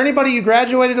 Is there anybody you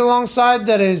graduated alongside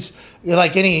that is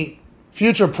any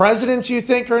future presidents, you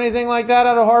think, or anything like that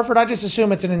out of Harvard? I just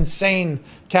assume it's an insane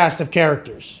cast of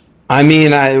characters. I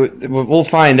mean, we'll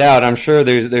find out. I'm sure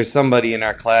there's somebody in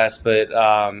our class, but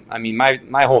I mean,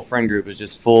 my whole friend group is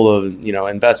just full of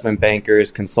investment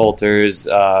bankers, consultants,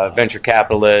 venture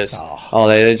capitalists, all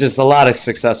that. There's just a lot of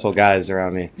successful guys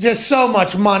around me. Just so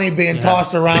much money being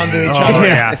tossed around to each other.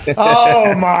 Yeah.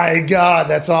 Oh my God,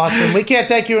 that's awesome. We can't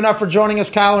thank you enough for joining us,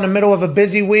 Kyle, in the middle of a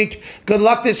busy week. Good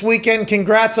luck this weekend.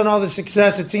 Congrats on all the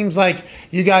success. It seems like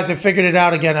you guys have figured it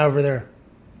out again over there.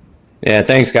 Yeah,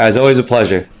 thanks, guys. Always a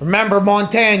pleasure. Remember,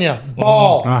 Montana,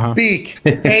 Ball, Beak,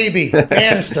 Baby,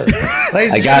 Bannister.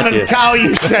 Ladies and gentlemen, Kyle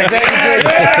Juszczyk. Thank you,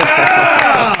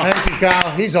 Thank you,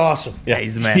 Kyle. He's awesome. Yeah,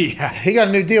 he's the man. He got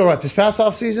a new deal, this past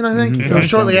offseason, I think? It was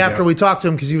shortly after we talked to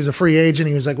him because he was a free agent.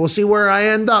 He was like, we'll see where I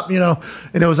end up, And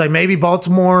it was like maybe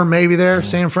Baltimore, maybe there.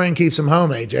 San Fran keeps him home,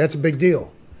 AJ. That's a big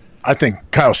deal. I think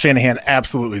Kyle Shanahan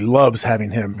absolutely loves having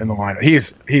him in the lineup.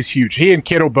 He's huge. He and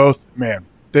Kittle both, man.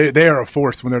 They are a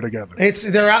force when they're together.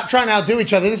 They're out trying to outdo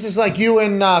each other. This is like you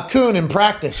and Kuhn in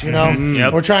practice,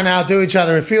 Yep. We're trying to outdo each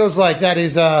other. It feels like that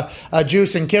is a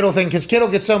Juice and Kittle thing because Kittle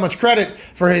gets so much credit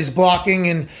for his blocking,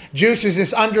 and Juice is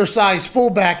this undersized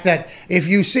fullback that if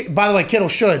you see, by the way, Kittle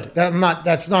should.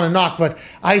 That's not a knock, but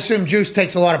I assume Juice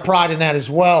takes a lot of pride in that as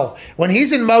well. When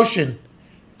he's in motion,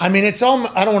 I mean, I don't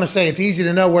want to say it's easy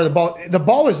to know where the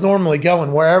ball is normally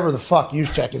going wherever the fuck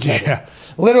Juszczyk is headed.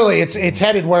 Literally, it's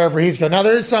headed wherever he's going. Now,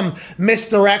 there is some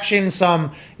misdirection,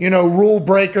 some, rule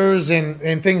breakers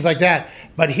and things like that.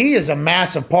 But he is a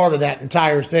massive part of that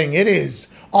entire thing. It is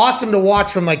awesome to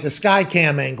watch from like the sky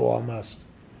cam angle almost.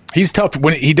 He's tough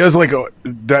when he does like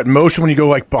that motion when you go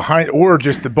like behind or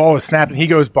just the ball is snapping. He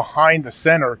goes behind the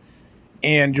center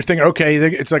and you're thinking, okay,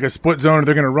 it's like a split zone.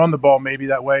 They're going to run the ball maybe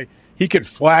that way. He could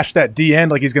flash that D end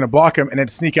like he's going to block him and then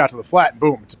sneak out to the flat and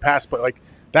boom, it's a pass play. Like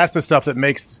that's the stuff that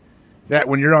makes that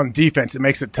when you're on defense, it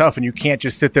makes it tough and you can't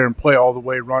just sit there and play all the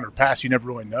way, run or pass. You never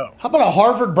really know. How about a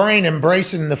Harvard brain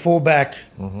embracing the fullback,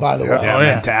 by the way?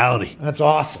 Mentality. That's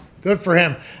awesome. Good for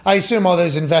him. I assume all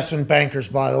those investment bankers,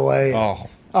 by the way. Oh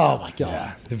my God.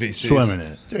 Yeah. The VCs. Swimming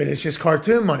in it. Dude, it's just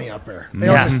cartoon money up there.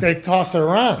 They toss it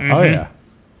around. Oh, yeah.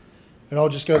 It all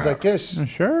just goes like this.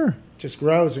 Sure. Just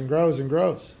grows and grows and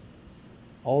grows.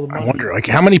 All the money. I wonder,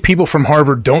 how many people from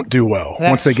Harvard don't do well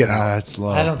once they get out? That's low.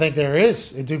 I don't think there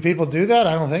is. Do people do that?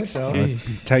 I don't think so.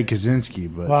 Ted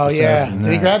Kaczynski, but well, yeah.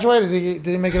 Did he graduate? Did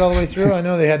he make it all the way through? I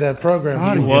know they had that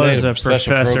program. He was a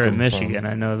professor at Michigan.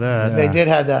 I know that. They did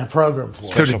have that program for.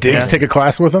 So did Diggs take a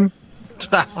class with him?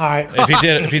 All right.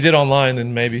 If he did online,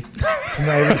 then maybe.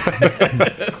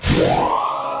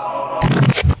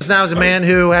 Now is a man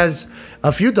who has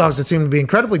a few dogs that seem to be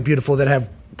incredibly beautiful that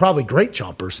have probably great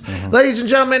chompers. Ladies and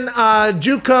gentlemen,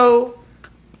 JUCO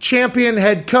champion,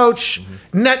 head coach,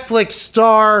 Netflix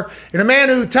star, and a man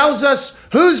who tells us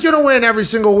who's going to win every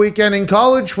single weekend in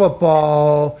college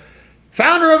football.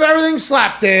 Founder of Everything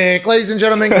Slapdick. Ladies and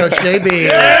gentlemen, Coach JB.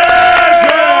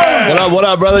 What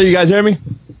up, brother? You guys hear me?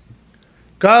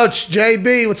 Coach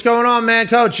JB, what's going on, man?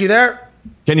 Coach, you there?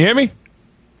 Can you hear me?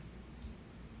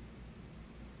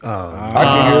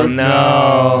 Oh,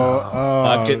 no.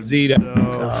 Fucking Zeta.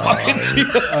 Fucking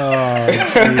Zeta.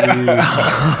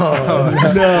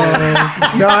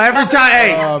 No, every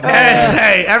time,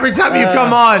 hey, every time you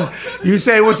come on, you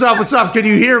say, what's up? Can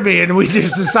you hear me? And we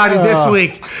just decided this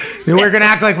week that we're going to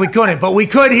act like we couldn't. But we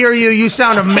could hear you. You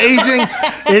sound amazing.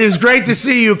 It is great to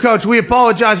see you, Coach. We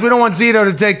apologize. We don't want Zito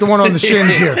to take the one on the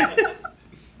shins here.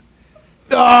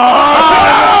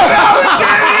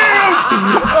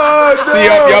 See,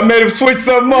 y'all made him switch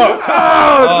something up.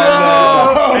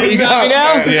 Oh, no. You got me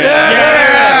now?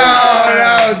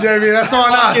 No, JB, that's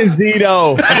on us.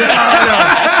 Zito.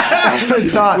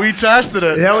 We tested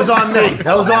it. That was on me.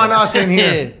 That was on us in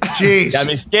here. Jeez. Got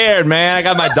me scared, man. I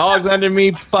got my dogs under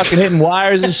me fucking hitting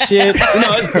wires and shit.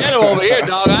 It's ghetto over here,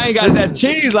 dog. I ain't got that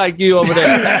cheese like you over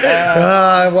there.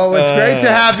 Well, it's great to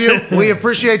have you. We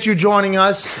appreciate you joining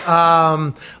us.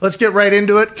 Let's get right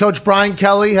into it. Coach Brian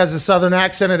Kelly has a Southern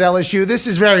accent at LSU. This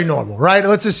is very normal, right?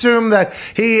 Let's assume that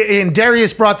and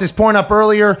Darius brought this point up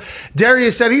earlier.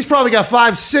 Darius said he's probably got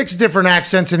 5-6 different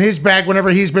accents in his bag whenever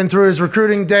he's been through his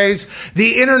recruiting days.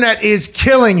 The internet is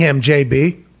killing him,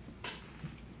 JB.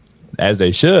 As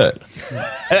they should.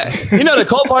 The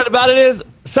cool part about it is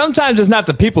sometimes it's not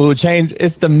the people who change,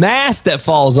 it's the mask that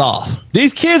falls off.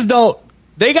 These kids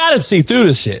they got to see through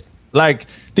this shit. Like,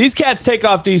 these cats take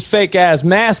off these fake ass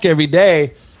masks every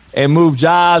day and move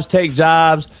jobs, take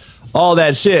jobs, all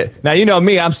that shit. Now, you know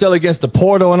me, I'm still against the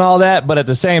portal and all that, but at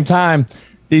the same time,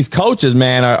 these coaches,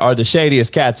 man, are the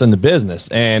shadiest cats in the business.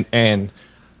 And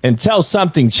until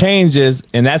something changes,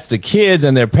 and that's the kids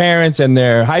and their parents and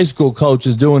their high school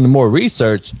coaches doing the more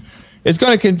research, it's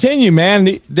going to continue,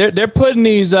 man. They're putting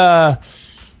these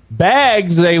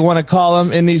bags, they want to call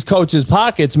them, in these coaches'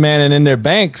 pockets, man, and in their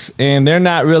banks, and they're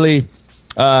not really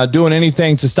doing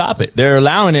anything to stop it. They're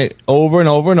allowing it over and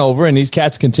over and over, and these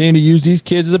cats continue to use these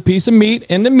kids as a piece of meat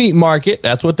in the meat market.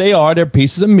 That's what they are. They're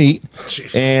pieces of meat.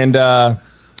 Jeez. And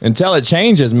until it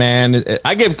changes, man,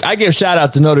 I give shout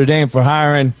out to Notre Dame for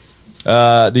hiring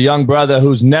the young brother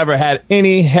who's never had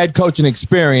any head coaching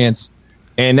experience.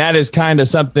 And that is kind of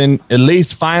something, at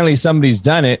least finally somebody's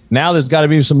done it. Now there's got to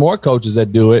be some more coaches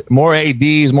that do it, more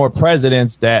ADs, more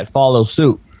presidents that follow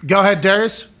suit. Go ahead,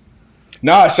 Darius.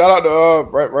 Nah, shout out to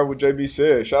right what JB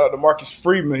said. Shout out to Marcus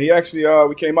Freeman. He actually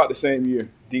we came out the same year.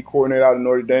 D coordinator out of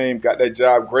Notre Dame, got that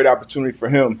job. Great opportunity for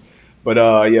him. But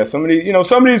yeah, some of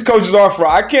these coaches are for.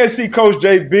 I can't see Coach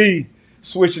JB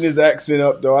switching his accent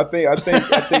up though. I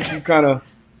think you kind of.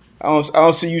 I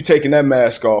don't see you taking that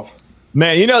mask off.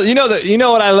 Man, you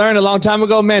know what I learned a long time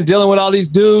ago, man, dealing with all these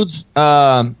dudes.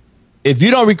 If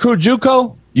you don't recruit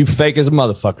JUCO, you fake as a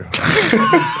motherfucker.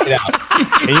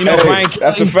 And you know, Brian Kelly,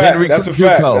 that's a fact. That's a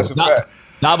fact. That's a fact.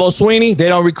 Nabo Sweeney, they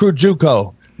don't recruit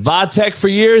JUCO. Vodtech for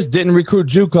years didn't recruit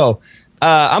JUCO.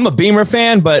 I'm a Beamer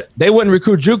fan, but they wouldn't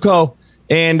recruit JUCO.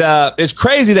 And it's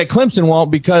crazy that Clemson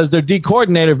won't, because their D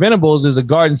coordinator Venables is a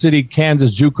Garden City,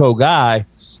 Kansas JUCO guy.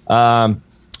 And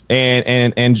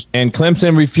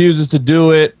Clemson refuses to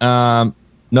do it.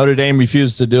 Notre Dame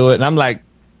refuses to do it. And I'm like,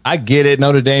 I get it.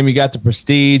 Notre Dame, you got the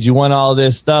prestige, you won all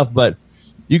this stuff, but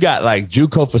you got like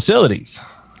JUCO facilities.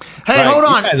 Hey, like, hold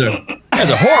on. You guys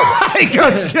are horrible. Hey,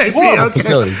 Coach JP, horrible okay.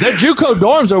 facilities. Their JUCO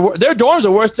dorms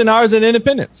are worse than ours in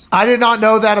Independence. I did not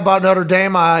know that about Notre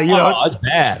Dame. It's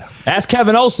bad. Ask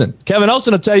Kevin Olsen. Kevin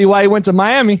Olsen will tell you why he went to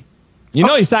Miami. You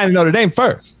know he signed to Notre Dame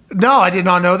first. No, I did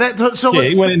not know that. So yeah,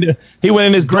 he went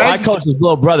in his Greg. I coached his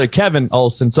little brother Kevin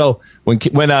Olsen. So when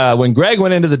Greg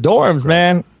went into the dorms,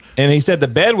 man, and he said the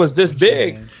bed was this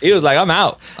big, he was like, I'm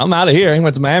out of here. He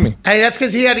went to Miami. Hey, that's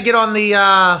because he had to get on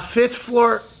the fifth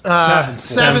floor,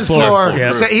 seventh floor.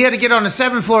 Yeah. So he had to get on the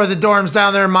seventh floor of the dorms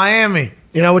down there in Miami.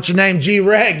 You know, what's your name? G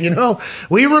Reg, you know?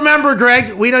 We remember,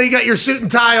 Greg. We know you got your suit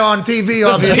and tie on TV,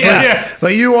 obviously. Yeah.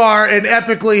 But you are an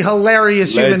epically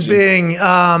hilarious human being.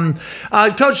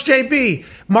 Coach JB,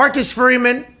 Marcus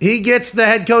Freeman, he gets the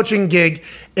head coaching gig.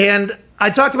 And I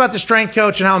talked about the strength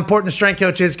coach and how important the strength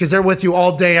coach is because they're with you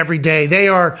all day, every day. They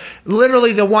are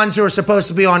literally the ones who are supposed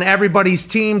to be on everybody's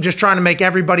team, just trying to make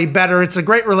everybody better. It's a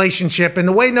great relationship. And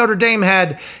the way Notre Dame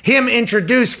had him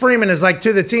introduce Freeman is like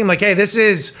to the team, like, hey, this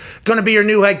is going to be your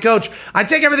new head coach. I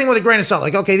take everything with a grain of salt.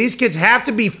 Like, okay, these kids have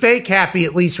to be fake happy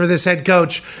at least for this head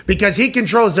coach because he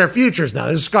controls their futures now.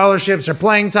 There's scholarships, their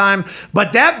playing time.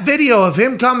 But that video of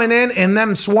him coming in and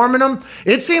them swarming him,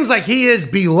 it seems like he is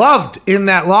beloved in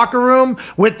that locker room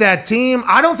with that team.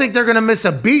 I don't think they're going to miss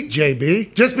a beat,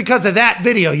 JB, just because of that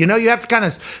video. You know, you have to kind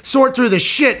of sort through the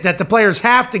shit that the players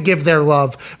have to give their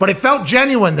love, but it felt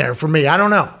genuine there for me. I don't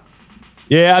know.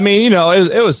 Yeah, I mean, you know,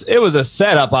 it was a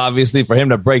setup, obviously, for him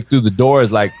to break through the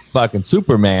doors like fucking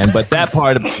Superman. But that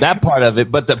part of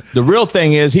it. But the real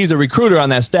thing is, he's a recruiter on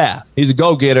that staff. He's a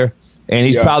go-getter, and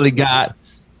he's probably got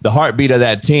the heartbeat of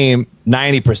that team,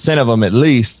 90% of them at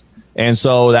least. And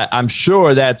so that I'm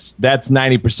sure that's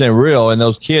 90% real. And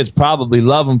those kids probably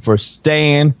love him for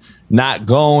staying, not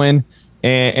going.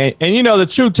 And you know, the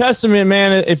true testament,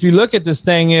 man, if you look at this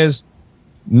thing, is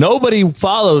nobody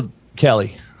followed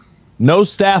Kelly. No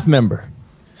staff member.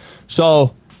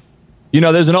 So, you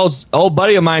know, there's an old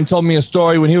buddy of mine told me a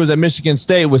story when he was at Michigan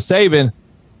State with Saban.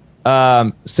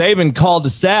 Saban called the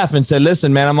staff and said,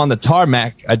 listen, man, I'm on the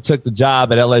tarmac. I took the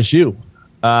job at LSU.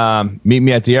 Meet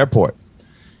me at the airport.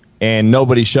 And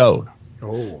nobody showed.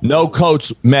 Oh. No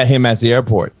coach met him at the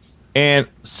airport. And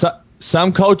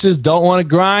some coaches don't want to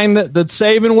grind the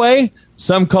Saban way.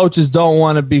 Some coaches don't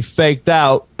want to be faked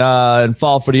out and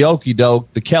fall for the okie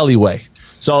doke, the Kelly way.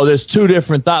 So there's two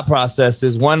different thought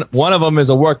processes. One of them is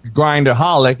a work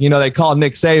grinder-holic. You know, they call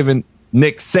Nick Saban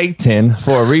Nick Satan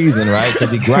for a reason, right?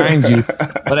 Because he grinds you.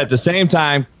 But at the same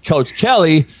time, Coach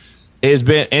Kelly has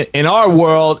been, in our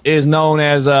world, is known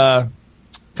as a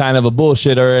kind of a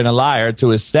bullshitter and a liar to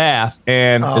his staff.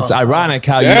 And it's ironic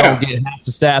how you don't get half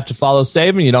the staff to follow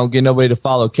Saban. You don't get nobody to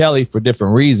follow Kelly for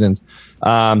different reasons.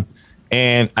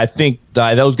 And I think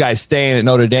those guys staying at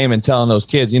Notre Dame and telling those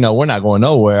kids, you know, we're not going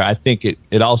nowhere. I think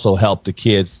it also helped the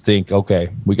kids think, okay,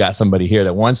 we got somebody here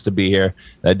that wants to be here,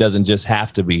 that doesn't just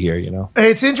have to be here, you know.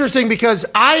 It's interesting because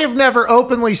I have never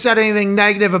openly said anything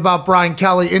negative about Brian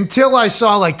Kelly until I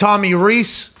saw like Tommy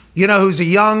Reese, you know, who's a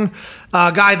young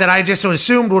guy that I just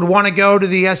assumed would want to go to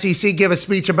the SEC, give a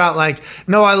speech about like,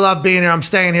 no, I love being here. I'm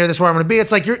staying here. This is where I'm going to be.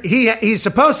 It's like he's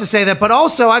supposed to say that, but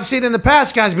also I've seen in the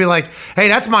past guys be like, hey,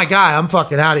 that's my guy. I'm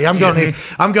fucking out of here. I'm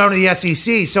going to the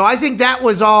SEC. So I think that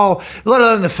was all, let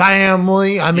alone the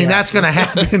family. I mean, that's going to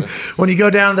happen when you go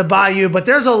down to the Bayou. But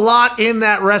there's a lot in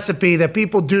that recipe that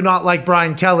people do not like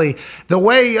Brian Kelly. The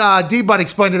way D-Bud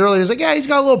explained it earlier is like, yeah, he's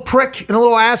got a little prick and a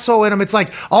little asshole in him. It's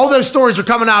like all those stories are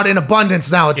coming out in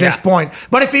abundance now at this point.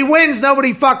 But if he wins,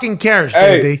 nobody fucking cares,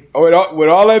 JB. With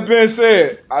all that being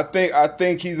said, I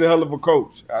think he's a hell of a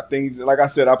coach. I think, like I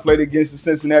said, I played against the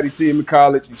Cincinnati team in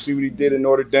college. You see what he did in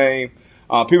Notre Dame.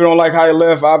 People don't like how he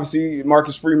left. Obviously,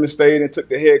 Marcus Freeman stayed and took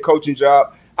the head coaching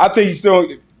job. I think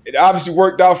it obviously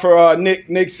worked out for Nick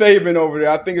Saban over there.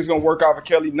 I think it's going to work out for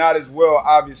Kelly, not as well,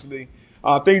 obviously.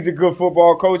 I think he's a good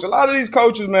football coach. A lot of these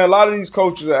coaches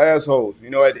are assholes,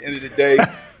 at the end of the day,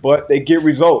 but they get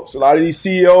results. A lot of these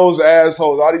CEOs are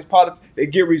assholes. A lot of these politics, they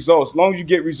get results. As long as you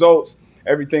get results,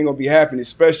 everything will be happening,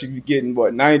 especially if you're getting,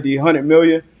 90, 100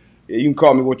 million. Yeah, you can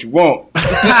call me what you want.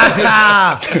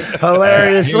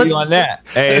 Hilarious. Let's on that.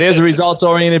 Hey, it is a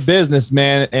result-oriented business,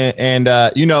 man. And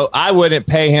I wouldn't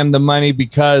pay him the money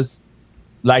because,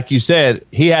 like you said,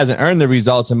 he hasn't earned the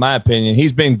results, in my opinion.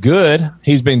 He's been good.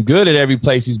 He's been good at every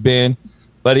place he's been,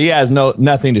 but he has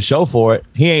nothing to show for it.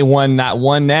 He ain't won not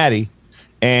one natty.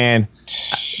 And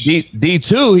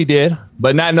D2 he did,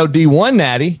 but not no D1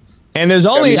 natty. And there's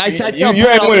only, you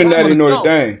ain't winning natty in Notre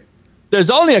Dame.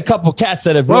 There's only a couple cats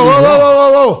that have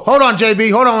Whoa. Hold on,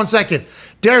 JB. Hold on 1 second.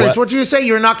 Darius, what did you say?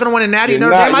 You're not going to win a natty at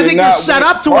Notre Dame? I think you're set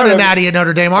up to win a natty at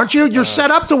Notre Dame, aren't you? You're set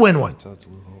up to win one.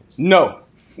 No.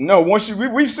 Once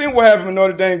we've seen what happened with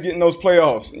Notre Dame getting those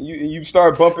playoffs. You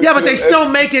start bumping. Yeah, but they still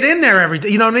make it in there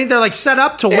you know what I mean? They're like set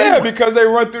up to win. Yeah, because they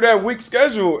run through that weak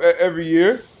schedule every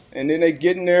year. And then they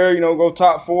get in there, go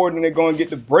top four, and then they go and get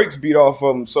the brakes beat off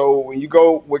of them. So when you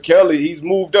go with Kelly, he's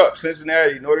moved up,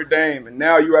 Cincinnati, Notre Dame, and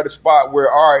now you're at a spot where,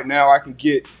 all right, now I can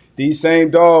get these same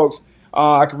dogs.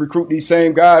 I can recruit these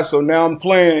same guys. So now I'm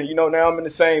playing, now I'm in the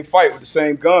same fight with the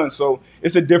same gun. So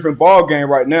it's a different ball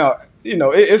game right now.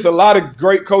 It's a lot of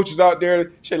great coaches out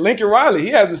there. Shit, Lincoln Riley, he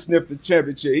hasn't sniffed the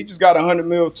championship. He just got $100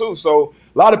 million too. So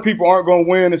a lot of people aren't going to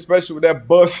win, especially with that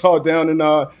buzzsaw down in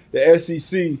the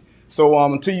SEC. So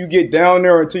until you get down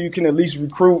there, until you can at least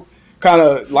recruit kind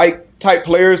of like type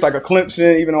players like a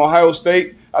Clemson, even Ohio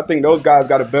State, I think those guys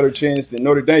got a better chance than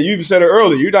Notre Dame. You even said it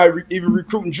earlier. You're not even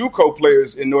recruiting JUCO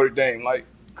players in Notre Dame. Like,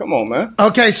 come on, man.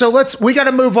 Okay, so we got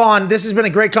to move on. This has been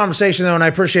a great conversation, though, and I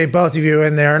appreciate both of you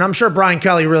in there. And I'm sure Brian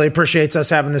Kelly really appreciates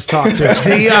us having this talk, too.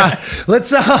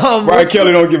 Brian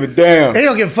Kelly don't give a damn. He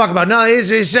don't give a fuck about nothing,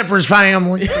 except for his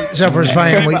family.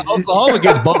 Oklahoma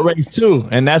gets boat raced, too,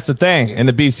 and that's the thing in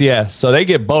the BCS. So they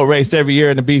get boat raced every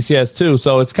year in the BCS, too.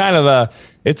 So it's kind of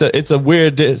it's a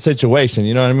weird situation.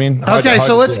 You know what I mean?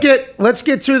 So let's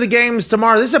get to the games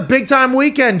tomorrow. This is a big time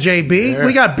weekend, JB. Yeah.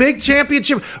 We got big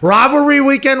championship rivalry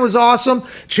weekend was awesome.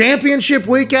 Championship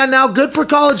weekend now. Good for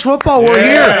college football. We're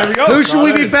here. Who should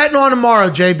we be betting on tomorrow,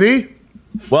 JB?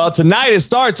 Well, tonight it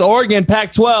starts Oregon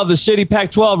Pac-12, the shitty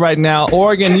Pac-12 right now.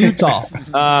 Oregon, Utah.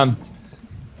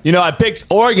 I picked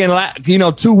Oregon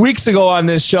 2 weeks ago on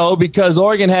this show because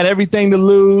Oregon had everything to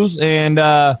lose and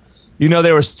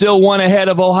they were still one ahead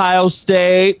of Ohio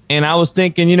State, and I was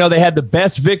thinking, they had the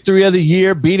best victory of the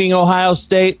year, beating Ohio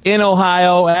State in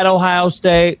Ohio at Ohio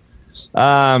State,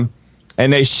 and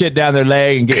they shit down their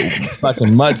leg and get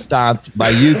fucking mud stomped by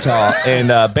Utah.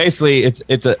 And basically,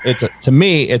 to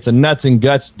me, it's a nuts and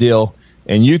guts deal.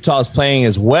 And Utah's playing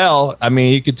as well. I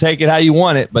mean, you could take it how you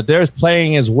want it, but they're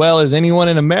playing as well as anyone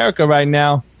in America right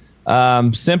now,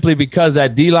 simply because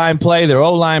that D-line play, their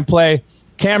O-line play.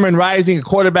 Cameron Rising, a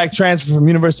quarterback transfer from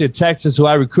University of Texas, who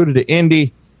I recruited to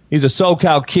Indy. He's a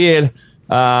SoCal kid.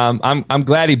 I'm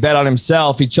glad he bet on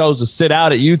himself. He chose to sit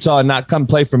out at Utah and not come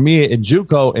play for me at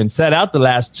JUCO and set out the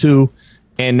last two,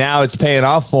 and now it's paying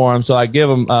off for him. So I give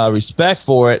him respect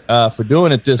for it, for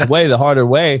doing it this way, the harder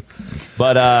way.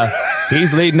 But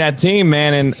he's leading that team,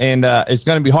 man, and it's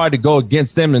going to be hard to go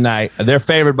against them tonight. They're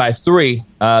favored by 3.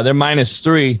 They're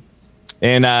 -3,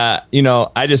 and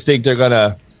I just think they're going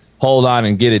to hold on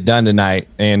and get it done tonight,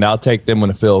 and I'll take them on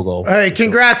a field goal. Hey,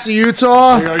 congrats to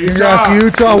Utah. Congrats to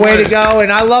Utah. Way to go.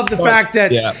 And I love the fact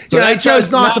that they chose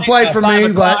not to play for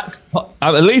me. But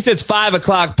at least it's 5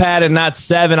 o'clock, Pat, and not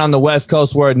 7 on the West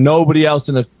Coast where nobody else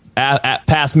in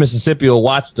past Mississippi will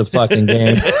watch the fucking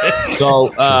game.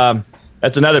 So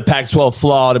that's another Pac-12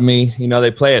 flaw to me.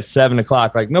 They play at 7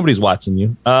 o'clock. Like, nobody's watching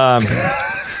you.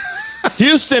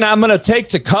 Houston, I'm going to take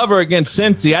to cover against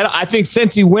Cincy. I think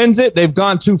Cincy wins it. They've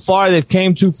gone too far. They've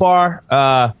came too far.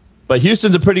 But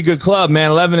Houston's a pretty good club,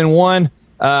 man. 11-1.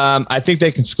 I think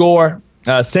they can score.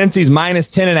 Cincy's minus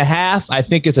 10.5. I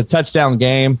think it's a touchdown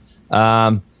game.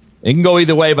 It can go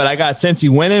either way, but I got Cincy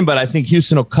winning, but I think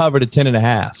Houston will cover the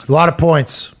 10.5. A lot of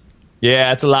points.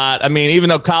 Yeah, it's a lot. I mean, even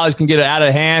though college can get it out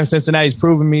of hand, Cincinnati's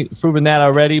proven that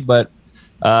already, but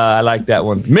I like that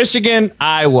one. Michigan,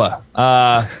 Iowa.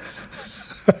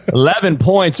 11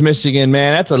 points, Michigan,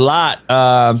 man. That's a lot,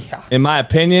 in my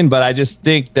opinion, but I just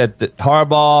think that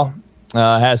Harbaugh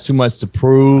has too much to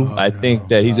prove. I think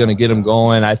that he's going to get them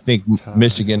going. I think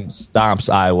Michigan stomps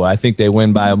Iowa. I think they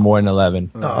win by more than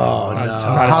 11. Oh, no.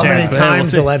 How many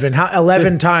times 11?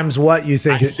 11 times what you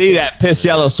think? I see that piss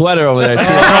yellow sweater over there, too.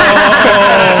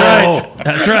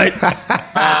 That's right.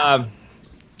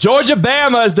 Georgia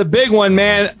Bama is the big one,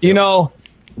 man. You know,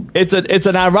 it's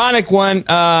an ironic one.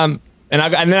 And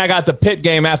then I got the Pitt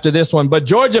game after this one. But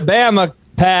Georgia Bama,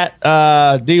 Pat,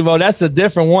 Devo, that's a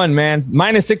different one, man.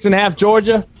 Minus 6.5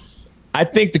 Georgia. I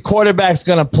think the quarterback's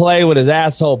going to play with his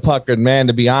asshole puckered, man,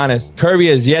 to be honest. Kirby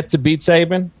has yet to beat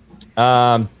Saban.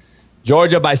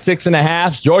 Georgia by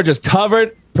 6.5. Georgia's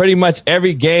covered pretty much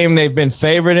every game they've been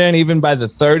favored in, even by the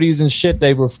 30s and shit.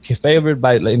 They were favored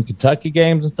in Kentucky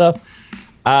games and stuff.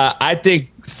 I think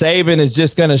Saban is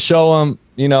just going to show them,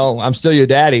 you know, I'm still your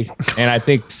daddy. And I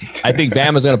think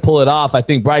Bama's going to pull it off. I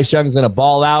think Bryce Young's going to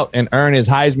ball out and earn his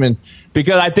Heisman,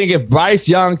 because I think if Bryce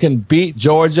Young can beat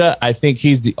Georgia, I think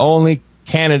he's the only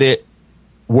candidate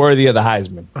worthy of the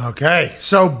Heisman. Okay.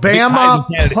 So Bama.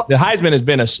 The Heisman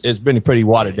has been pretty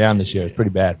watered down this year. It's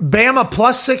pretty bad. Bama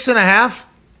plus 6.5.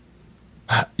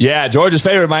 Yeah, Georgia's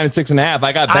favorite minus 6.5.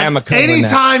 I got Bama covering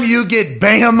anytime you get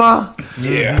Bama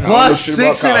plus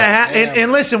 6.5.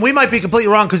 And listen, we might be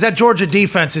completely wrong because that Georgia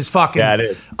defense is fucking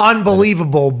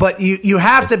unbelievable. But you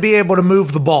have to be able to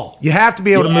move the ball. You have to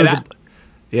be able to move the ball.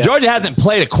 Yeah. Georgia hasn't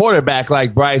played a quarterback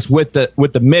like Bryce with the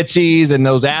Mitchies and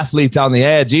those athletes on the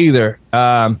edge either.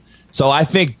 So I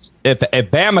think if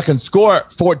Bama can score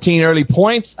 14 early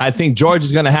points, I think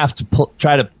Georgia's going to have to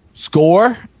try to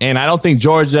score. And I don't think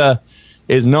Georgia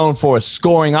is known for a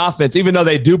scoring offense, even though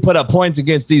they do put up points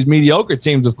against these mediocre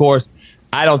teams, of course.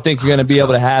 I don't think you're going to be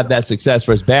able to have that success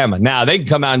versus Bama. Now, they can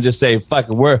come out and just say, fuck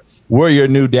it, we're your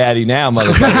new daddy now,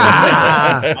 motherfucker.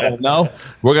 I don't know.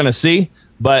 We're going to see.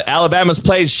 But Alabama's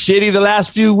played shitty the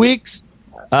last few weeks.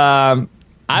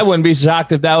 I wouldn't be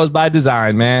shocked if that was by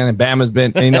design, man. And Bama's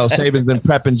been, Saban's been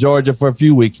prepping Georgia for a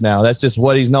few weeks now. That's just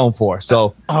what he's known for.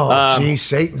 So,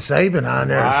 Satan Saban on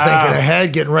there thinking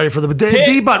ahead, getting ready for the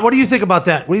D-Bud. What do you think about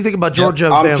that? What do you think about Georgia?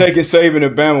 I'm taking Saban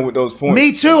and Bama with those points.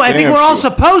 Me too. I think we're all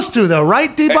supposed to, though,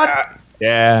 right, D-Bud?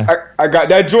 Yeah. I got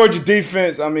that Georgia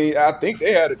defense. I mean, I think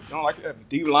they had a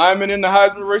D lineman in the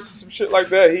Heisman race or some shit like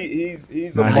that.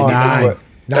 He's a monster.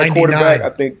 But that quarterback, I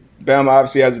think Bama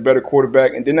obviously has a better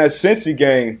quarterback. And then that Cincy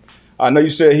game, I know you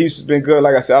said Houston's been good.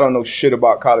 Like I said, I don't know shit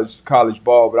about college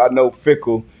ball, but I know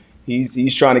Fickle,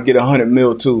 he's trying to get $100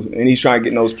 million too, and he's trying to get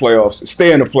in those playoffs,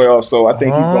 stay in the playoffs. So I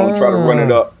think he's going to try to run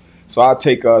it up. So I'll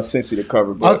take Cincy to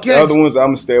cover. But the other ones I'm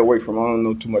going to stay away from. I don't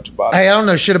know too much about it. Hey, I don't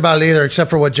know shit about it either except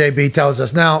for what JB tells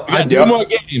us. Now, I do more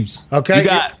games. Okay.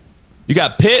 You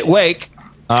got Pitt, Wake.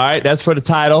 All right, that's for the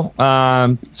title.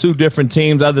 Two different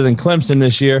teams other than Clemson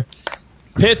this year.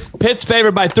 Pitt's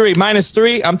favored by 3,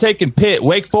 -3. I'm taking Pitt.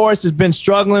 Wake Forest has been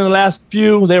struggling the last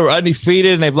few. They were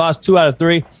undefeated, and they've lost 2 out of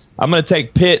 3. I'm going to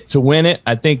take Pitt to win it.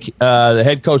 I think the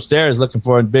head coach there is looking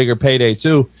for a bigger payday,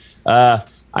 too. I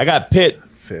got Pitt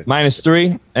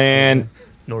 -3. And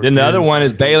then the other one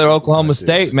is Baylor, Oklahoma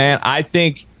State, man. I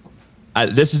think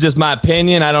this is just my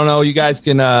opinion. I don't know. You guys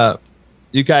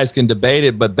can debate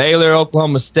it, but Baylor,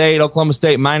 Oklahoma State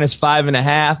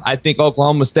 -5.5. I think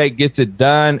Oklahoma State gets it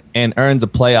done and earns a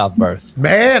playoff berth.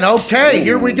 Man, okay,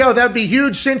 here we go. That would be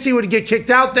huge. Cincy would get kicked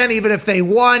out then, even if they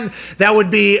won. That would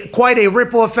be quite a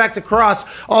ripple effect across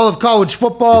all of college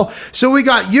football. So we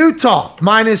got Utah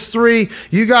 -3.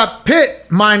 You got Pitt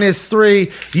 -3.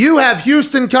 You have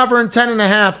Houston covering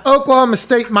 10.5. Oklahoma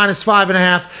State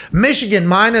 -5.5. Michigan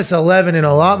 -11 and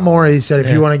a lot more. He said,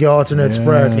 if you want to go alternate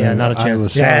spread. Yeah, not a chance.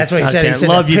 Yeah, that's what he said. He said,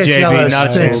 love you, JB. Not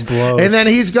a chance. And then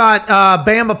he's got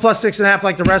Bama plus 6.5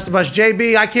 like the rest of us.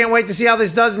 JB, I can't wait to see how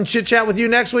this does and chit-chat with you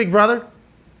next week, brother.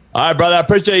 All right, brother. I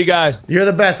appreciate you guys. You're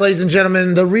the best, ladies and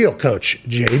gentlemen. The real coach,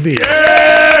 JB.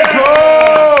 Yeah,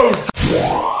 coach!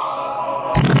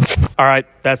 All right,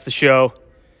 that's the show.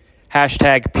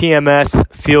 Hashtag PMS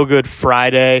Feel Good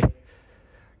Friday.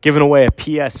 Giving away a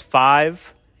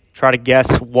PS5. Try to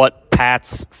guess what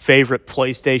Pat's favorite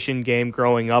PlayStation game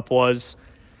growing up was.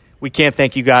 We can't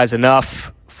thank you guys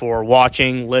enough for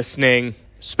watching, listening,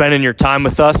 spending your time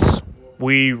with us.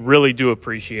 We really do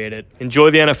appreciate it. Enjoy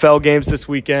the NFL games this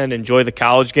weekend. Enjoy the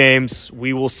college games.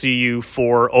 We will see you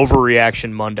for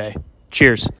Overreaction Monday.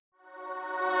 Cheers.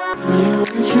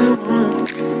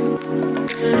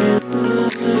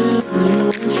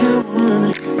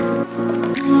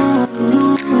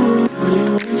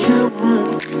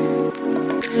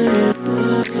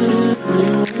 Yeah.